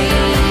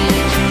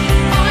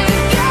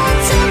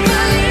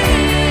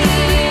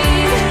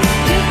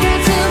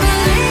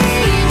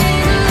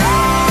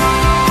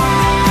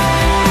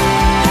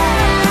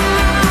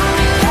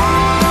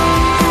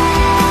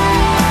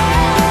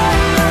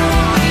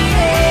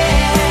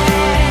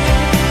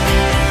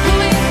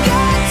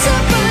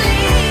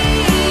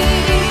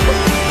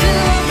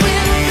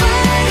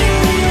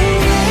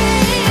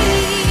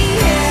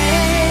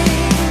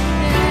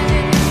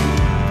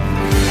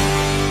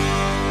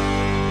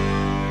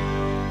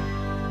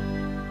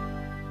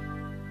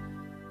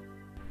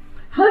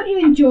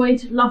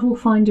enjoyed Love Will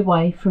Find a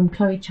Way from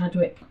Chloe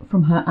Chadwick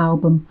from her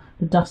album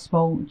The Dust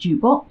Bowl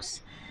Jukebox.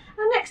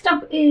 And next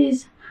up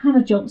is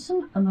Hannah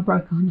Johnson and the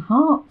Broken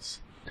Hearts,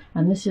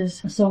 and this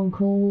is a song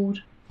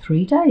called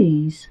 3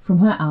 Days from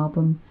her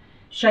album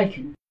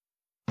Shaken.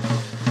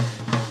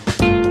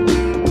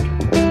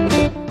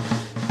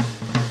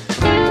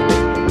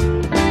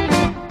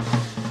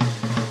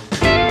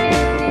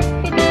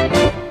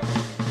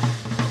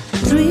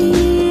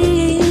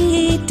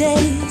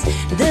 days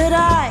that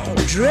I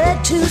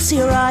dread to see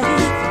right.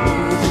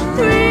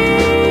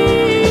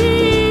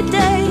 3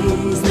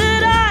 days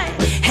that I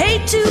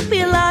hate to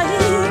be alive.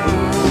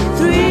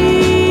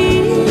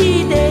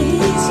 3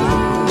 days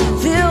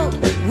filled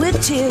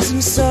with tears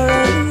and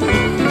sorrow.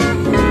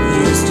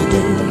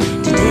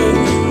 Yesterday, today,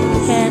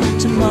 and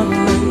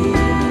tomorrow.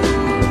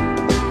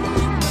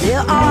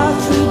 There are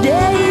 3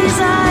 days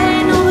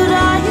I know that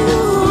I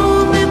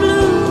will be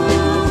blue.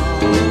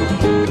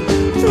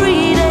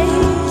 3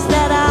 days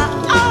that I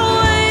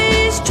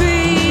always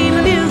dream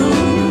of you.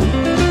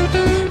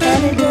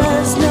 And it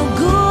does no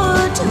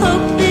good to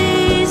hope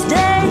these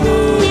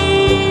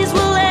days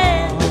will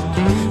end.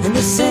 And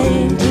the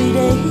same 3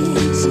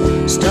 days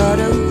start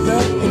over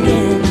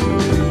again.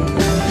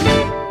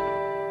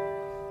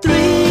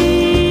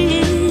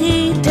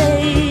 3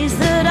 days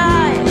that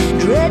I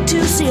dread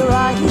to see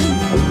right.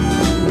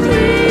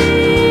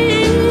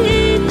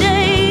 3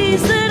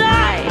 days that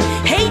I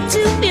hate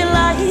to be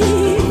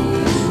alive.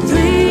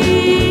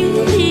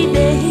 3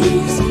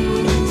 days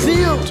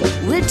filled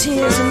with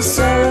tears and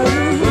sorrow.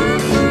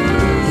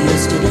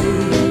 Yesterday,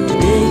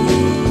 today,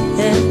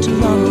 and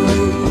tomorrow.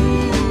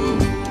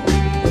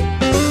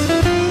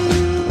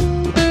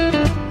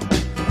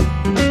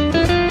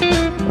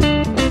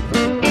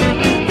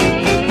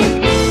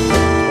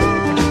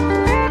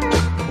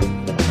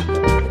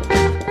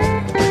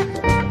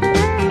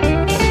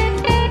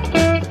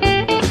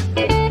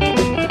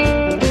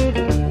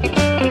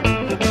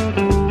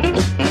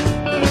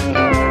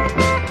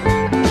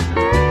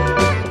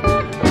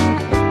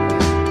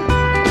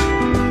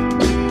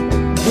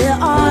 There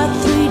are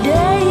 3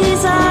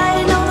 days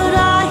I know that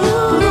I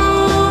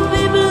will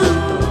be blue.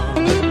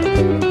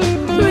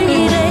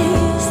 3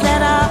 days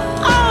that I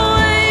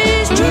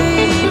always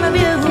dream of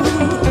you.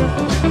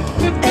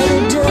 And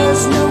it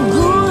does no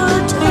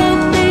good to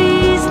hope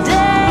these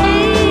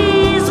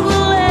days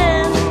will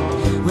end.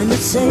 When the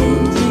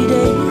same 3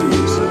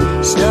 days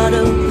start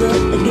over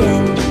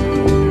again.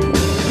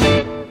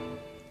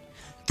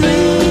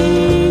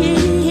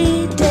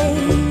 3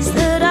 days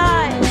that I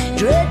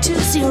dread to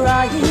see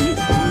right.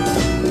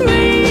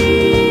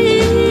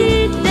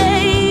 3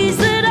 days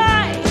that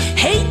I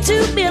hate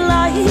to be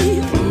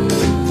alive.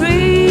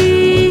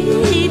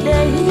 3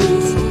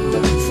 days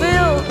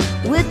filled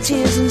with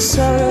tears and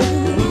sorrow.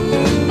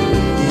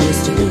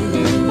 Yesterday,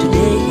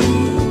 today,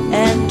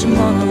 and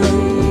tomorrow.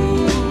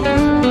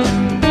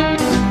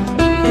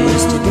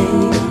 Yesterday,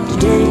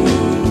 today,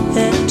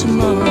 and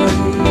tomorrow.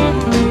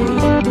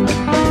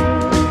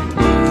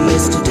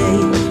 Yesterday,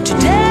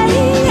 today,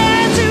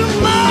 and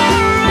tomorrow.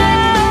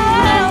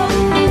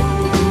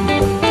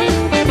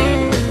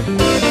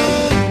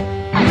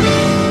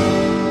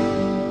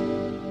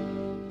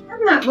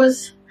 And that was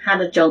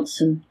Hannah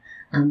Johnson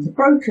and the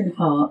Broken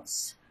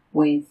Hearts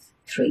with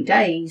 3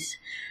 Days.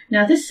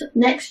 Now this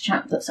next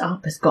chap that's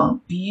up has got a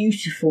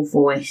beautiful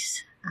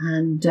voice,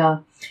 and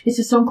it's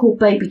a song called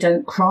Baby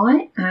Don't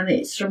Cry, and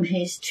it's from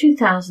his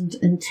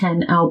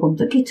 2010 album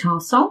The Guitar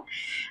Song,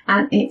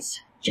 and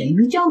it's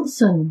Jamie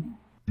Johnson.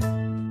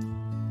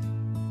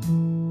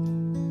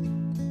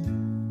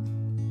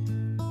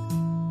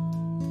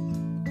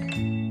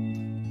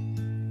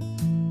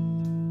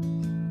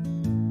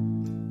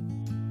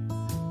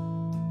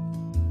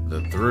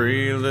 The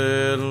 3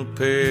 little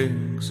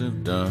pigs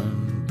have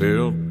done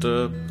built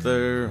up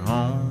their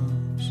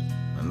homes,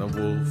 and the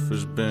wolf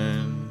has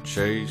been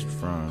chased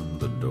from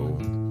the door.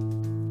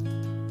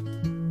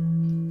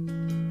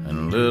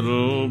 And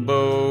little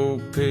Bo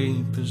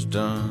Peep has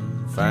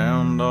done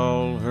found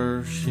all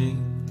her sheep,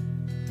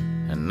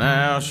 and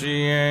now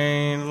she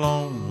ain't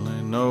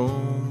lonely no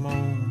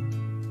more.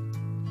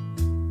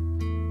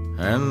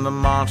 And the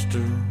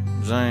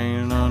monsters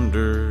ain't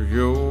under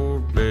your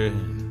bed,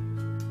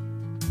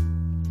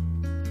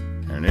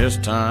 and it's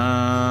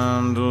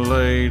time to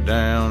lay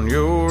down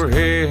your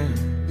head.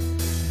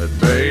 But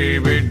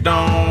baby,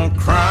 don't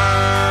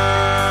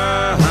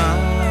cry,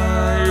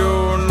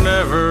 you're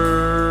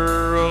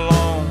never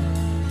alone.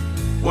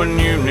 When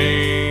you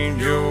need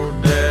your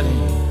daddy,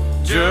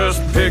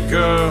 just pick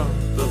up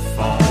the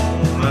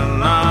phone,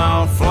 and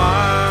I'll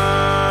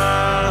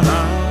fly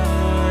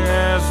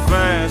as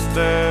fast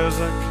as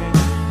I can,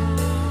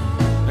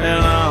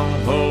 and I'll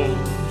hold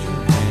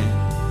your hand,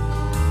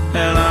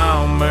 and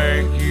I'll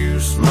make you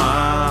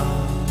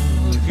smile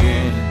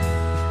again.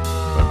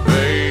 But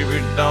baby,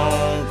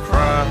 don't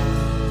cry.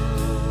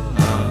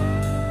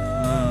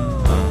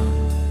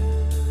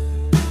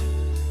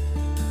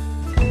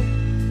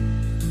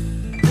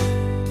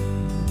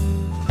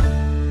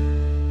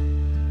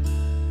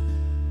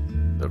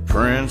 The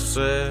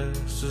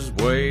princess palace is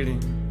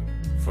waiting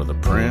for the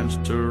prince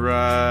to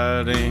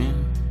ride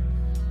in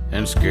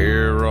and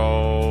scare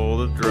all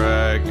the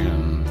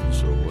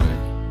dragons away.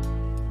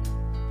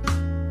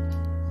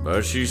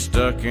 But she's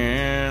stuck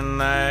in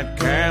that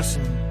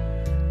castle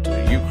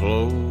till you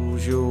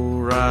close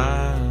your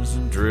eyes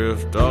and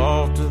drift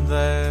off to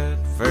that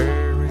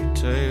fairy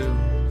tale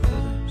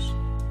place.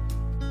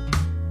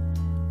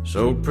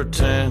 So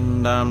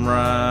pretend I'm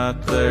right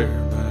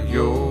there by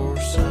your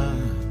side,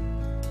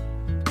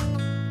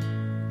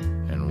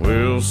 and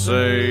we'll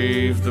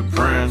save the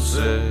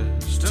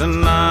princess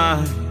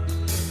tonight.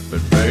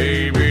 But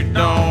baby,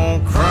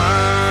 don't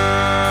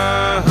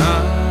cry,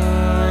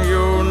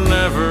 you're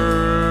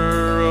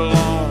never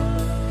alone.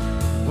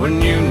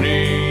 When you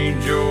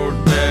need your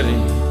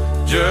daddy,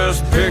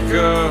 just pick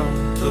up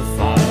the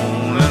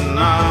phone and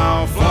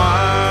I'll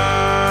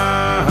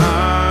fly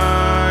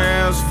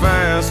as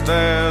fast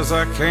as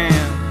I can,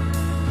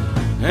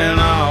 and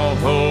I'll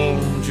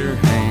hold your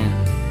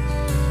hand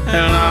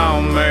and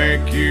I'll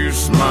make you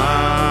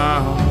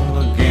smile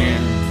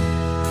again.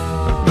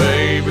 But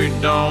baby,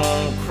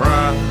 don't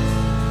cry.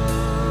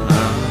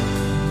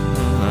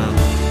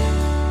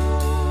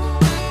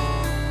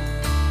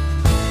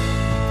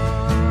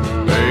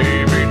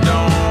 Baby,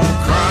 don't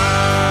cry.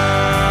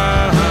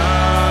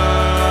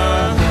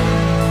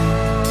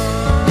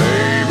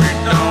 Baby,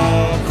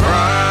 don't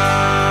cry.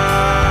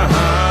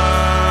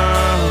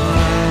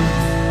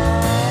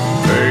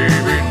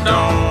 Baby,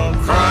 don't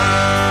cry.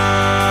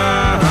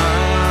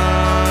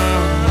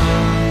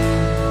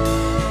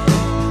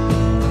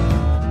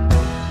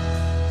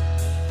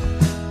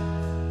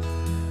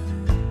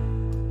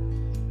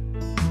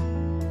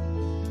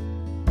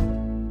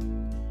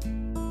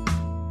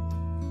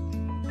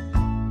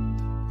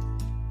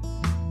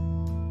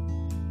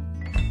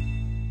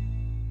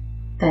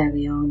 There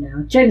we are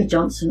now. Joni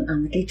Johnson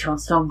and the Guitar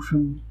Song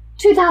from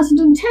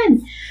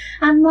 2010.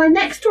 And my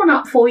next one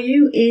up for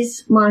you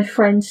is my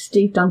friend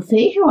Steve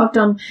Dunphy, who I've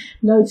done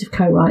loads of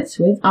co-writes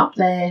with up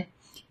there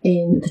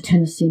in the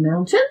Tennessee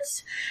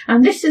mountains.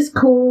 And this is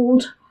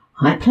called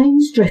High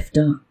Plains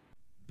Drifter.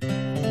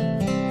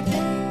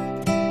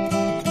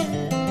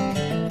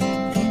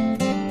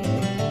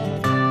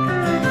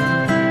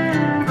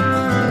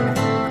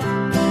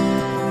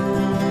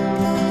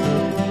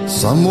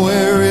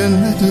 Somewhere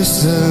in the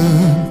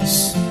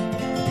distance,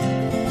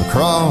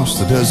 across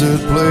the desert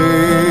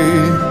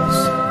place,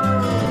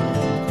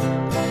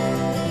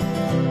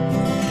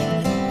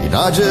 he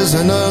dodges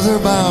another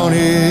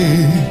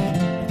bounty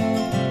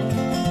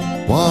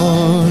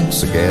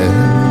once again.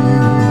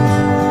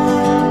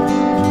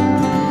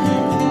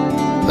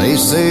 They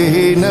say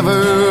he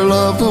never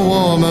loved a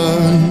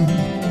woman,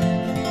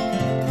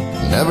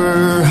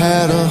 never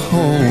had a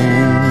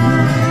home.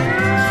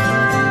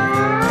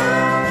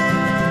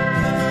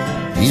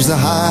 He's the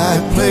High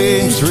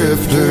Plains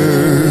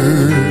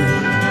drifter,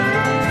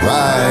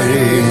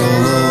 riding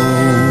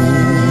alone.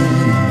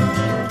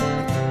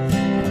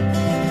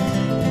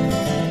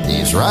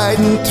 He's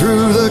riding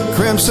through the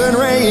crimson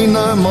rain,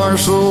 the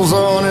marshals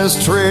on his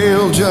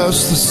trail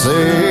just the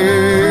same.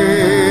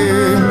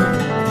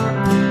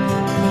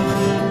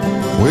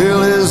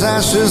 Will his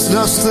ashes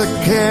dust the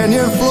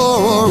canyon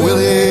floor, or will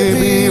he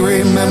be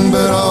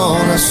remembered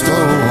on a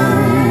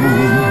stone?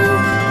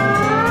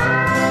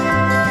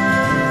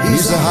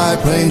 He's the High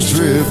Plains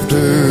drifter,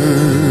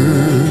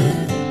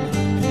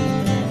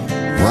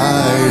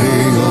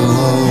 riding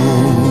alone.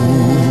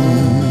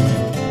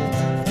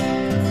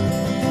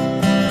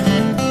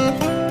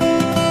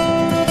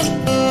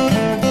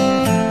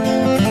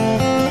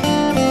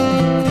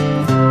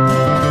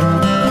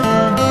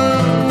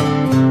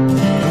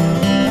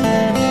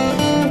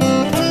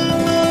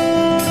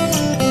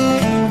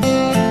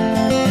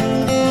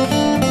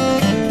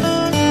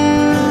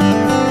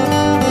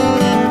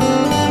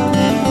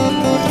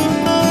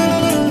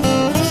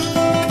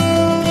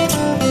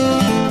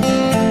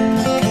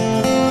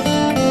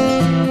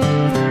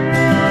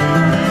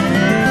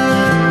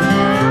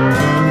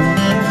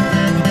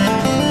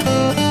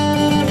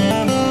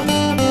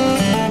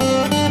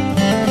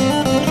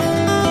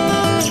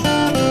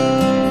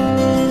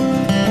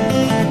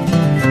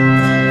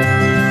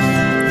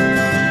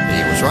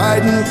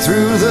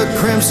 Through the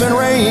crimson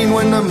rain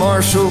when the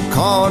marshal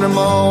caught him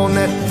on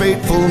that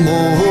fateful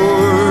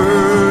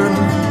morn.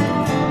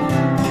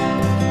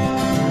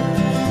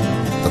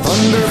 The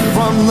thunder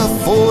from the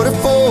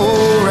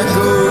 44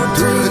 echoed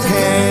through the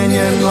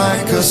canyon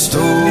like a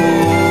storm.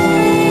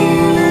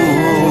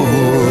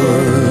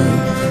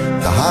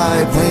 The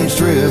High Plains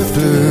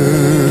drifter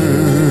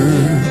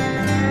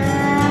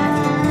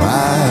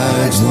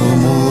rides no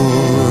more.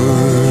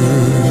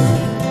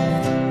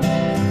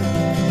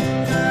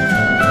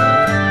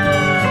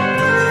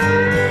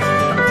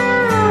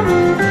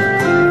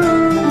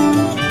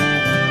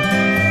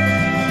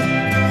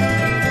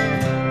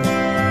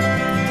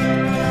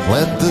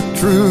 Let the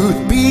truth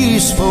be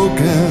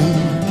spoken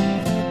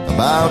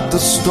about the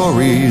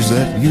stories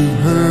that you've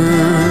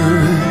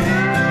heard,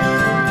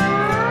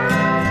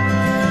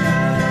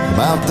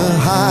 about the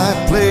High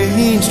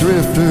Plains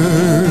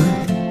drifter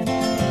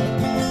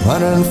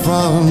running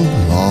from the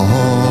law.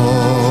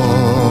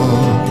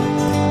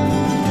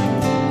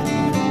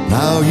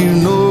 Now you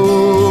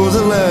know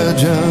the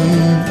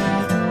legend,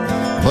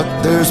 but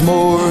there's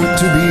more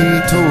to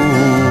be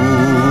told.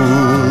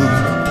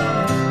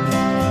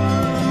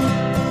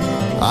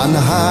 I'm the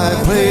High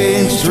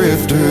Plains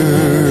drifter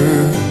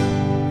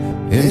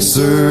in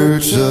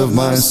search of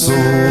my soul.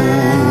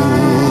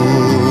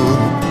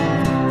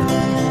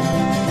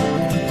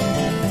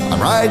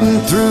 I'm riding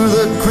through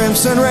the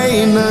crimson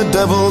rain, the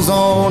devil's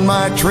on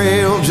my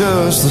trail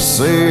just the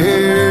same.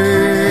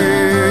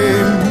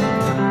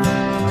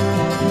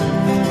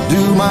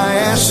 Do my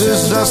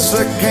ashes dust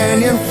the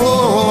canyon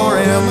floor?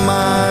 Am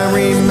I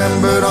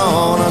remembered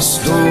on a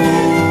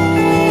stone?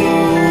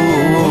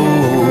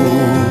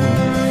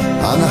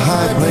 I'm the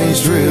High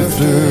Plains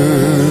drifter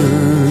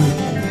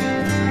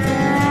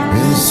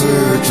in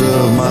search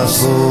of my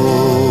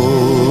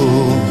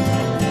soul.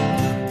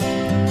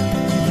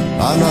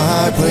 I'm the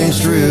High Plains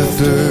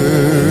drifter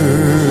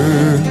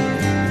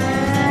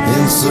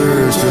in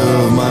search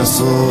of my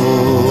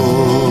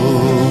soul.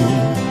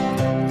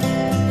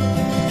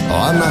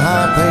 I'm the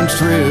High Plains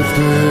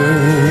drifter,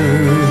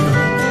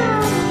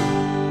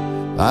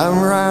 I'm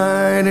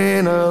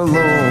riding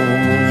alone.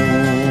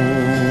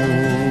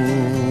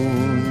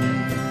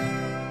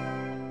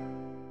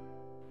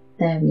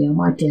 There we are,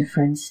 my dear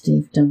friend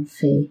Steve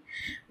Dunphy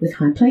with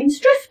High Plains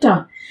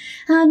Drifter.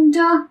 And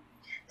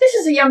this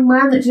is a young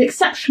man that did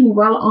exceptionally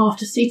well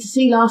after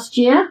C2C last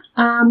year.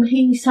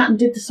 He sat and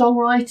did the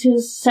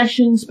songwriters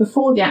sessions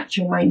before the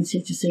actual main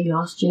C2C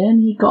last year,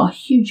 and he got a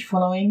huge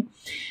following.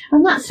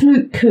 And that's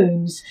Luke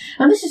Combs.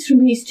 And this is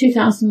from his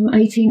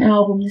 2018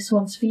 album, This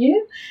One's For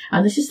You.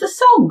 And this is the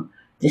song,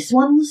 This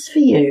One's For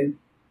You.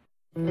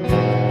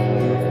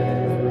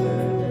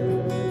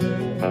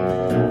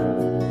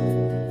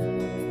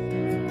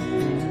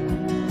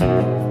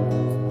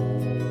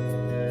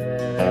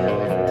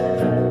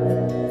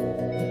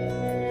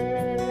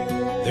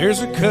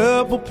 There's a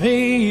couple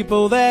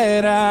people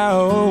that I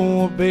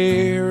owe a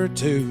beer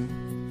to,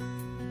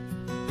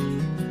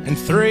 and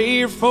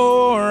 3 or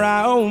 4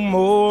 I owe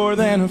more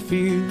than a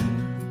few.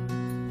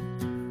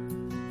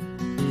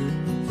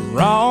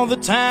 For all the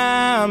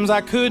times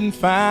I couldn't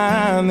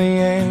find the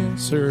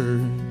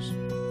answers,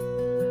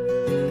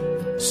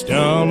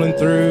 stumbling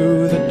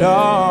through the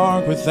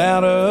dark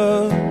without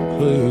a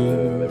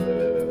clue.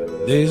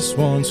 This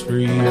one's for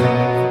you.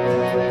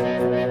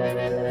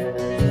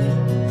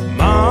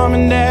 Mom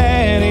and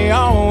Daddy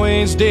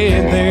always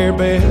did their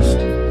best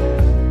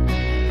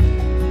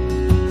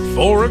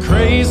for a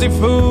crazy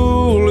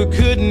fool who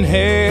couldn't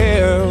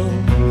help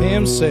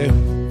himself.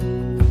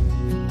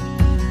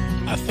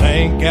 I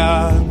thank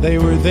God they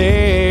were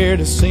there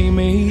to see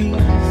me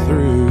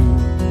through.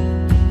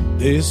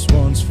 This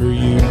one's for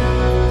you.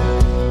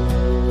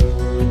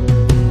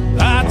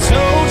 I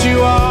told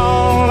you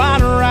all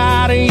I'd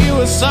write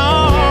you a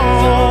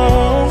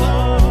song,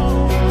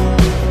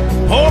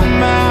 pour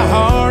my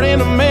heart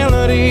in a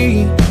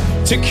melody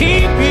to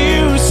keep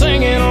you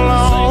singing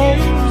along.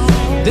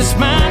 This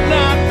might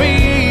not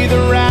be the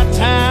right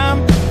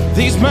time,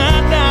 these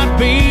might not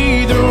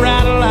be the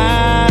right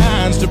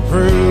lines to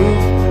prove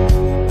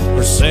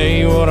or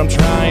say what I'm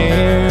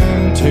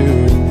trying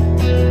to,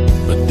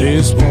 but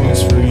this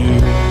one's for you.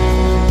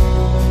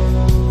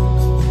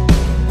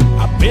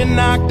 I've been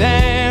knocked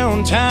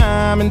down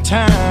time and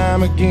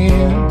time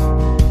again,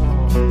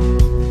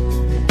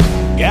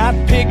 got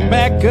picked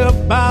back up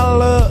by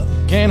luck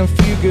and a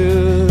few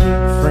good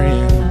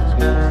friends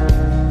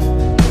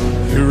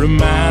who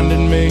reminded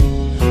me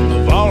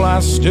of all I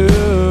stood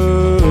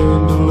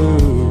to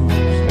lose.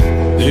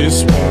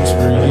 This one's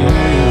for you.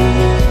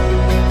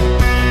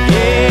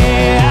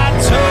 Yeah, I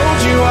told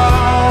you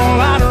all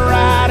I'd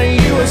write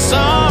you a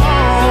song,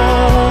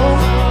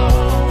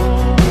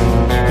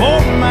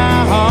 pour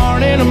my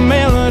heart in a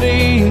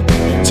melody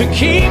to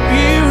keep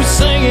you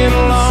singing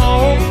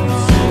along.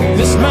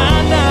 This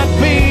might not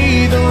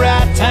be the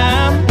right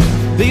time,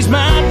 these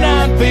might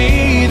not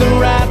be the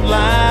right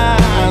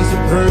lines to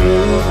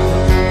prove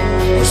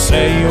or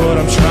say what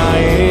I'm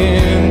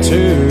trying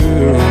to.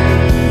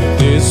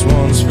 This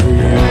one's for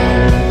you.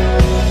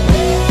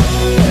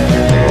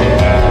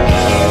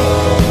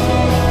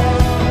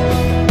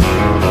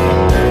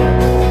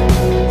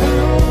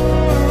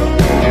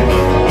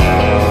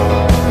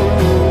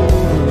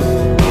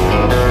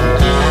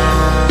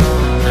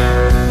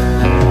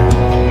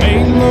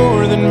 Made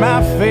more than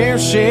my fair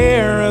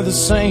share of the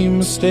same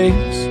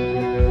mistakes,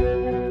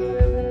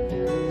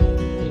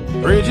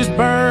 bridges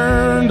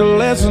burned,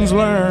 lessons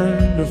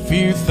learned, a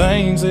few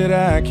things that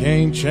I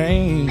can't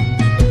change.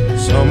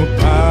 Some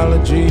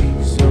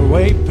apologies are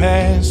way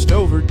past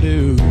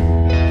overdue,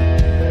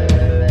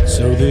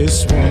 so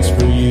this one's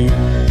for you.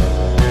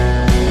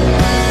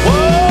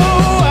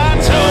 Whoa, I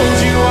told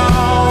you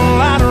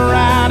all I'd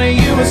write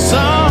you a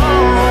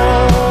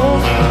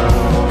song,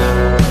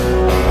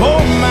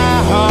 pour my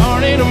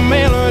heart in a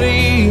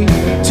melody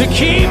to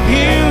keep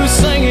you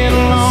singing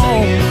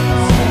along.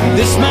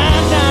 This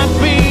might not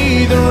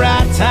be the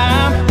right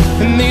time,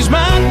 and these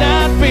might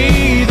not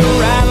be the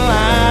right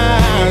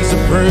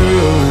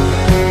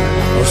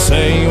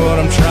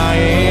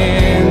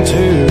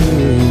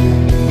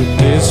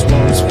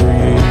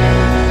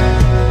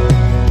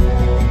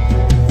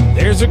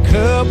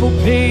couple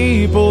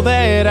people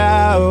that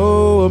I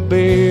owe a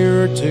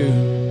beer or two,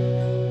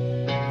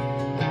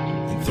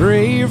 and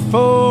 3 or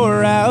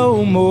 4 I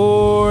owe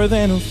more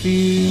than a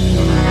few.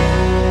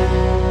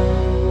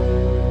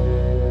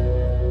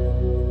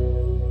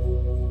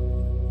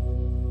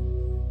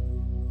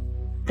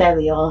 There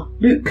we are,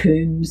 Luke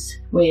Combs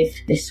with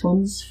This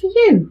One's For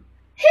You.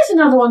 Here's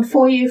another one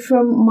for you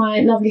from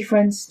my lovely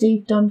friend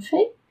Steve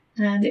Dunphy,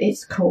 and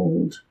it's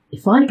called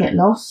If I Get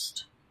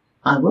Lost,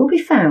 I Will Be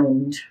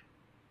Found.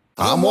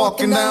 I'm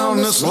walking down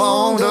this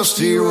long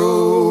dusty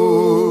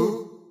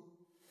road.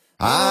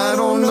 I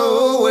don't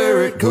know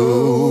where it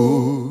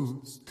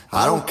goes.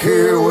 I don't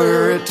care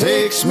where it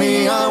takes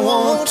me, I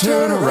won't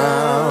turn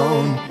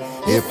around.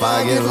 If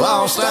I get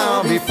lost,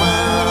 I'll be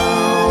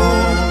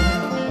found.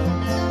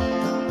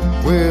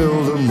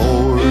 Well, the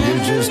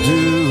mortgage is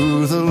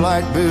due, the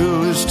light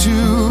bill is too,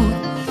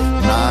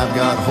 and I've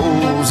got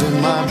holes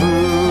in my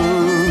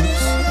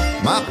boots.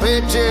 My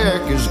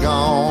paycheck is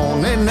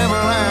gone, it never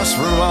lasts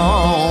for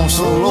long.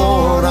 So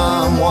Lord,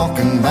 I'm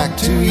walking back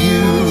to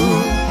you.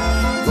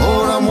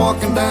 Lord, I'm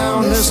walking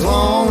down this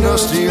long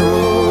dusty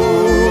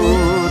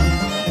road.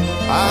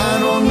 I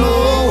don't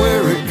know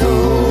where it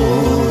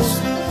goes,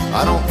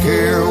 I don't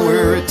care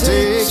where it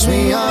takes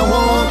me, I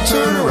won't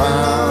turn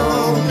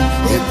around.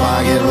 If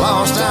I get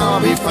lost, I'll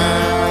be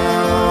found.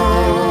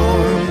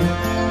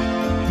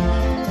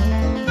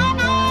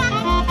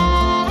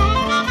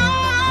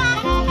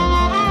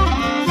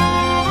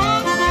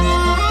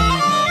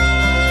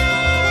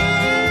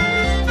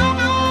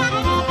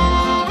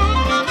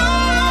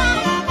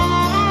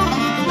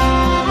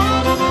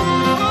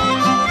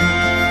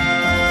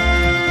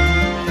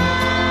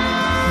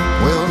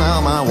 Well,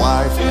 now my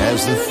wife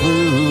has the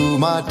flu,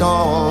 my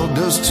dog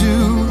does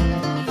too.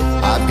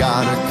 I've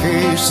got a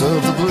case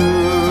of the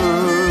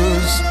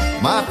blues.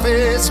 My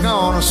faith's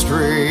gone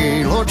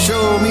astray. Lord,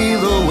 show me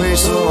the way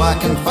so I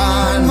can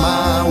find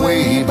my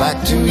way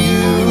back to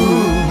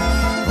you.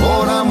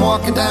 Lord, I'm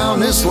walking down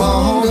this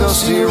long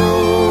dusty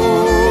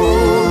road.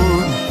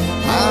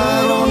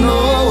 I don't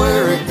know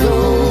where it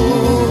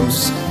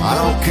goes, I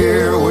don't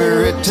care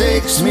where it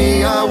takes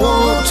me, I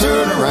won't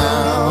turn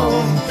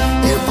around.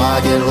 If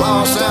I get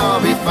lost,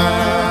 I'll be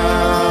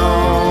found.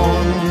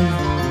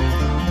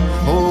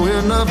 Oh,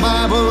 in the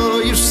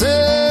Bible you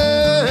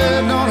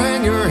said, don't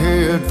hang your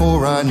head,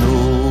 for I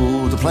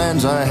know the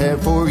plans I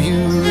have for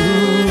you.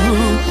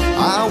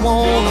 I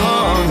won't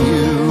harm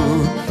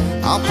you,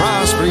 I'll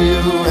prosper you,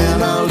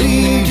 and I'll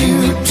lead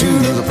you to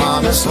the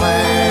promised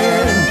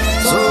land.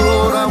 So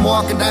Lord, I'm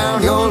walking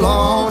down your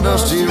long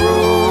dusty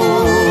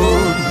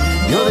road.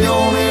 You're the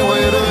only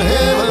way to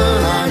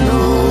heaven I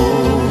know.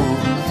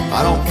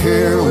 I don't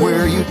care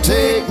where you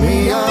take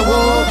me, I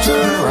won't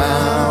turn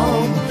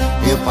around.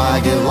 If I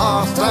get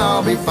lost,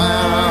 I'll be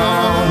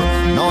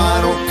found. No,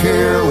 I don't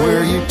care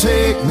where you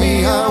take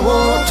me, I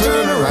won't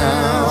turn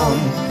around.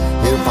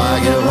 If I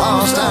get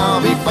lost,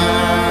 I'll be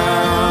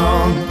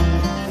found.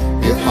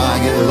 If I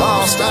get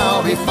lost,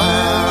 I'll be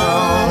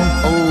found.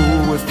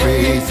 Oh, with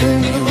faith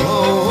in you,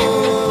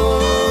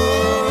 Lord,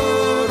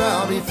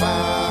 I'll be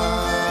found.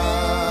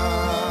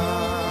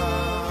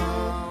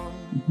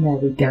 There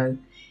we go.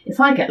 If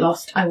I Get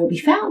Lost, I Will Be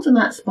Found, and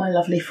that's my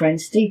lovely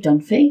friend Steve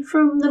Dunphy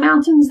from the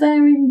mountains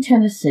there in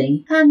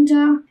Tennessee. And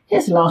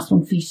here's the last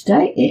one for you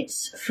today.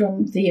 It's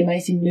from the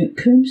amazing Luke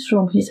Combs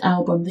from his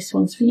album This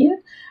One's For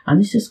You, and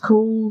this is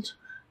called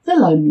The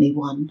Lonely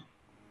One.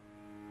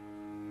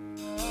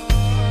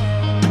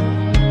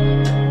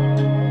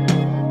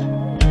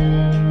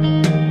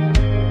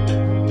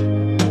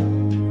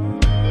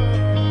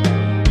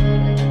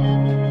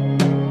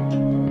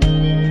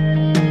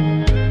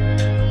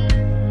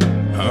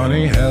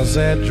 Honey, how's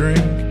that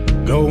drink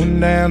going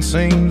down?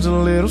 Seems a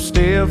little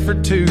stiff for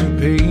 2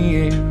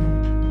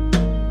 p.m.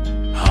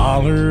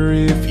 Holler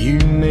if you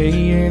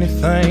need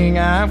anything,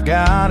 I've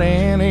got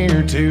an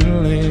ear to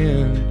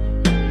lend.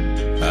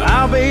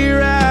 I'll be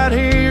right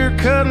here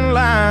cutting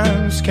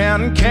lines,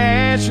 counting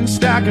cash and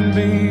stocking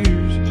beers.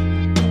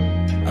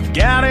 I've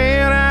got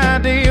an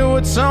idea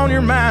what's on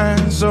your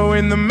mind, so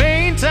in the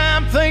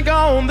meantime think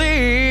on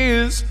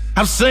this.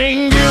 I've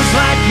seen girls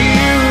like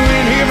you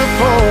in here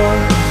before,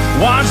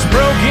 watched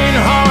broken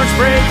hearts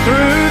break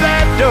through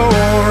that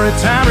door a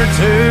time or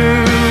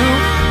two.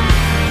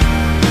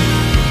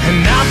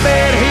 And I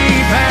bet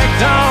he packed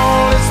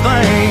all his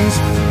things.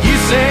 You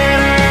set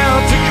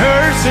out to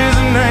curse his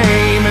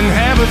name and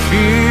have a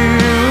few.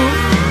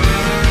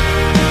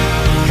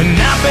 And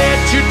I bet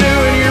you're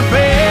doing your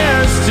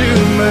best to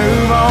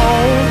move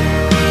on.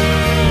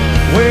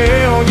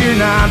 Well, you're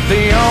not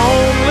the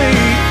only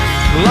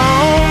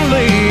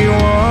lonely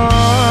one.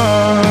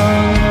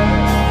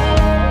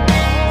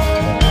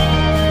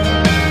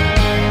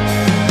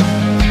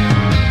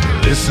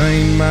 This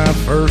ain't my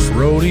first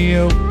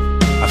rodeo.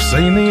 I've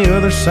seen the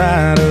other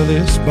side of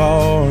this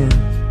bar,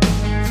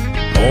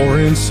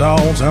 pouring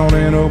salt on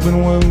an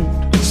open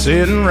wound,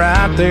 sitting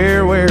right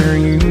there where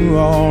you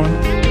are.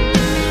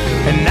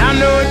 And I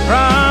know it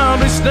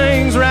probably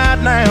stings right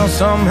now,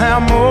 somehow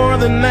more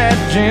than that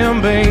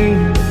Jim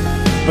Beam.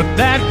 But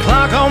that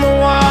clock on the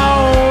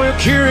wall will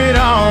cure it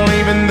all,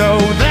 even though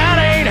that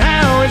ain't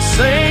how it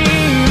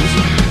seems.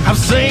 I've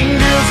seen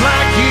girls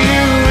like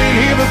you in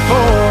here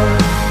before,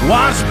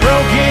 watched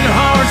broken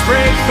hearts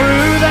break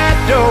through that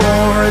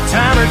door a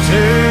time or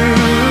two.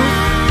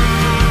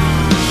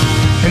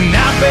 And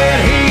I bet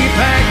he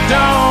packed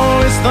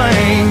all his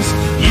things.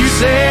 You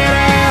set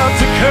out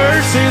to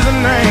curse his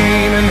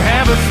name and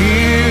have a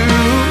few.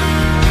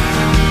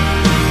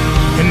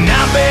 And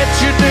I bet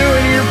you're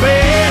doing your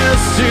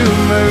best to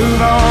move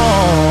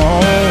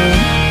on.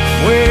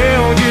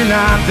 Well, you're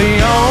not the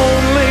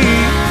only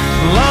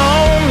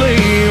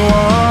lonely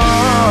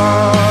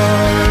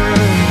one.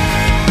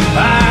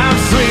 I've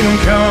seen them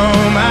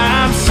come,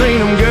 I've seen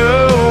them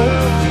go.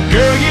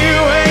 Girl, you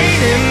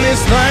ain't in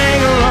this thing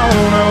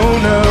alone, oh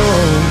no.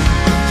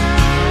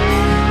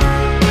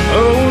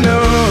 Oh no.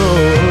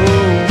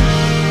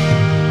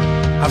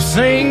 I've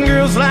seen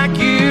girls like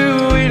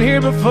you in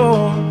here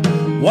before,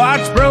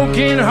 watch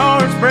broken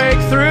hearts break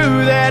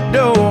through that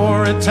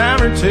door a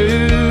time or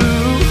two.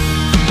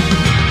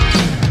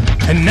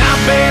 And I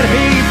bet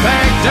he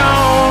packed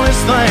all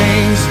his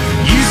things.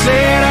 You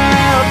set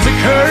out to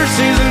curse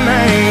his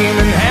name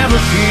and have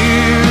a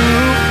few.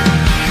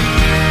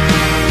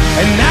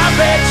 And I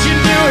bet you're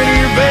doing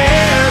your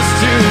best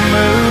to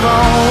move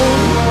on.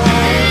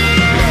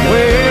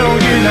 Well,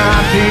 you're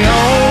not the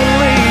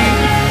only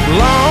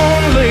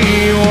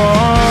lonely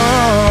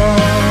one.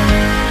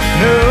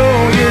 No,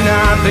 you're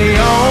not the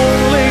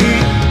only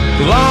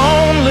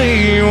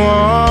lonely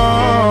one.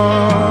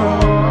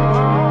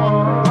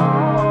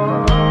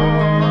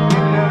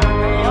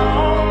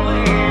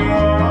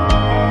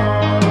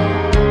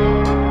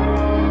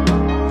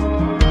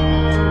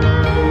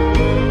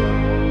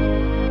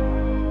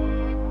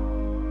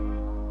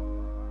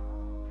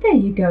 There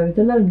you go,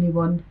 The Lonely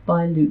One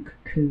by Luke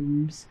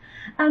Combs.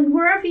 And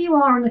wherever you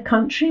are in the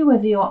country,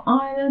 whether you're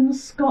Ireland,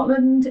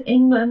 Scotland,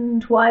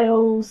 England,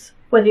 Wales,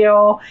 whether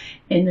you're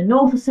in the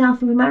north or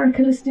south of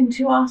America listening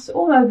to us,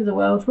 all over the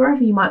world,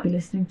 wherever you might be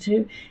listening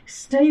to,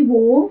 stay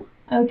warm,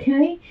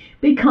 okay?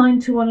 Be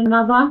kind to one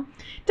another.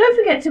 Don't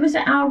forget to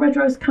visit our Red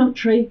Rose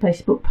Country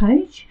Facebook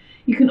page.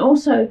 You can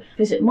also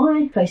visit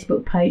my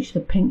Facebook page, The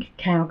Pink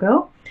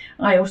Cowgirl.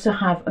 I also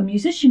have a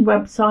musician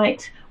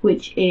website,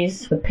 which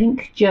is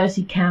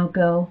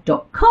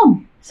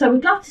thepinkjerseycowgirl.com. So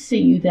we'd love to see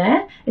you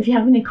there. If you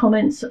have any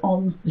comments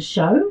on the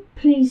show,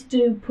 please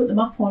do put them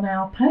up on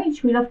our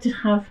page. We love to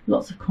have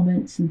lots of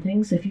comments and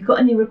things. If you've got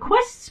any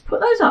requests, put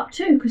those up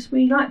too, because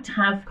we like to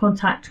have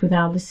contact with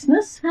our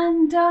listeners.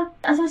 And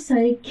as I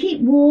say,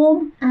 keep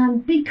warm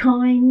and be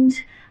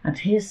kind. And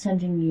here's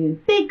sending you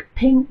big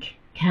pink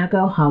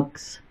cowgirl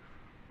hugs.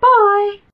 Bye.